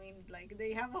 I mean, like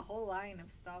they have a whole line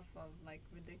of stuff of like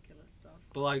ridiculous stuff.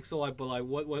 But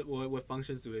what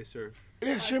functions do they serve?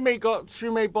 Yeah, she may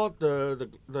bought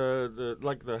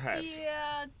the hat.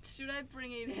 Yeah, should I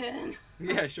bring it in?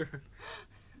 Yeah, sure.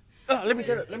 Let me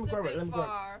get it. Let me It's a grab it. bit Let me grab it.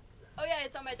 far. Oh yeah,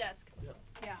 it's on my desk.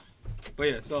 Yeah. But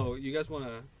yeah, so you guys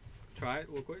wanna try it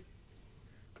real quick?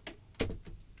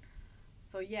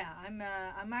 So yeah,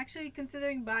 I'm actually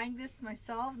considering buying this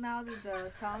myself now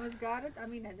that Thomas got it. I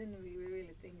mean, I didn't really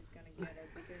think he's gonna get it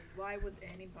because why would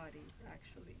anybody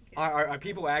actually get it? Are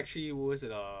people actually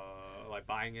like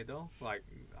buying it though? Like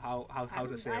how's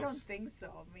the sales? I don't think so.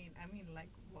 I mean, like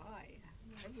why?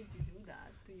 Why would you do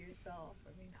that to yourself?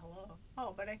 I mean, hello.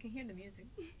 Oh, but I can hear the music.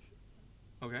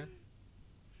 Okay.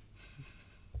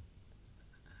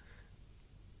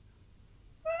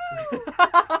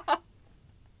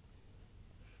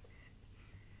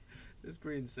 It's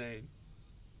pretty insane.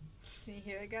 Can you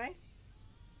hear it, guys?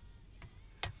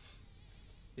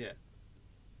 Yeah.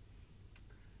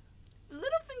 The little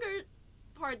finger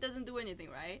part doesn't do anything,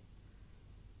 right?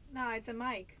 No, it's a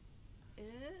mic.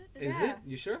 Is Yeah. it?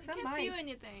 You sure? It's I a can't feel mic.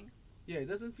 anything. Yeah, it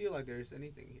doesn't feel like there's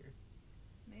anything here.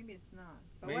 Maybe it's not.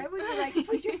 But Maybe- why would you like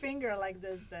put your finger like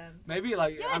this then? Maybe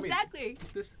like Yeah, I mean exactly.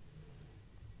 this.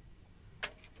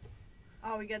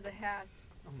 Oh, we got the hat.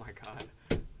 Oh my god.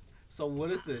 So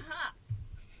what is this? Aha.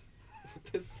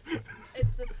 This.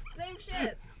 It's the same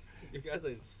shit. You guys are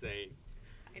insane.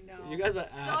 I know. You guys are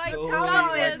I absolutely got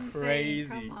Totally this. insane.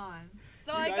 crazy. Come on.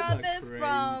 So You I guys got are this crazy.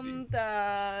 from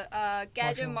the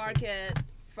gadget Huaqiangbei. market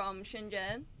from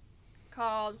Shenzhen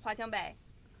called Huaqiangbei.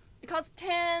 It costs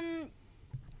 10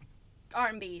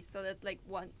 RMB, so that's like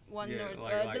one Yeah, or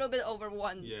like- a like- little bit over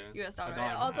one Yeah, US dollar. a It dollar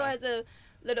and a also half. has a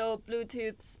little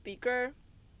Bluetooth speaker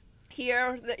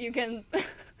here that you can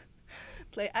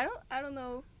play. I don't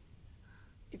know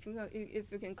if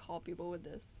you can call people with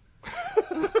this.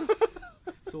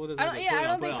 So what does I it don't, do? yeah, Put I it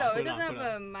don't on, think put so. on, It put doesn't on, have put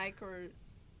a on. mic or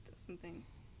something.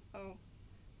 Oh,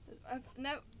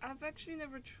 I've actually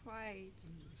never tried.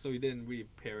 So you didn't really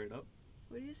pair it up.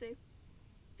 What do you say?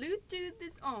 Bluetooth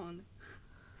is on.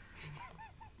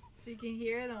 So you can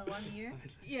hear it on one ear.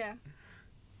 Yeah.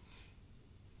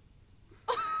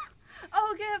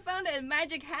 Oh, okay, I found it.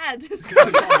 Magic hat. It's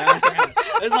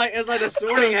like a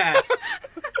sorting hat.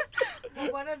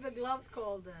 Well, what are the gloves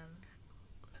called then?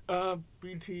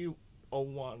 BT01.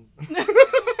 They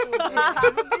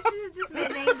should have just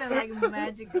been named them like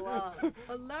magic gloves.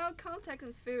 Allow contact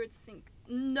and favorite sync.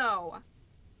 No.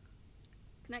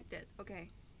 Connected. Okay.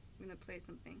 I'm gonna play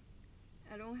something.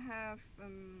 I don't have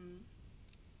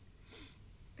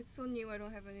it's so new I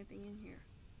don't have anything in here.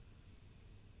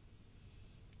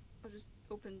 I'll just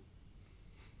open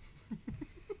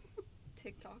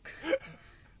TikTok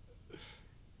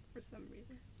for some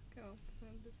reason. Go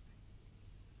on this.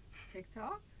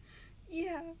 TikTok?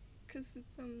 Yeah, cause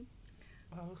it's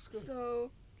Oh, looks good.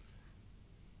 so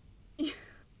You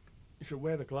should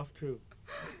wear the glove too.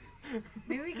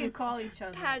 Maybe we can call each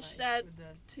other. Patch like, that with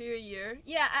this. to your ear.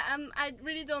 Yeah, I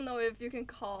really don't know if you can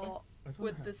call I don't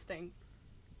with have, this thing.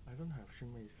 I don't have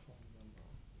Shimei's phone number.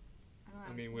 don't I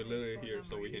have mean, we're Sime's literally phone here, so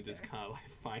number we can just either. kind of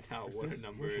like find out Is what her this-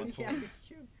 number where's my is. phone? Yeah, it's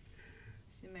true.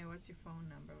 Sime, what's your phone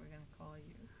number? We're gonna call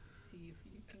you. See if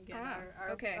you can get our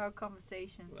okay. our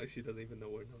conversation. Like she doesn't even know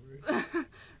what her number is.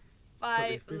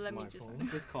 Five. is this Let me my just. phone?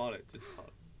 Just call it. Just call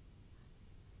it.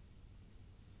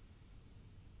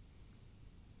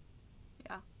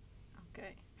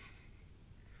 Okay.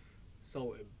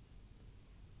 So,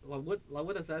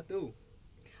 what does that do?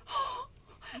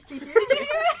 Did you hear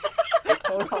it?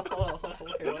 Hold on.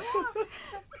 Wait, what?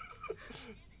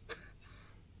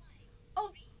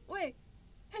 Oh, wait.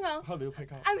 Hang on. How do you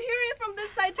pick up? I'm hearing it from this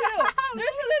side too. There's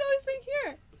a little thing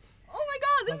here. Oh my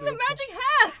god, this is a magic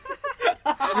hat.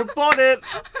 You bought it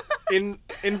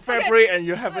in February and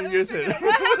you haven't Let me used figure it. out.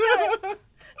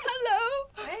 Hello.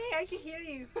 Hey, I can hear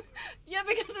you. Yeah,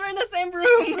 because we're in the same room.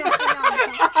 Let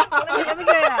me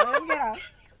get out. Let me get out.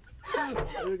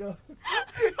 There you go.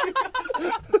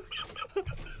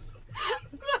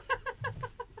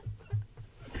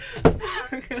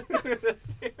 The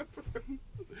same room.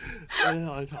 真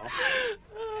好吵。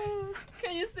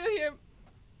 Can you still hear?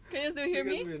 Can you still hear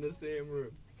Because me? we're in the same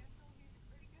room.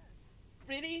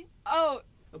 Really? Oh,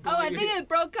 I think it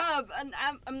broke up, and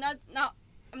I'm not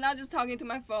just talking to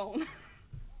my phone.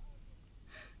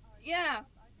 Yeah.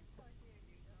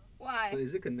 Why?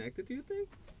 Is it connected? Do you think?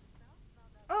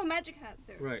 Oh, magic hat.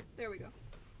 There. Right. There we go.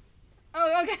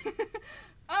 Oh, okay.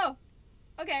 Oh,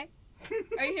 okay.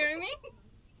 Are you hearing me?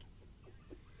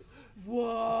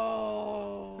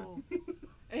 Whoa.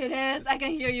 It is. I can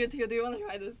hear you too. Do you want to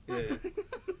try this? Yeah.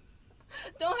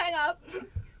 Don't hang up.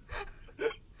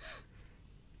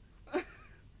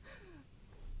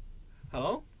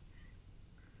 Hello?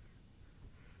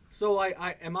 So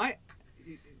am I?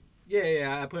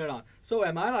 Yeah, I put it on. So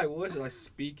am I like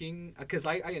speaking? Cause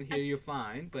I can hear you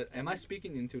fine, but am I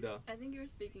speaking into the? I think you're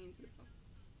speaking into the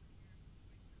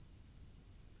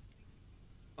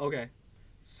phone. Okay,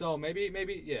 so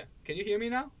maybe yeah. Can you hear me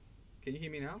now? Can you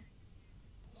hear me now?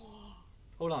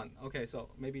 Hold on. Okay, so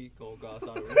maybe go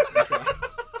outside the room. and try.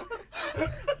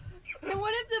 And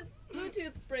what if the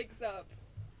Bluetooth breaks up?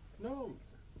 No,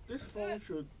 this phone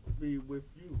should be with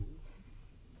you.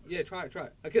 Yeah, try it. Cause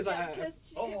Yeah, I because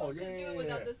she oh, wants to yeah, do yeah, it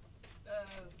without yeah. this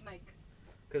mic.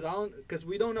 cause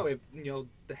we don't know if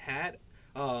the hat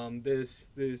this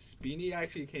beanie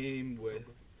actually came with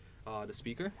the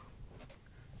speaker.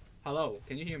 Hello,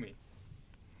 can you hear me?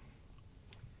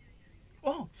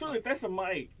 Oh, sorry, that's a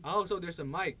mic. Oh, so there's a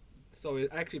mic, so it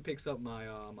actually picks up my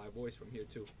my voice from here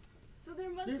too. So there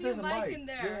must Yeah, be there's a mic in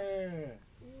there.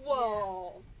 Yeah.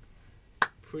 Whoa.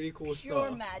 Pretty cool Pure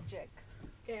stuff. magic.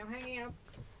 Okay, I'm hanging up.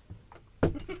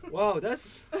 Wow,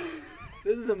 this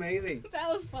is amazing. That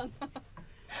was fun.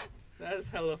 That's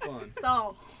hella fun.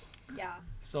 So, Yeah.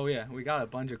 So yeah, we got a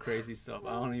bunch of crazy stuff.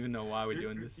 I don't even know why we're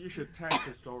doing this. You should tag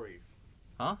the stories.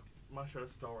 Huh? Marshall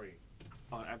story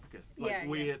on Epicus. Yeah, Like yeah.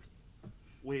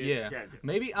 weird Yeah. gadgets.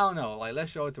 Maybe I don't know. Like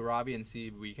let's show it to Robbie and see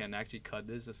if we can actually cut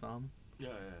this or something, Yeah,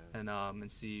 yeah.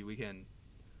 and see we can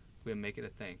make it a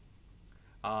thing.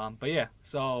 But yeah,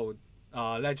 so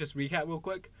let's just recap real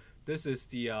quick. This is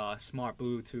the smart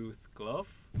Bluetooth glove.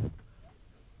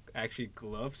 Actually,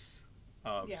 gloves.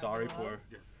 Yeah, Sorry gloves.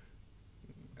 Yes.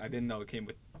 I didn't know it came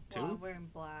with two. Well, I'm wearing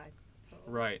black, so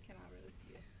Right. cannot really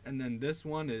see it. And then this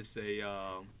one is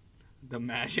the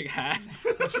magic hat.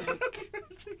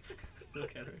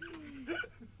 Look at her.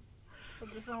 So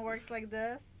this one works like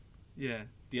this. Yeah.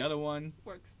 The other one,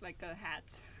 Works like a hat.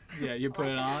 yeah, you put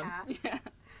like it a on. hat. Yeah.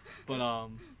 But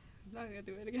I'm not gonna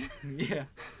do it again. yeah.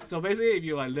 So basically, if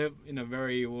you like live in a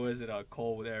very a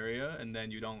cold area, and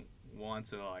then you don't want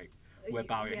to like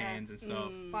whip out your Yeah. hands and stuff.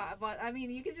 Mm. But I mean,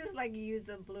 you can just like use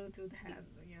a Bluetooth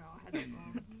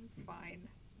headphone. It's fine.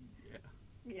 Yeah.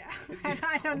 Yeah.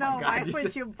 I don't Oh my know God, why you would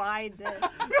just- you buy this.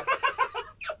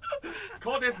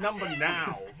 Call this number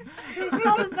now.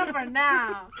 Call this number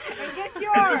now and get You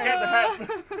yours. get the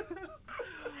hat.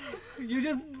 You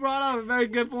just brought up a very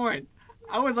good point.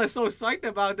 I was like so psyched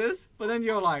about this, but then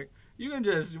you're like, you can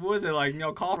just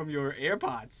call from your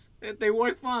AirPods. They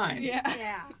work fine. Yeah.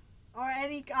 Yeah. Or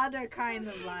any other kind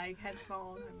of like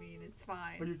headphone. I mean, it's But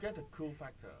fine. you get the cool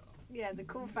factor. Yeah, the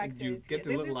cool factor You is get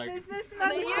here. to look like- This is not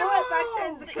The the cool earbuds- factor,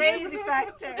 it's the the crazy earbuds-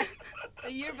 factor.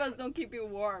 The earbuds don't keep you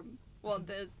warm. Well,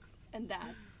 this and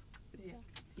that. Yeah,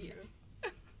 it's Yeah.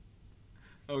 true.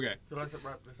 Okay. So let's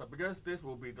wrap this up because this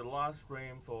will be the last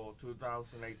stream for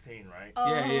 2018, right?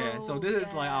 Yeah. So Oh, this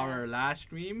is like yeah. our last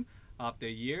stream of the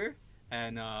year,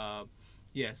 and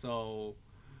yeah. So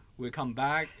we'll come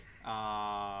back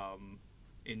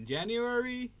in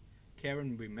January.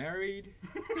 Karen will be married.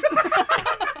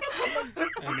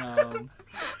 and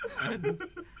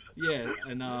yeah,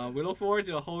 and we look forward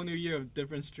to a whole new year of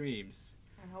different streams.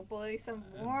 And hopefully some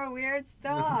more weird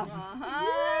stuff.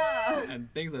 Uh-huh.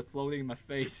 And things are floating in my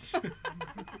face.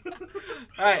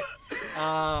 Alright.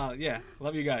 Yeah.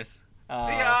 Love you guys. See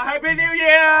ya! Happy New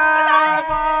Year!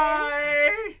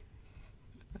 Bye!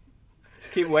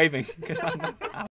 Keep waving, because I'm